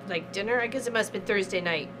day, I like dinner. I guess it must have been Thursday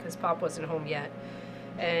night because Pop wasn't home yet,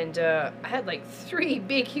 and I had like 3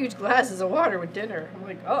 big, huge glasses of water with dinner. I'm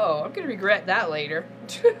like, oh, I'm gonna regret that later.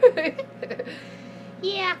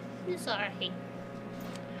 Yeah, it's alright.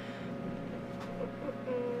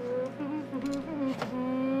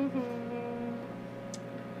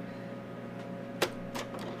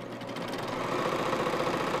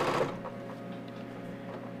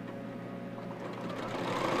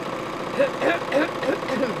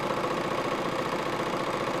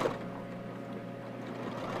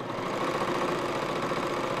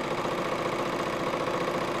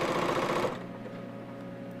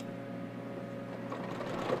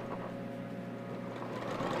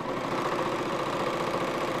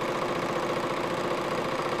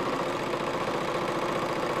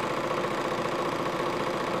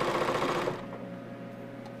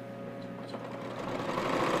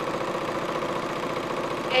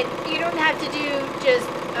 And you don't have to do just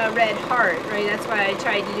a red heart, right? That's why I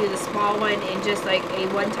tried to do the small one in just like a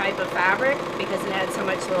one type of fabric, because it had so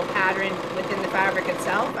much little pattern within the fabric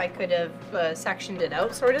itself. I could have sectioned it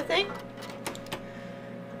out, sort of thing.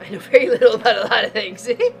 I know very little about a lot of things.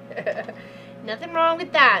 Nothing wrong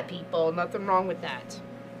with that, people. Nothing wrong with that.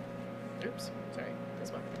 Oops, sorry,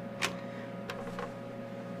 this one.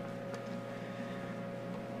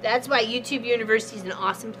 That's why YouTube University is an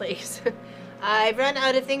awesome place. I've run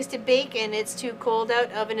out of things to bake and it's too cold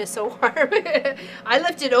out. Oven is so warm. I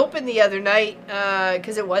left it open the other night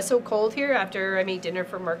because it was so cold here after I made dinner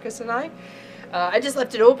for Marcus and I. I just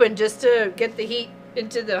left it open just to get the heat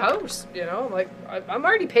into the house, you know. Like, I'm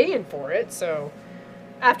already paying for it, so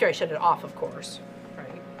after I shut it off, of course,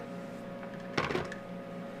 right?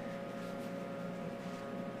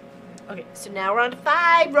 Okay, so now we're on to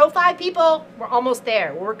 5, row 5, people. We're almost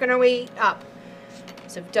there. We're working our way up.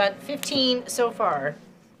 So I've done 15 so far.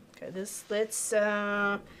 Okay, let's,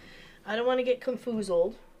 I don't want to get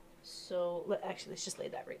confoozled. So, actually, let's just lay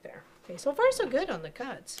that right there. Okay, so far so good on the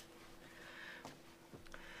cuts.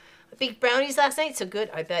 I baked brownies last night, so good,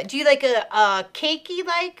 I bet. Do you like a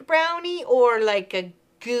cakey-like brownie or like a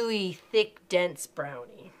gooey, thick, dense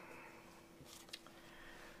brownie?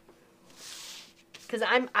 Because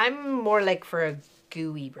I'm more like for a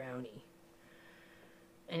gooey brownie.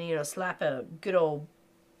 And, you know, slap a good old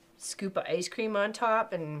scoop of ice cream on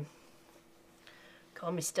top and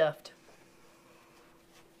call me stuffed.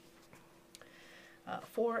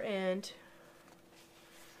 4 and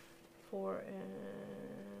 1.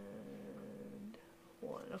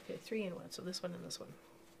 Okay, 3 and 1. So this one and this one.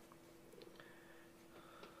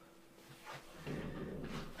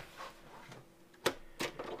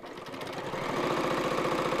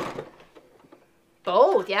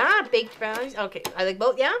 Both, yeah, baked brownies. Okay, I like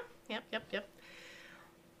both, yeah? Yep.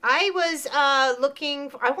 I was looking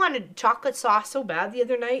for, I wanted chocolate sauce so bad the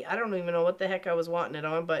other night. I don't even know what the heck I was wanting it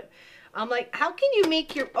on, but I'm like, how can you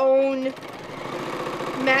make your own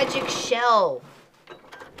magic shell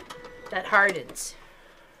that hardens?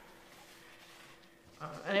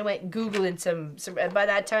 And I went Googling some, and by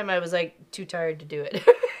that time I was like too tired to do it.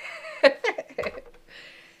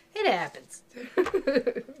 It happens.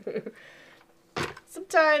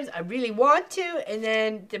 Sometimes I really want to, and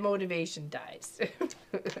then the motivation dies.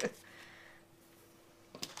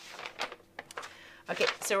 Okay,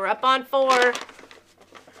 so we're up on 4.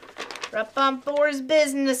 We're up on 4's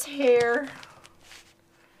business here.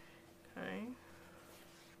 Okay.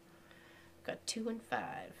 Got 2 and 5.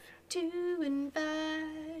 2 and 5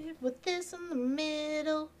 with this in the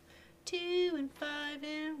middle. 2 and 5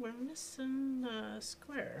 and we're missing a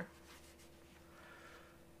square.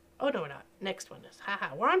 Oh no, we're not. Next one is.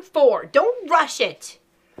 Haha, we're on 4. Don't rush it.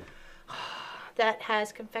 That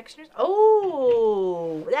has confectioners.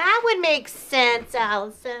 Oh, that would make sense,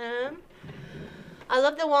 Allison. I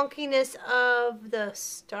love the wonkiness of the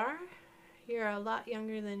star. You're a lot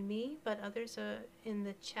younger than me, but others in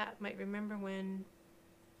the chat might remember when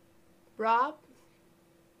Rob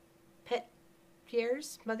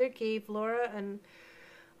Petier's mother gave Laura an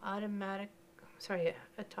atomically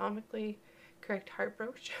correct heart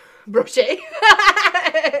brooch. Brochet?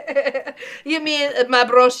 You mean my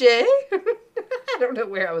brochet? I don't know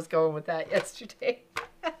where I was going with that yesterday.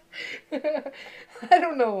 I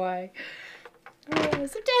don't know why.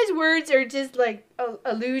 Sometimes words are just like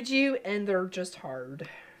elude you and they're just hard.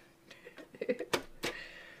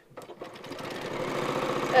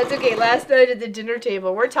 That's okay. Last night at the dinner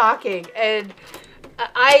table, we're talking and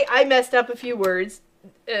I messed up a few words.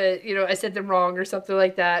 You know, I said them wrong or something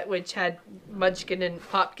like that, which had Munchkin and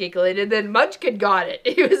Pop giggling, and then Munchkin got it.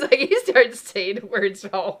 He was like, he started saying words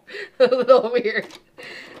all a little weird.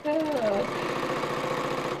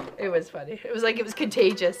 It was funny. It was like it was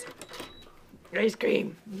contagious. Ice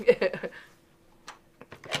cream. Yes.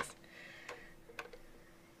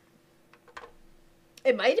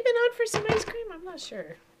 It might have been on for some ice cream. I'm not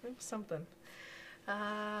sure. It was something.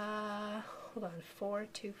 Hold on. 4,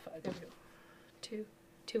 2, 5. There we go.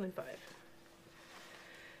 2 and 5.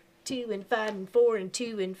 2 and 5 and 4 and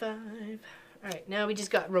 2 and 5. All right, now we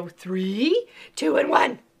just got row 3, 2 and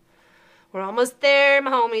 1. We're almost there,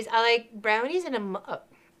 my homies. I like brownies in a mug.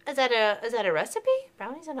 Is that a recipe?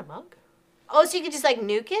 Brownies in a mug? Oh, so you could just like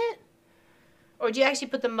nuke it? Or do you actually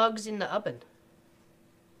put the mugs in the oven?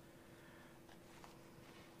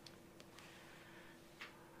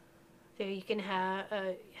 There you can have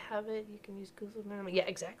it. You can use Google. Yeah,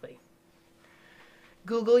 exactly.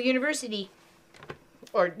 Google University.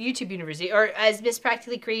 Or YouTube University. Or as Miss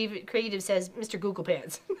Practically Creative says, Mr. Google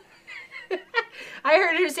Pants. I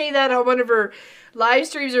heard her say that on one of her live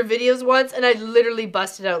streams or videos once, and I literally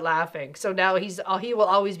busted out laughing. So now he will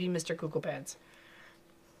always be Mr. Google Pants.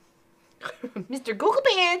 Mr. Google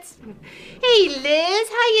Pants. Hey Liz,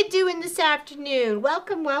 how you doing this afternoon?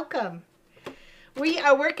 Welcome, welcome. We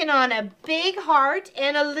are working on a big heart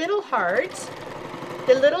and a little heart.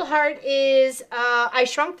 The little heart is, I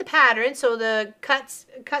shrunk the pattern, so the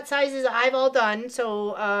cut sizes I've all done.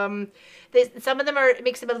 So some of them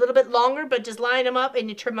makes them a little bit longer, but just line them up and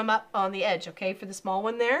you trim them up on the edge, okay, for the small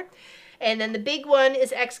one there. And then the big one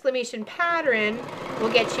is exclamation pattern.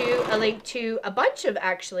 We'll get you a link to a bunch of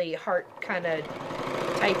actually heart kind of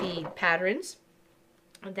typey patterns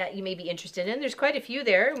that you may be interested in. There's quite a few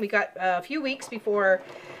there, and we got a few weeks before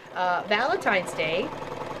Valentine's Day.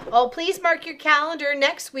 Oh, please mark your calendar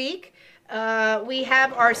next week. We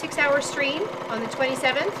have our 6-hour stream on the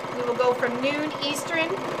 27th. We will go from noon Eastern,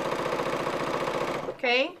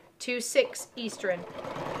 okay, to 6 Eastern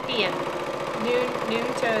p.m. Noon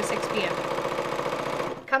to 6 p.m.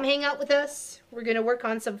 Come hang out with us. We're going to work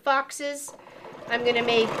on some foxes. I'm going to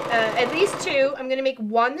make at least 2. I'm going to make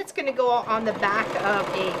one that's going to go on the back of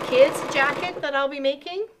a kid's jacket that I'll be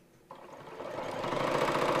making.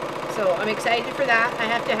 So I'm excited for that. I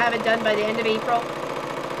have to have it done by the end of April.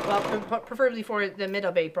 Well, preferably for the mid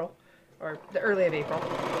of April or the early of April.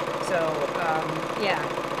 So, yeah.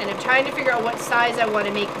 And I'm trying to figure out what size I want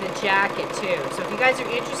to make the jacket too. So if you guys are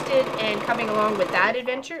interested in coming along with that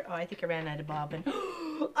adventure. Oh, I think I ran out of bobbin.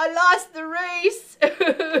 I lost the race. I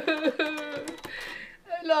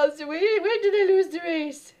lost the race. Where did I lose the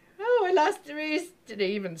race? Oh, I lost the race. Did I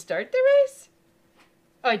even start the race?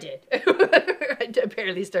 Oh, I did. I did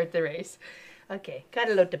barely start the race. Okay,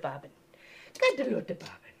 gotta load the bobbin. Gotta load the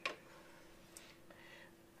bobbin.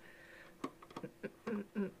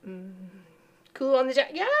 Cool on the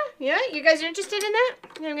jacket. Yeah, you guys are interested in that?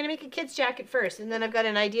 Yeah, I'm gonna make a kid's jacket first, and then I've got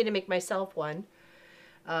an idea to make myself one.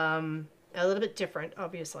 A little bit different,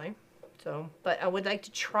 obviously. So, but I would like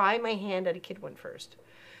to try my hand at a kid one first.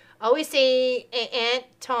 I always say Aunt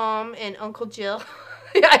Tom and Uncle Jill.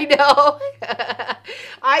 I know.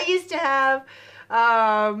 I used to have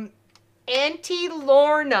Auntie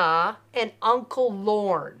Lorna and Uncle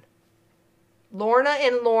Lorne. Lorna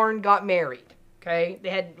and Lorne got married. Okay, they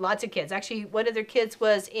had lots of kids. Actually, one of their kids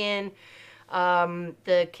was in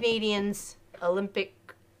the Canadians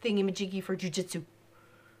Olympic thingy-majiggy for jiu-jitsu.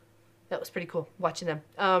 That was pretty cool watching them.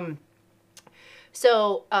 And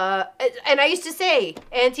I used to say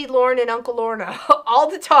Auntie Lorne and Uncle Lorna all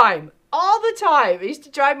the time. All the time. It used to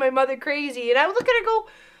drive my mother crazy. And I would look at her and go,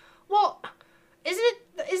 well, isn't it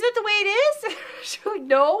the way it is? She's like,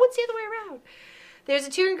 no, it's the other way around. There's a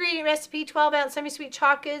 2-ingredient recipe, 12-ounce semi-sweet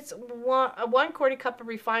chocolates, 1/4 cup of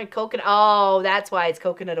refined coconut. Oh, that's why it's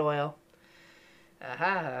coconut oil.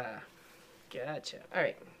 Aha. Gotcha. All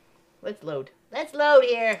right. Let's load. Let's load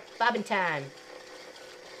here. Bobbin time.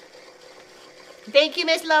 Thank you,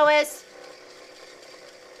 Miss Lois.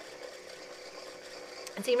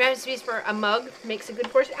 And same recipes for a mug makes a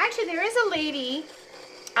good portion. Actually, there is a lady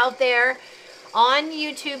out there on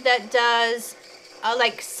YouTube that does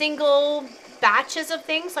like single batches of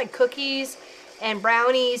things like cookies and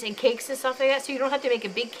brownies and cakes and stuff like that. So you don't have to make a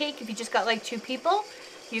big cake if you just got like 2 people.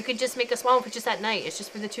 You could just make a small one for just that night. It's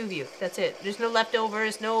just for the 2 of you. That's it. There's no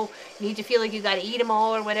leftovers. No need to feel like you got to eat them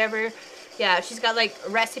all or whatever. Yeah, she's got like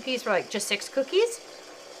recipes for like just 6 cookies.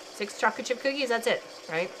 6 chocolate chip cookies. That's it,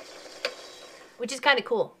 right? Which is kind of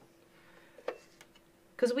cool.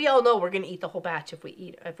 Because we all know we're going to eat the whole batch if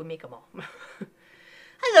we make them all.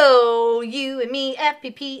 Hello, you and me,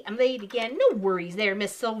 FPP. I'm late again. No worries there,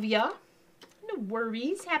 Miss Sylvia. No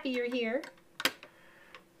worries. Happy you're here.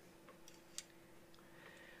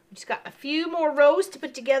 We just got a few more rows to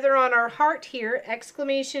put together on our heart here.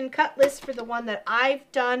 Exclamation cut list for the one that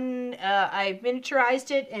I've done. I've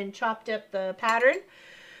miniaturized it and chopped up the pattern.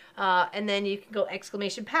 And then you can go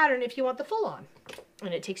exclamation pattern if you want the full on.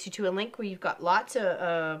 And it takes you to a link where you've got lots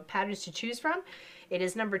of patterns to choose from. It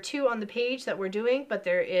is number 2 on the page that we're doing, but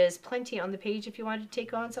there is plenty on the page if you wanted to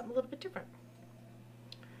take on something a little bit different.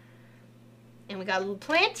 And we got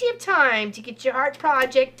plenty of time to get your heart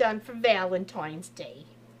project done for Valentine's Day.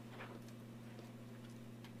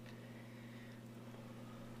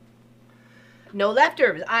 No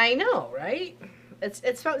leftovers. I know, right? It's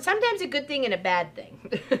sometimes a good thing and a bad thing.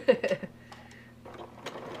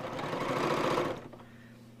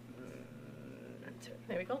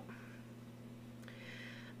 There we go.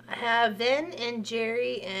 I have Ben and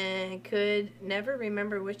Jerry and could never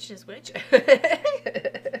remember which is which. I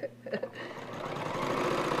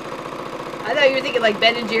thought you were thinking like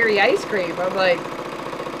Ben and Jerry ice cream. I'm like...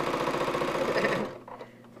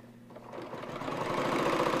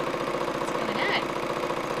 What's going on?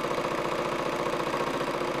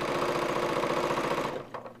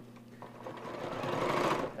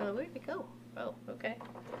 Oh, where'd it go? Oh, okay.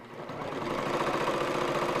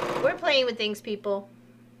 We're playing with things, people.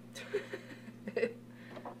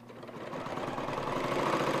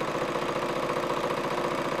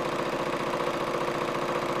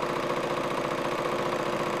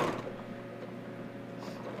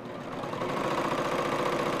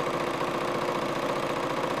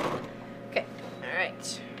 Okay, all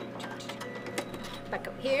right. Back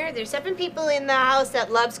up here. There's 7 people in the house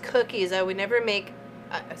that loves cookies. I would never make.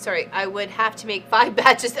 Sorry, I would have to make 5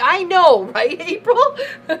 batches. I know, right, April?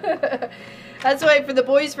 That's why for the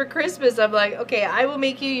boys for Christmas, I'm like, okay, I will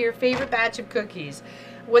make you your favorite batch of cookies.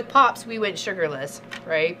 With Pops, we went sugarless,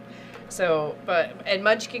 right? So, and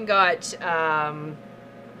Munchkin got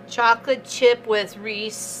chocolate chip with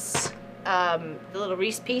Reese, the little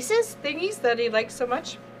Reese Pieces thingies that he likes so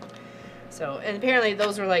much. So, and apparently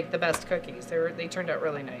those were like the best cookies. They turned out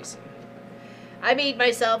really nice. I made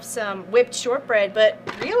myself some whipped shortbread, but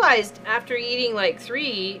realized after eating like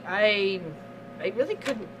 3, I really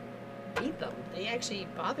couldn't eat them. They actually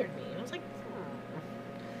bothered me. I was like,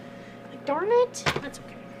 darn it. That's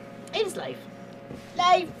okay. It is life.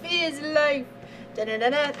 Life is life.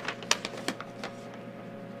 Da-da-da-da.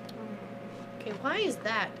 Okay, why is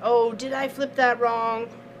that? Oh, did I flip that wrong?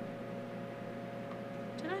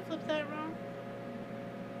 Did I flip that wrong?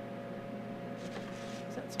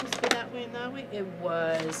 Is that supposed to be that way and that way? It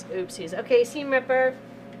was. Oopsies. Okay, seam ripper.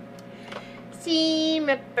 Seam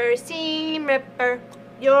ripper, seam ripper.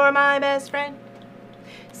 You're my best friend.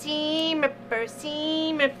 Seam ripper,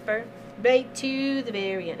 right to the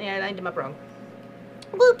very end. Yeah, I lined him up wrong.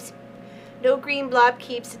 Whoops. No green blob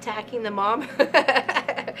keeps attacking the mom.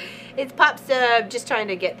 It's Pop's just trying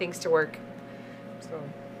to get things to work. So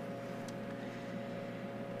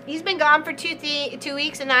he's been gone for 2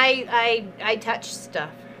 weeks, and I touch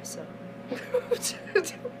stuff. So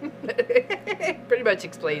Pretty much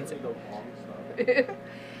explains it. The long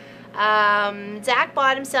stuff. Zach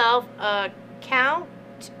bought himself a Count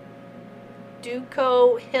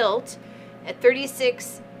Dooku hilt, a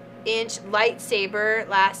 36-inch lightsaber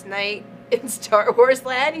last night in Star Wars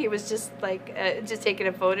land. He was just like, just taking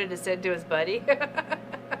a photo to send to his buddy.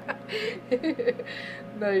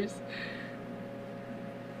 Nice.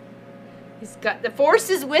 He's got the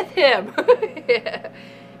forces with him. Yeah.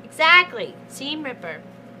 Exactly. Seam ripper.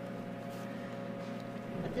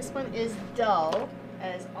 But this one is dull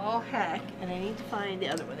as all heck, and I need to find the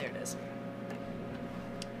other one. There it is.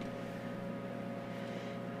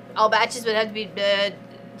 All batches would have to be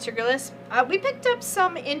sugarless. We picked up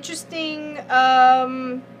some interesting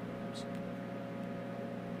no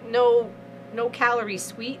calorie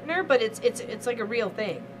sweetener, but it's like a real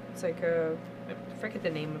thing. It's like I forget the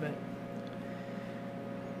name of it.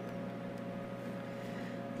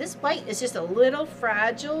 This white is just a little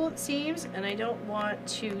fragile, it seems, and I don't want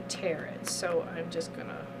to tear it, so I'm just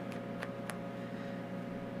gonna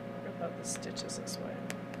rip out the stitches this way.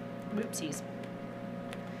 Whoopsies.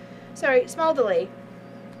 Sorry, small delay.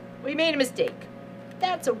 We made a mistake.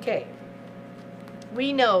 That's okay.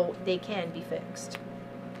 We know they can be fixed.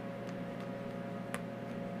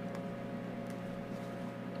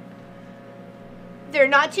 They're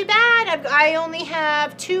not too bad. I only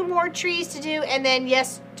have 2 more trees to do, and then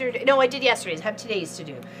yesterday, no, I did yesterday's. I have today's to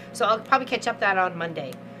do. So I'll probably catch up that on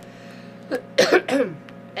Monday. And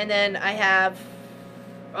then I have,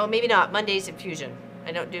 oh, maybe not, Monday's infusion.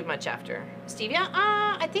 I don't do much after. Stevia?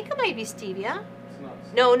 I think it might be stevia. It's not.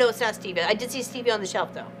 No, it's not stevia. I did see stevia on the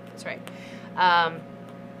shelf, though. That's right. I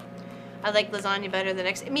like lasagna better than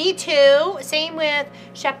next. Me too. Same with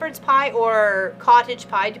shepherd's pie or cottage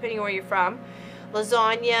pie, depending on where you're from.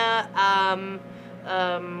 Lasagna.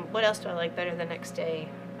 What else do I like better the next day?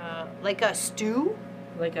 Like a stew,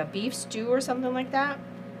 like a beef stew or something like that.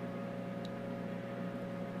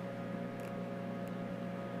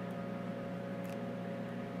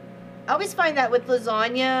 I always find that with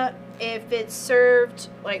lasagna, if it's served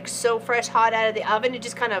like so fresh hot out of the oven, it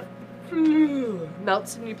just kind of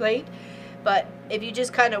melts in your plate. But if you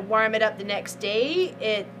just kind of warm it up the next day,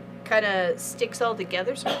 it kind of sticks all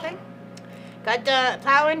together, sort of thing. Got the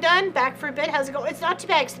plowing done. Back for a bit. How's it going? It's not too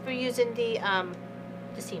bad except for using the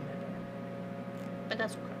seam ripper. But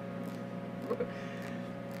that's okay.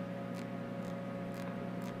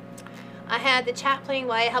 I had the chat playing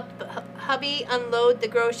while I helped hubby unload the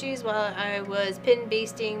groceries while I was pin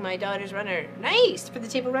basting my daughter's runner. Nice! For the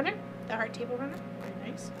table runner? The heart table runner?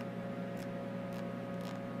 Very nice.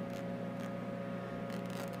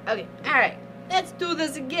 Okay, alright. Let's do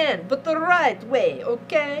this again, but the right way,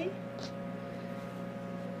 okay?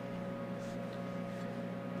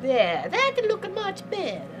 There, that's looking much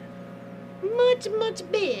better. Much, much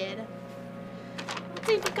better. I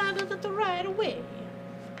think we got it the right way.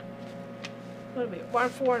 What are we? 1,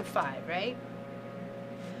 4, and 5, right?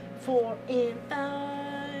 4 and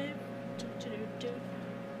 5.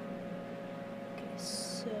 Okay,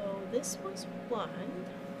 so this was 1.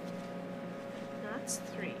 That's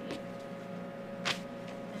 3.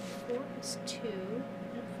 And 4 is 2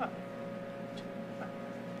 and 5. 5.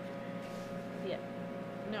 Yeah.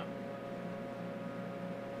 No.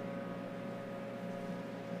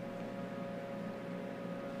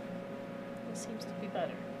 This seems to be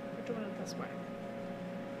better. We're doing it this way.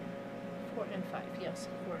 4 and 5. Yes,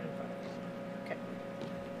 4 and 5. Okay.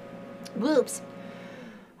 Whoops.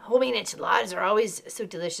 Homemade enchiladas are always so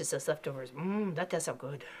delicious as leftovers. That does sound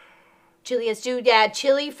good. Chili and stew. Yeah,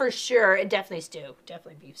 chili for sure. And definitely stew.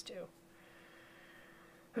 Definitely beef stew.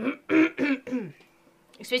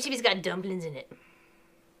 Especially if it's got dumplings in it.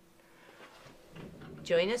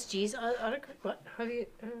 Join us, geez, what? How do you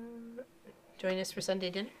join us for Sunday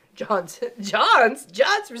dinner? John's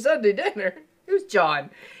for Sunday dinner. Who's John?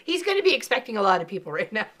 He's going to be expecting a lot of people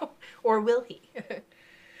right now, or will he?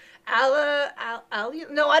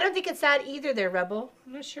 No, I don't think it's that either. There, Rebel.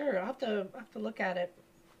 I'm not sure. I'll have to look at it.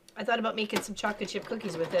 I thought about making some chocolate chip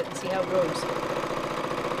cookies with it and see how it goes.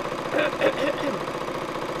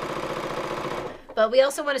 But we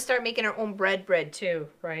also want to start making our own bread too,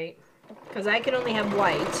 right? Because I can only have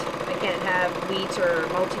white. I can't have wheat or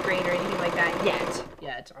multigrain or anything like that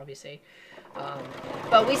yet, obviously.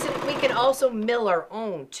 But we can also mill our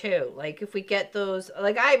own too. Like if we get those,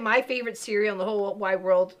 like my favorite cereal in the whole wide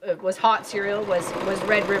world was hot cereal, was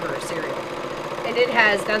Red River cereal. And it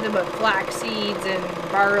has nothing but flax seeds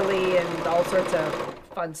and barley and all sorts of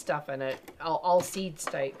fun stuff in it. All seeds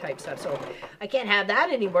type stuff. So I can't have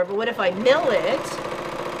that anymore. But what if I mill it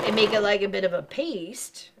and make it like a bit of a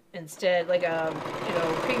paste? instead, like a, you know,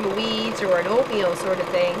 cream of wheat or an oatmeal sort of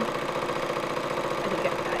thing. I think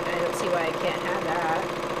I don't see why I can't have that.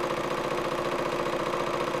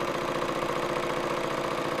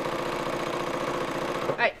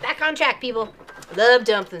 All right, back on track, people. Love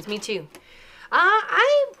dumplings, me too.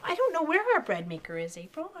 I don't know where our bread maker is,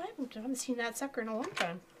 April. I haven't seen that sucker in a long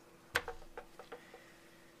time.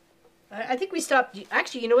 I think we stopped.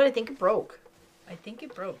 Actually, you know what? I think it broke. I think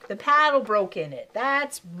it broke. The paddle broke in it.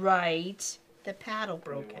 That's right. The paddle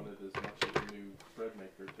broke in. We wanted as much as a new bread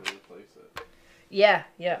maker to replace it. Yeah,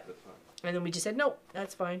 yeah. At the time. And then we just said, nope,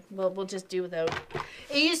 that's fine. We'll just do without.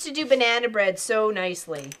 It used to do banana bread so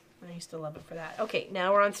nicely. I used to love it for that. Okay,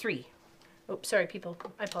 now we're on 3. Oh, sorry, people.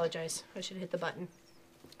 I apologize. I should have hit the button.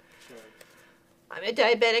 I'm a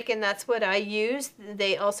diabetic, and that's what I use.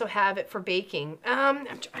 They also have it for baking. I'm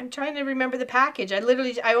trying to remember the package. I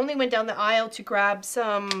only went down the aisle to grab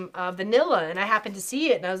some vanilla, and I happened to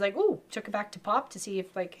see it, and I was like, ooh, took it back to Pop to see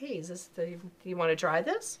if, like, hey, do you want to try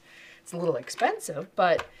this? It's a little expensive,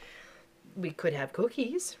 but we could have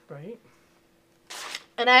cookies, right?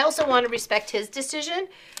 And I also want to respect his decision,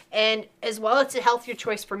 and as well, it's a healthier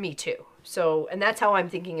choice for me too. So, and that's how I'm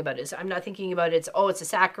thinking about it. So I'm not thinking about it's a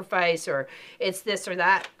sacrifice or it's this or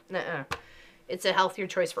that. Nuh-uh. It's a healthier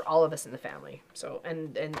choice for all of us in the family. So,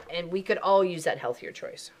 and we could all use that healthier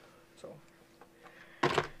choice. So,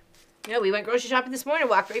 yeah, we went grocery shopping this morning,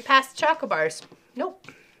 walked right past the chocolate bars. Nope,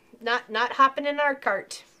 not hopping in our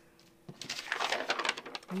cart.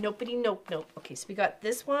 Nopey, nope. Okay, so we got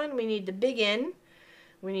this one. We need the big end.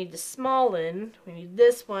 We need the small end, we need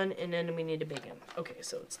this one, and then we need a big end. Okay,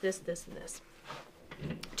 so it's this, and this.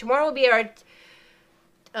 Tomorrow will be our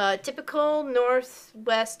typical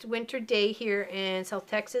northwest winter day here in South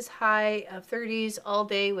Texas. High of 30s all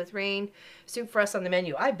day with rain. Soup for us on the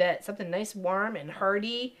menu. I bet something nice, warm, and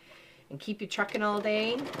hearty, and keep you trucking all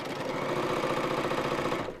day.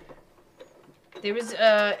 There was,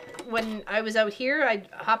 when I was out here, I'd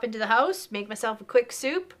hop into the house, make myself a quick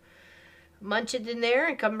soup, munch it in there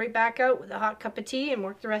and come right back out with a hot cup of tea and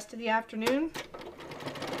work the rest of the afternoon.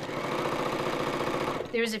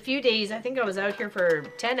 There was a few days, I think I was out here for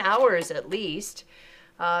 10 hours at least,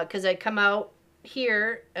 because I'd come out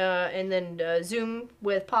here and then Zoom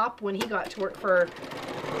with Pop when he got to work for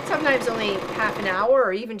sometimes only half an hour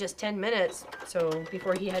or even just 10 minutes. So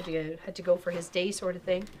before he had to go for his day sort of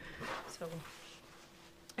thing. So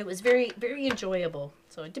it was very, very enjoyable.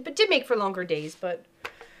 So it did make for longer days, but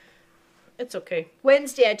it's okay.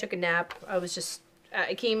 Wednesday, I took a nap. I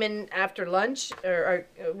came in after lunch, or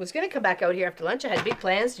was going to come back out here after lunch. I had big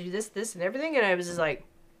plans to do this, and everything, and I was just like,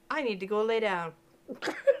 I need to go lay down.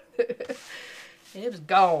 And it was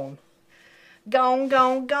gone.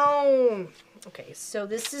 Gone. Okay, so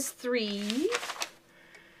this is 3.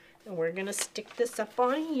 And we're going to stick this up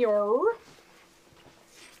on here.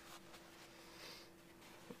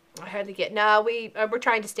 I had to get, we're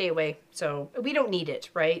trying to stay away, so we don't need it,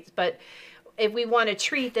 right? But if we want a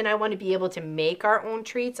treat, then I want to be able to make our own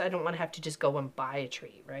treats. I don't want to have to just go and buy a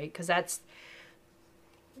treat, right? Because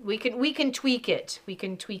we can tweak it. We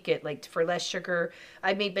can tweak it, like for less sugar.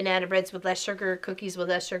 I made banana breads with less sugar, cookies with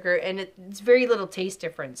less sugar, and it's very little taste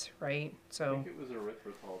difference, right? So I think it was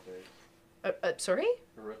erythritol day. Sorry?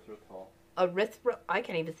 Erythritol. I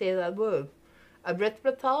can't even say that word.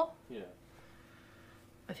 Erythritol? Yeah.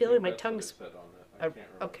 I feel like my tongue's... I can't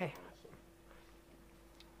remember. Okay.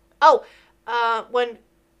 Oh,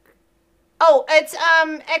 it's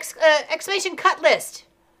exclamation cut list.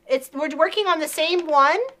 We're working on the same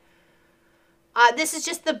one. This is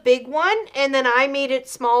just the big one, and then I made it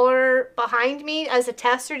smaller behind me as a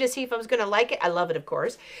tester to see if I was going to like it. I love it, of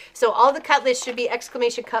course. So all the cut lists should be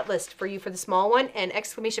exclamation cut list for you for the small one, and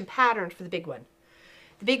exclamation pattern for the big one.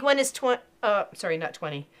 The big one is 50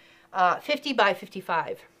 by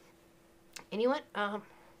 55. Anyone?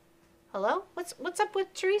 Hello? What's up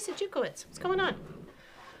with Teresa Jukowitz? What's going on?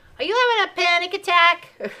 Are you having a panic attack?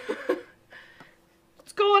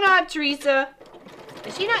 What's going on, Teresa?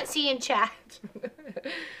 Is she not seeing chat?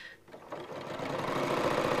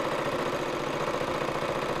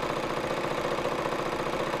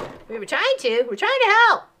 We're trying to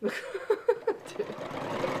help.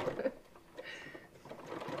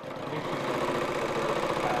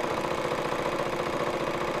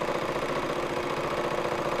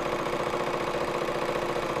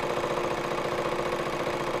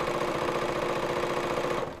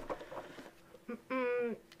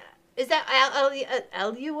 Is that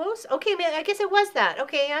alluos? Okay, man, I guess it was that.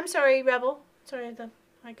 Okay, I'm sorry, Rebel. Sorry,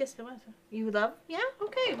 I guess it was. You love? Yeah?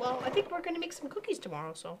 Okay, well, I think we're going to make some cookies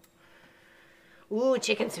tomorrow, so. Ooh,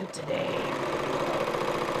 chicken soup today.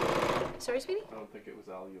 Sorry, sweetie? I don't think it was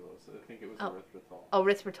allulose. I think it was Oh. erythritol. Oh,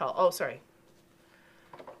 erythritol. Oh, sorry.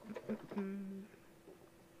 To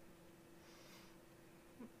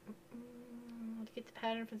get the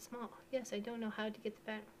pattern for the small. Yes, I don't know how to get the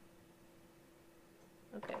pattern.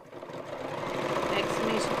 Okay.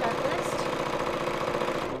 Exclamation list.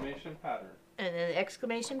 Exclamation pattern. And then the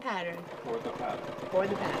exclamation pattern. For the pattern. For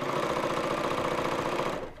the pattern.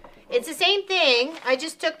 It's the same thing. I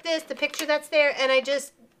just took this, the picture that's there, and I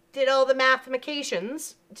just did all the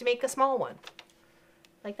mathematications to make a small one.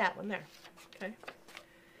 Like that one there. Okay.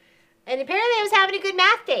 And apparently I was having a good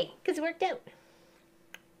math day, because it worked out.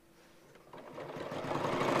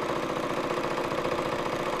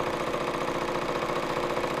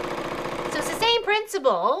 So it's the same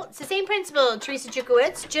principle. It's the same principle, Teresa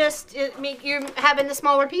Jukowitz, just you're having the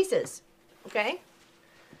smaller pieces. Okay?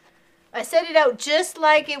 I set it out just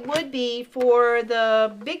like it would be for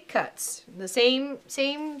the big cuts. The same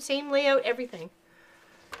layout, everything.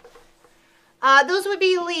 Those would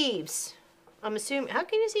be leaves. I'm assuming. How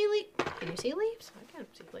can you see leaves? Can you see leaves? I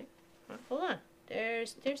can't see leaves. Oh, hold on.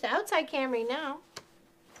 There's the outside camera now.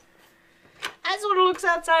 That's what it looks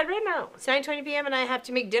outside right now. It's 9:20 p.m. and I have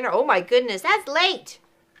to make dinner. Oh my goodness, that's late.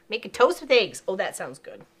 Make a toast with eggs. Oh, that sounds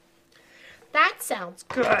good. That sounds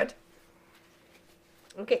good.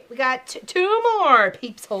 Okay, we got two more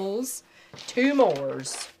peeps holes. Two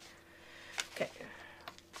mores. Okay.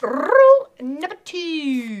 Rule number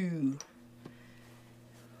 2.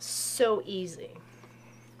 So easy.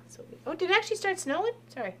 Oh, did it actually start snowing?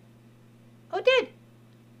 Sorry. Oh, it did.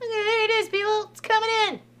 Okay, there it is, people. It's coming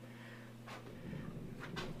in.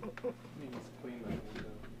 Clean that window.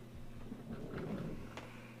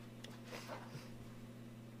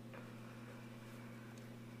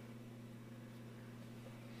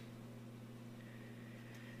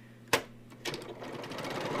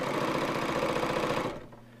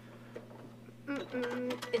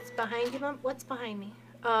 It's behind you, Mom? What's behind me?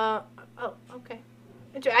 Oh, okay.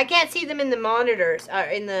 I can't see them in the monitors,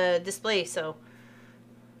 in the display, so.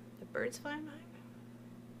 The bird's flying behind me?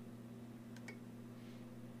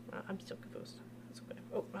 I'm still confused. That's okay.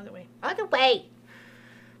 Oh, other way. Other way!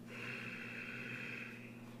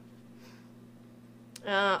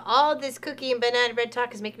 All this cookie and banana bread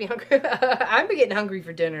talk is making me hungry. I'm getting hungry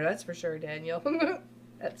for dinner, that's for sure, Daniel.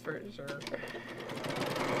 That's for sure.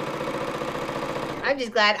 I'm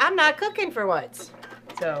just glad I'm not cooking for once.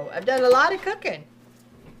 So, I've done a lot of cooking.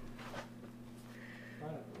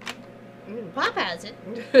 Pop has it.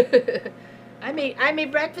 I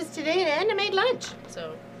made breakfast today and I made lunch.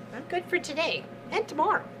 So, I'm good for today and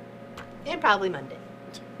tomorrow. And probably Monday.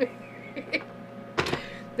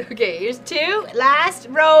 Okay, here's 2. Last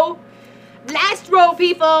row. Last row,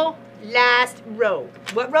 people. Last row.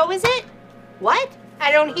 What row is it? What?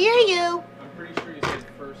 I don't hear you. I'm pretty sure you said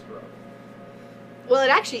first row. Well, it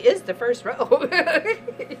actually is the first row.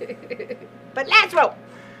 But last row.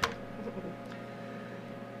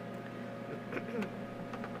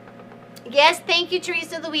 Yes, thank you,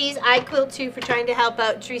 Teresa Louise. I quilt too for trying to help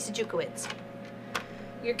out Teresa Jukowitz.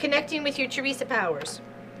 You're connecting with your Teresa powers.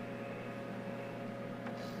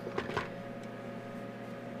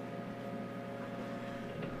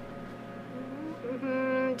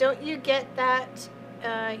 Don't you get that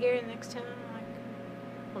here in the next town? Like,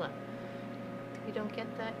 hold on. You don't get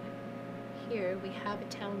that here. We have a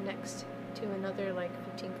town next to another, like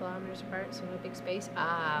 15 kilometers apart, so no big space.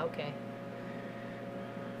 Ah, okay.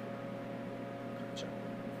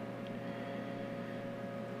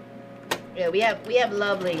 Yeah, we have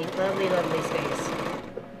lovely space.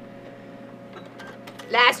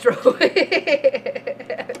 Last row.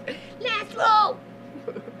 Last row.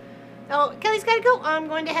 Oh, Kelly's gotta go. I'm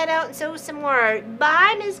going to head out and sew some more.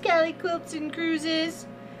 Bye, Miss Kelly Quilts and Cruises.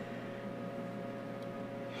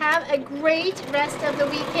 Have a great rest of the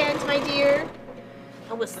weekend, my dear.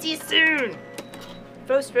 And we'll see you soon.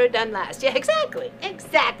 First row done last. Yeah, exactly.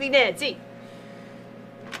 Exactly, Nancy.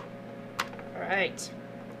 All right.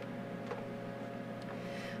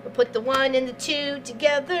 We'll put the 1 and the 2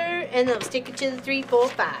 together, and then we'll stick it to the 3, 4,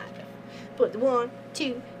 5. Put the 1,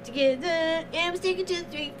 2 together, and we'll stick it to the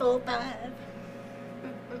 3, 4, 5.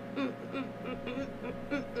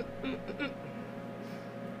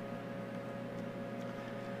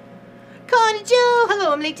 Connie Joe,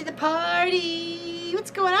 hello, I'm late to the party. What's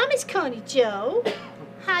going on, Miss Connie Joe?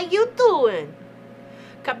 How you doing?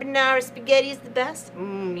 Carbonara spaghetti is the best?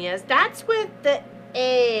 Yes, that's with the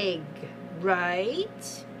egg,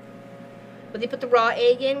 right? Will they put the raw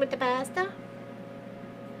egg in with the pasta?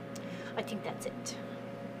 I think that's it.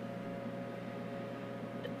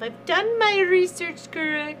 If I've done my research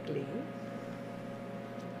correctly.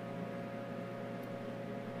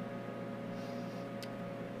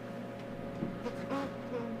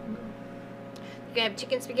 You gonna have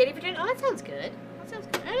chicken spaghetti for dinner? Oh, that sounds good. That sounds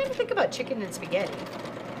good. I never think about chicken and spaghetti.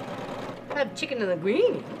 I have chicken and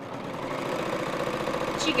linguine.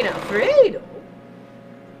 Chicken Alfredo.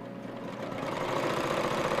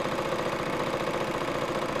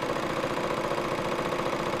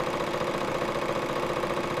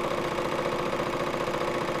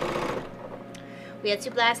 We had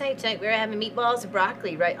soup last night. Tonight we're having meatballs and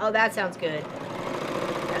broccoli, right? Oh, that sounds good.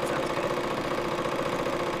 That sounds good.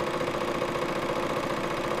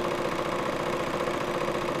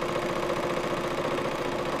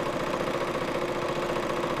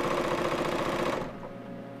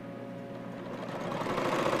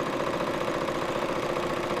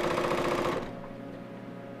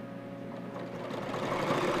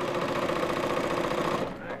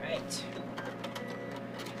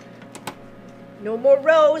 No more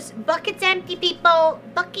rows. Bucket's empty, people.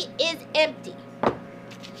 Bucket is empty.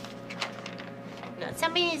 No,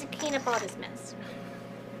 somebody needs to clean up all this mess.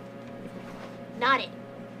 Not it.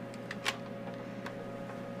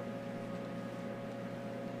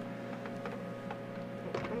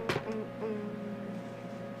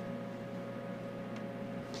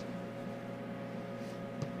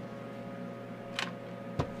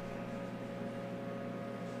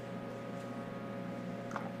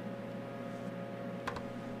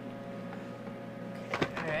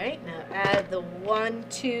 Alright, now add the 1,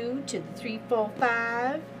 2 to the 3, 4,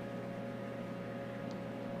 5.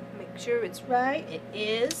 Make sure it's right. It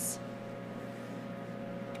is.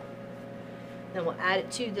 Then we'll add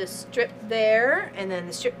it to the strip there, and then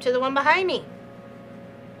the strip to the one behind me.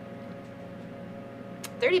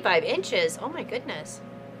 35 inches. Oh my goodness.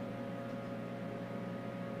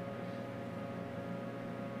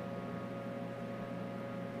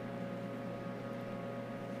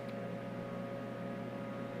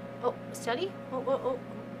 Oh, study? Oh,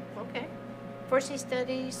 okay. Fortunately,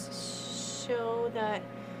 studies show that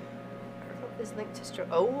is linked to stroke.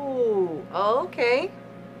 Oh, okay.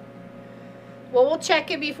 Well, we'll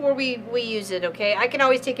check it before we use it, okay? I can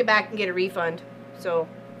always take it back and get a refund. So,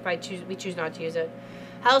 if we choose not to use it.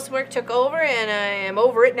 Housework took over, and I am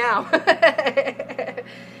over it now.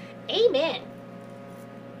 Amen.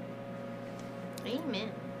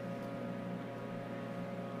 Amen.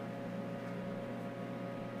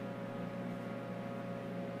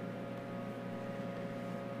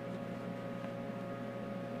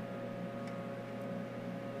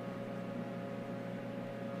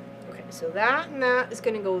 Okay, so that and that is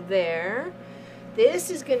going to go there. This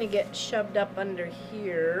is going to get shoved up under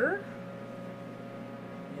here.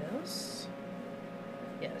 Yes.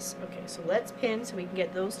 Yes. Okay, so let's pin so we can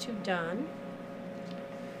get those two done.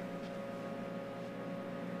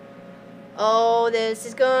 Oh, this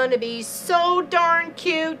is going to be so darn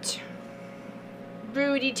cute.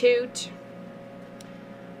 Rudy Toot.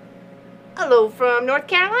 Hello from North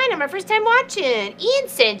Carolina. My first time watching. Ian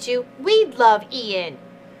sent you. We love Ian.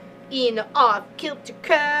 Ian the off-kilter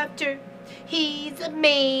crafter. He's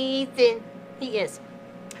amazing. He is.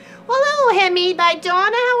 Well, hello, handmade by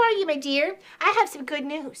Donna. How are you, my dear? I have some good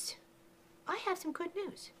news. I have some good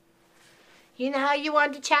news. You know how you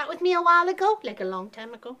wanted to chat with me a while ago? Like a long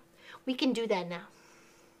time ago? We can do that now.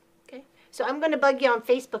 Okay? So I'm going to bug you on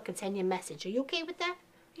Facebook and send you a message. Are you okay with that?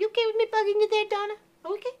 Are you okay with me bugging you there, Donna?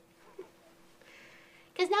 Okay?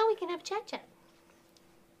 Because now we can have a chat.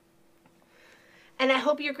 And I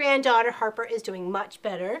hope your granddaughter, Harper, is doing much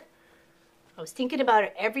better. I was thinking about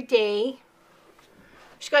her every day.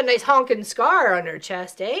 She's got a nice honking scar on her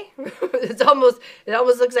chest, eh? it almost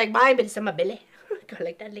looks like mine, but it's on my belly. Go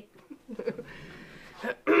like that, like.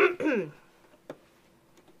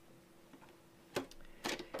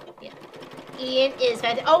 Yeah. Ian is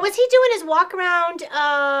fantastic. Oh, was he doing his walk around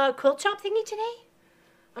quilt shop thingy today?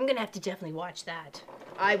 I'm gonna have to definitely watch that.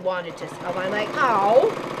 I wanted to. I'm like,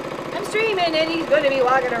 oh, I'm streaming and he's gonna be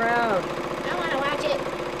walking around. I want to watch it.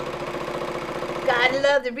 Gotta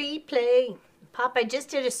love the replay. Pop, I just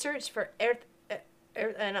did a search for earth,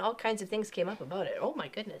 and all kinds of things came up about it. Oh my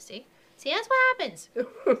goodness, see? See, that's what happens.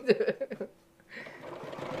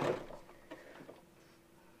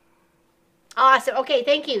 Awesome. Okay,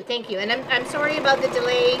 thank you. And I'm sorry about the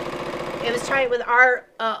delay. It was trying with our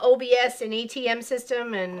OBS and ATM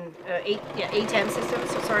system and ATM system.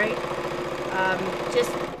 So sorry.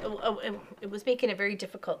 It was making it very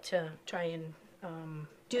difficult to try and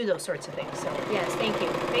do those sorts of things. So yes, thank you.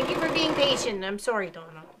 Thank you for being patient. I'm sorry, Donna.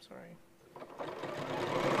 I'm sorry.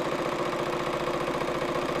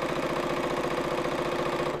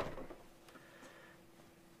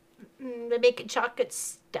 They make a chocolate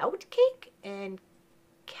stout cake and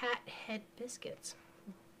cat head biscuits.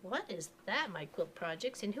 What is that, my quilt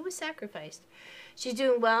projects? And who was sacrificed? She's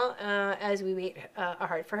doing well as we wait a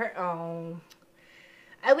heart for her. Oh,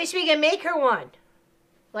 I wish we could make her one.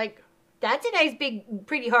 Like, that's a nice big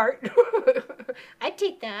pretty heart. I'd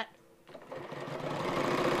take that.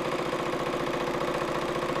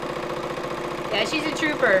 Yeah, she's a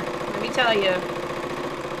trooper, let me tell you.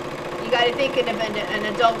 You got to think if an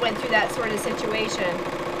adult went through that sort of situation.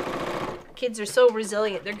 Kids are so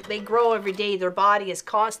resilient. They grow every day. Their body is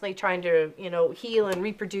constantly trying to, you know, heal and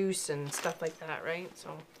reproduce and stuff like that, right?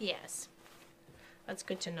 So, yes. That's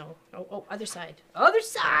good to know. Oh, other side. Other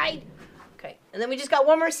side! Okay, and then we just got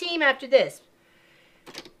one more seam after this.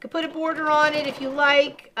 Could put a border on it if you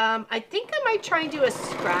like. I think I might try and do a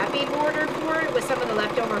scrappy border for it with some of the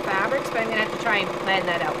leftover fabrics, but I'm going to have to try and plan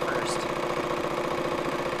that out first.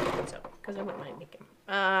 So, because I wouldn't mind making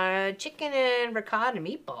chicken and ricotta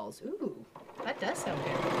meatballs. Ooh, that does sound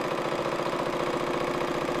good.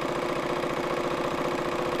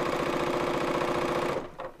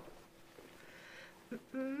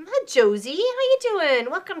 Hi, Josie. How you doing?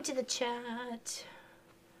 Welcome to the chat.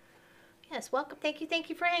 Yes, welcome. Thank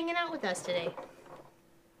you for hanging out with us today.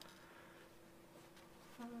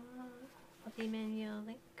 I'll email you a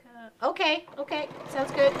link. Okay,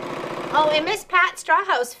 sounds good. Oh, and Miss Pat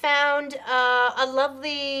Strawhouse found a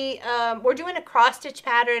lovely, we're doing a cross-stitch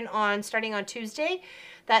pattern starting on Tuesday.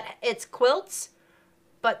 That it's quilts,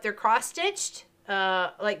 but they're cross-stitched.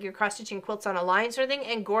 Like you're cross-stitching quilts on a line sort of thing,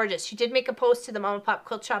 and gorgeous. She did make a post to the Mom and Pop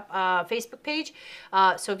Quilt Shop Facebook page,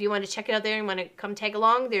 so if you want to check it out there and want to come tag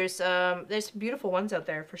along, there's beautiful ones out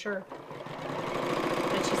there for sure.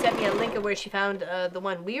 And she sent me a link of where she found the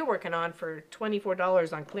one we are working on for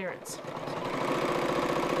 $24 on clearance.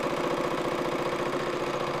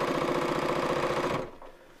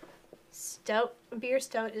 Stout, beer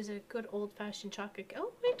stout is a good old-fashioned chocolate.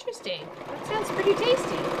 Oh, interesting. That sounds pretty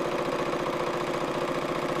tasty.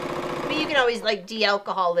 I mean, you can always, like,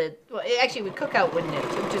 de-alcohol it. Well, it actually would cook out, wouldn't it?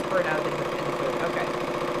 It would just burn out in the food. Okay.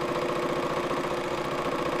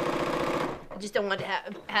 I just don't want to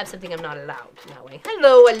have something I'm not allowed that way.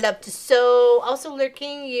 Hello, I love to sew. Also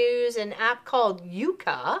lurking, use an app called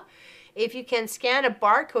Yuka. If you can scan a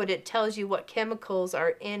barcode, it tells you what chemicals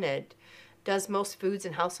are in it. Does most foods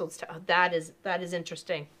and households. Oh, that is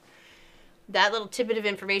interesting. That little tidbit of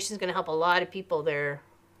information is going to help a lot of people there.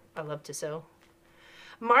 I love to sew.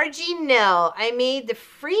 Margie Nell, I made the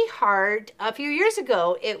free heart a few years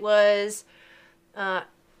ago. It was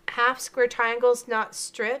half square triangles, not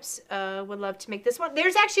strips. Would love to make this one.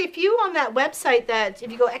 There's actually a few on that website that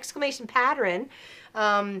if you go exclamation pattern,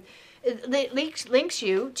 it links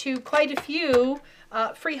you to quite a few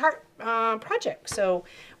free heart projects. So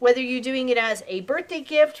whether you're doing it as a birthday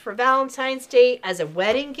gift for Valentine's Day, as a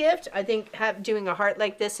wedding gift, I think doing a heart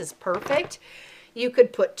like this is perfect. You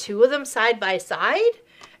could put two of them side by side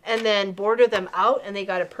and then border them out, and they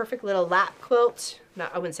got a perfect little lap quilt.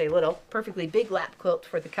 I wouldn't say little, perfectly big lap quilt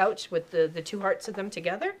for the couch with the two hearts of them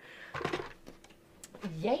together.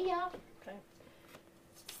 Yeah. Okay.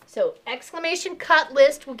 So exclamation cut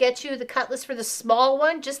list will get you the cut list for the small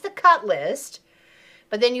one, just the cut list.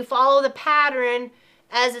 But then you follow the pattern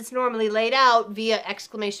as it's normally laid out via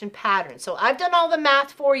exclamation pattern. So I've done all the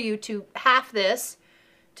math for you to half this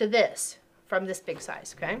to this from this big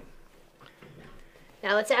size, okay?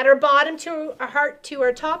 Now let's add our bottom to our heart to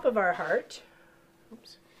our top of our heart.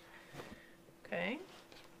 Oops. Okay.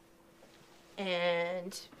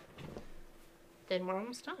 And then we're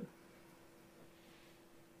almost done.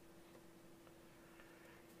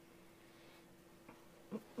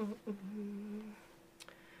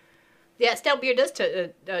 Yeah, stout beer does,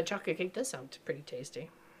 chocolate cake does sound pretty tasty.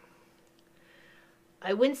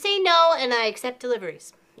 I wouldn't say no, and I accept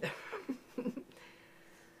deliveries.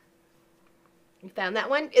 You found that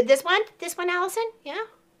one? This one? This one, Allison? Yeah?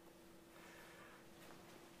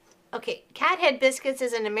 Okay, cat head biscuits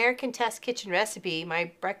is an American Test Kitchen recipe,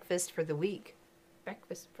 my breakfast for the week.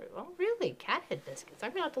 Breakfast for, oh really? Cat head biscuits. I'm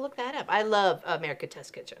going to have to look that up. I love American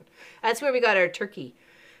Test Kitchen. That's where we got our turkey,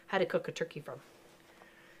 how to cook a turkey from.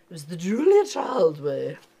 It was the Julia Child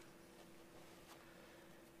way.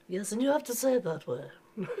 Yes, and you have to say it that way.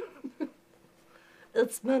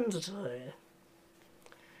 It's mandatory.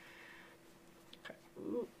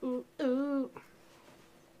 Ooh.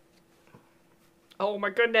 Oh my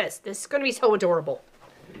goodness, this is going to be so adorable.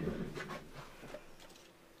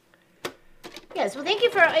 Yes, well thank you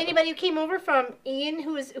for anybody who came over from Ian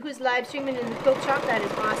who's live streaming in the quilt shop. That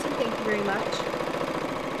is awesome. Thank you very much.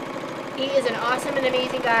 He is an awesome and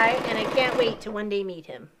amazing guy, and I can't wait to one day meet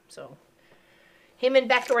him. So, him and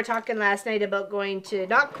Becca were talking last night about going to,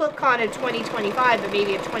 not QuiltCon of 2025, but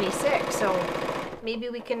maybe of 26. So, maybe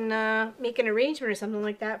we can make an arrangement or something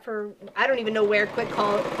like that for, I don't even know where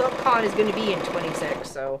QuiltCon is going to be in 26,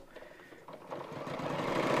 so.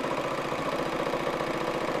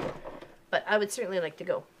 But I would certainly like to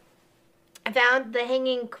go. I found the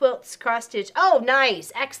hanging quilts cross stitch. Oh,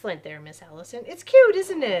 nice. Excellent there, Miss Allison. It's cute,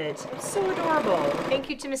 isn't it? It's so adorable. Thank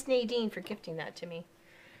you to Miss Nadine for gifting that to me.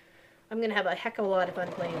 I'm going to have a heck of a lot of fun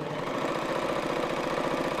playing with it.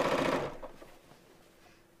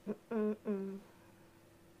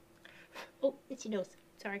 Oh, it's your nose.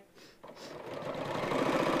 Sorry.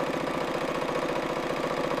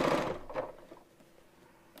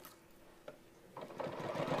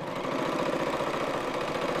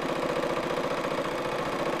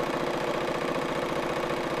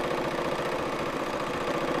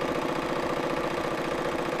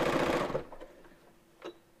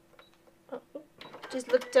 Just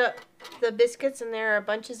looked up the biscuits, and there are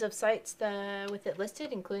bunches of sites with it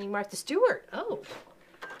listed, including Martha Stewart. Oh,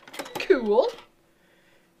 cool.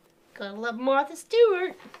 Gotta love Martha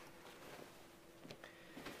Stewart.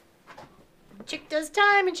 Chick does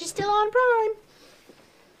time, and she's still on Prime.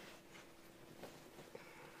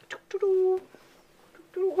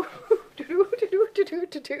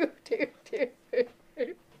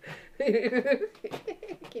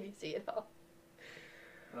 Can you see it all?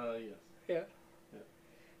 Yes. Yeah.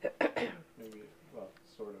 Maybe, well,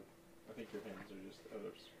 sort of. I think your hands are just out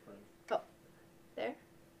of frame. Oh, there?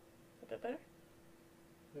 A bit better?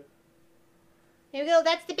 Yeah. Here we go.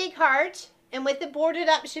 That's the big heart. And with it boarded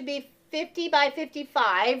up, should be 50 by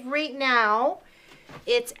 55. Right now,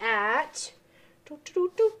 it's at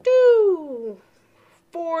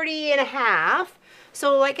 40 and a half.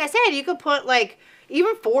 So, like I said, you could put, like,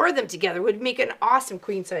 even 4 of them together would make an awesome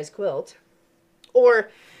queen-size quilt. Or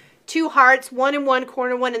 2 hearts, one in one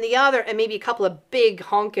corner, one in the other, and maybe a couple of big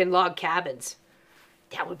honkin' log cabins.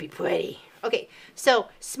 That would be pretty. Okay, so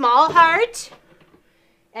small heart,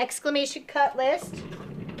 exclamation cut list.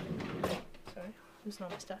 Sorry, losing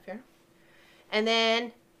all my stuff here. And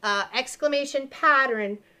then exclamation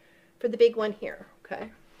pattern for the big one here,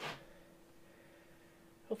 okay?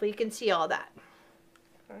 Hopefully you can see all that.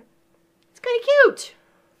 Okay. It's kind of cute.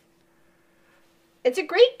 It's a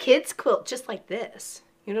great kids quilt just like this.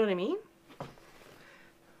 You know what I mean?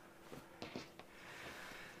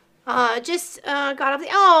 Just got off the...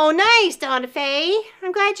 Oh, nice, Donna Faye.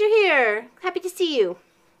 I'm glad you're here. Happy to see you.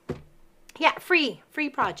 Yeah, free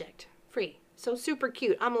project. Free. So super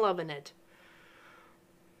cute. I'm loving it.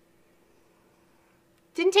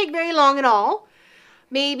 Didn't take very long at all.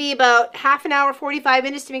 Maybe about half an hour, 45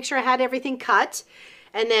 minutes to make sure I had everything cut.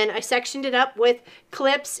 And then I sectioned it up with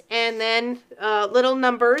clips and then little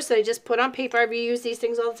numbers that I just put on paper. I reuse these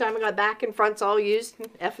things all the time. I got back and fronts all used,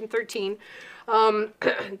 F and 13,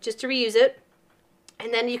 just to reuse it.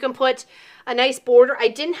 And then you can put a nice border. I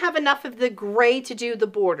didn't have enough of the gray to do the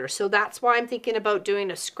border, so that's why I'm thinking about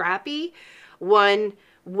doing a scrappy one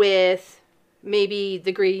with maybe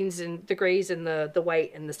the greens and the grays and the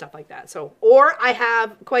white and the stuff like that. So, or I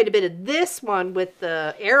have quite a bit of this one with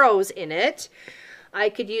the arrows in it. I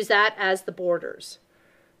could use that as the borders.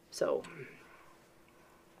 So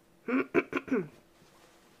you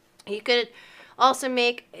could also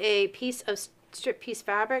make a piece of strip piece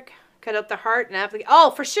fabric, cut out the heart and applique.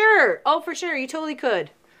 Oh, for sure. Oh, for sure. You totally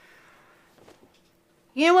could.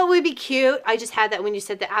 You know what would be cute? I just had that when you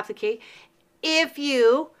said the applique. If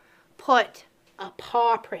you put a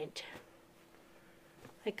paw print,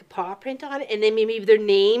 like a paw print on it, and then maybe their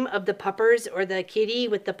name of the puppers or the kitty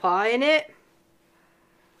with the paw in it.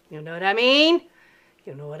 You know what I mean?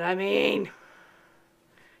 You know what I mean?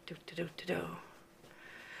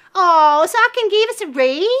 Oh, Socken gave us a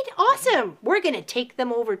raid? Awesome. We're going to take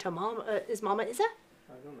them over to Mama. Is Mama Isa?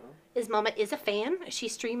 I don't know. Is Mama Isa a fan? Is she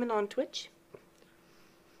streaming on Twitch?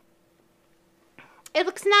 It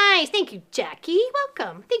looks nice. Thank you, Jackie.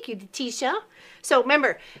 Welcome. Thank you, Tisha. So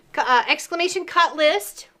remember, exclamation cut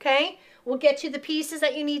list, okay? We'll get you the pieces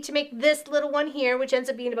that you need to make this little one here, which ends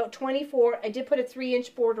up being about 24. I did put a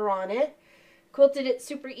 3-inch border on it. Quilted it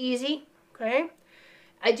super easy, okay?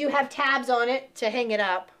 I do have tabs on it to hang it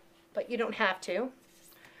up, but you don't have to.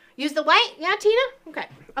 Use the white? Yeah, Tina? Okay,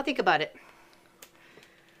 I'll think about it.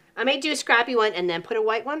 I may do a scrappy one and then put a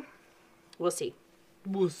white one. We'll see.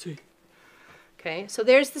 We'll see. Okay, so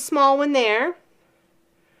there's the small one there.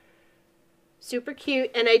 Super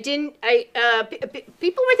cute. And I didn't,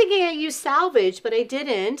 people were thinking I used salvage, but I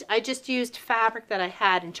didn't. I just used fabric that I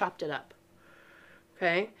had and chopped it up.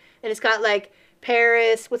 Okay, and it's got like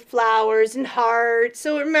Paris with flowers and hearts.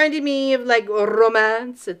 So it reminded me of like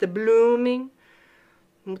romance at the blooming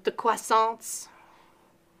with the croissants.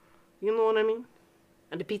 You know what I mean?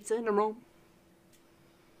 And the pizza and the Rome.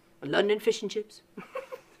 London fish and chips.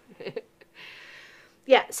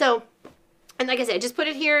 Yeah, so, and like I said, I just put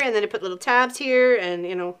it here, and then I put little tabs here, and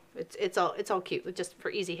you know, it's all cute, just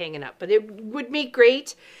for easy hanging up. But it would make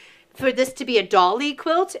great for this to be a dolly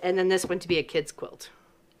quilt, and then this one to be a kid's quilt.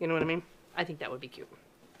 You know what I mean? I think that would be cute.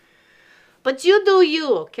 But you do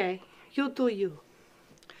you, okay? You do you.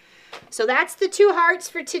 So that's the 2 hearts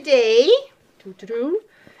for today.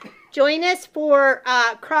 Join us for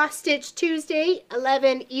Cross Stitch Tuesday,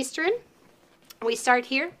 11 Eastern. We start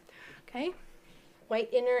here, okay? White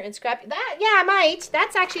inner and scrappy. That, yeah, I might.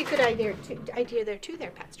 That's actually a good idea there too,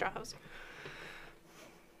 there, Pat Strawhouse.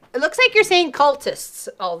 It looks like you're saying cultists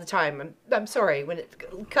all the time. I'm sorry. When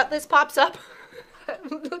Cutlass pops up,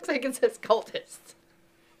 it looks like it says cultists.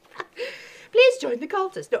 Please join the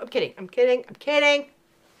cultists. No, I'm kidding. I'm kidding. I'm kidding.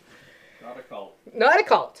 Not a cult. Not a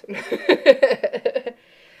cult.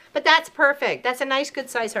 But that's perfect. That's a nice, good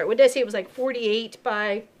size heart. What did I say? It was like 48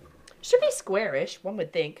 by... Should be squarish, one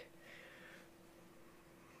would think.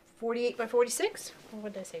 48 by 46? Or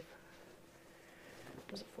what did I say?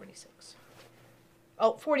 Was it 46?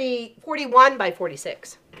 Oh, 41 by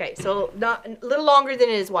 46. Okay, so not a little longer than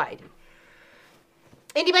it is wide.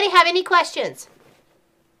 Anybody have any questions?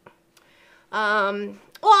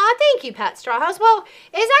 Well, thank you, Pat Strawhouse. Well,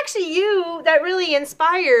 it's actually you that really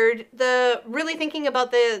inspired really thinking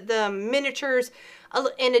about the miniatures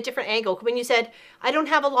in a different angle. When you said, I don't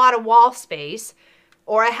have a lot of wall space,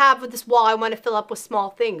 or I have this wall I want to fill up with small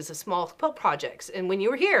things, small quilt projects. And when you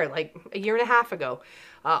were here, like a year and a half ago,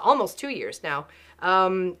 almost 2 years now.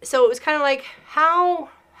 So it was kind of like, how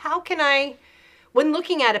can I, when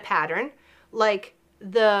looking at a pattern, like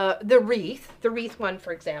the wreath one,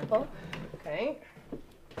 for example, okay,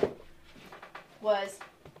 was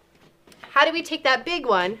how do we take that big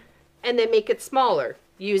one and then make it smaller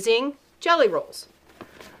using jelly rolls,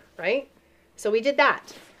 right? So we did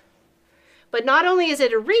that. But not only is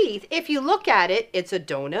it a wreath, if you look at it, it's a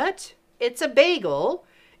donut, it's a bagel,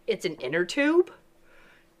 it's an inner tube,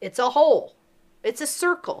 it's a hole, it's a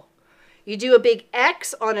circle. You do a big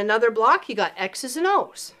X on another block, you got X's and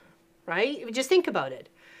O's, right? Just think about it.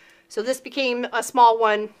 So this became a small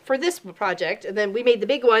one for this project, and then we made the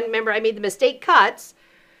big one. Remember, I made the mistake cuts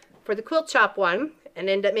for the quilt shop one, and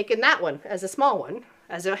ended up making that one as a small one.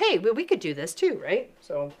 As a, hey, we could do this too, right?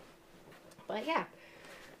 So, but yeah.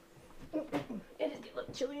 It is a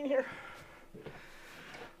little chilly in here.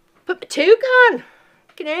 Put my toque on.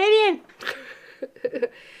 Canadian.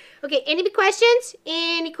 Okay, any questions?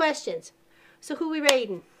 Any questions? So who we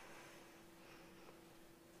raiding?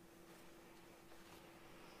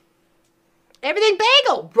 Everything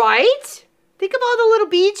bagel, right? Think of all the little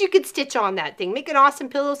beads you could stitch on that thing. Make an awesome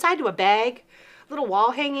pillow side to a bag. Little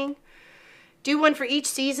wall hanging. Do one for each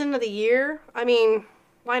season of the year. I mean,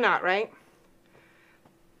 why not, right?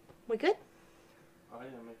 We good? I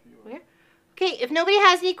am if you are. Okay, if nobody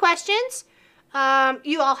has any questions,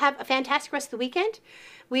 you all have a fantastic rest of the weekend.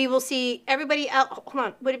 We will see everybody out. Hold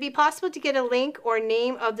on. Would it be possible to get a link or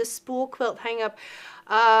name of the spool quilt hang up?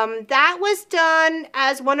 That was done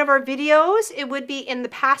as one of our videos. It would be in the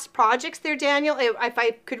past projects there, Daniel. If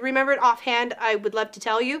I could remember it offhand, I would love to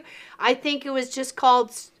tell you. I think it was just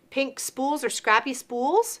called pink spools or scrappy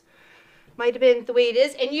spools. Might have been the way it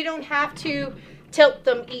is. And you don't have to tilt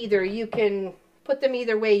them either. You can put them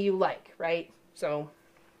either way you like, right? So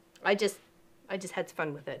I just had some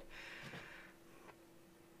fun with it.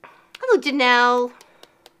 Hello, Danelle.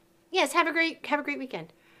 Yes, have a great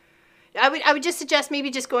weekend. I would just suggest maybe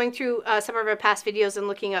just going through some of our past videos and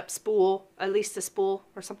looking up spool, at least a spool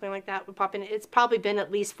or something like that would pop in. It's probably been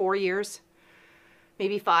at least 4 years,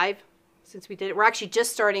 maybe 5 since we did it. We're actually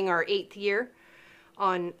just starting our 8th year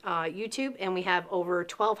on YouTube, and we have over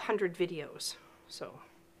 1,200 videos. So,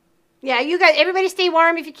 yeah, you guys, everybody stay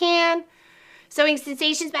warm if you can. Sewing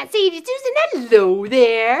Sensations, Matt Sadie, Susan, hello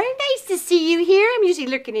there. Nice to see you here. I'm usually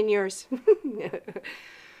lurking in yours.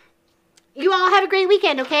 You all have a great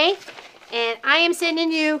weekend, okay? And I am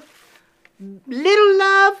sending you little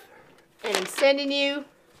love, and I'm sending you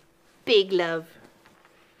big love.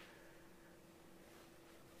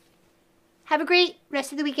 Have a great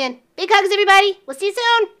rest of the weekend. Big hugs, everybody. We'll see you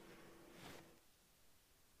soon.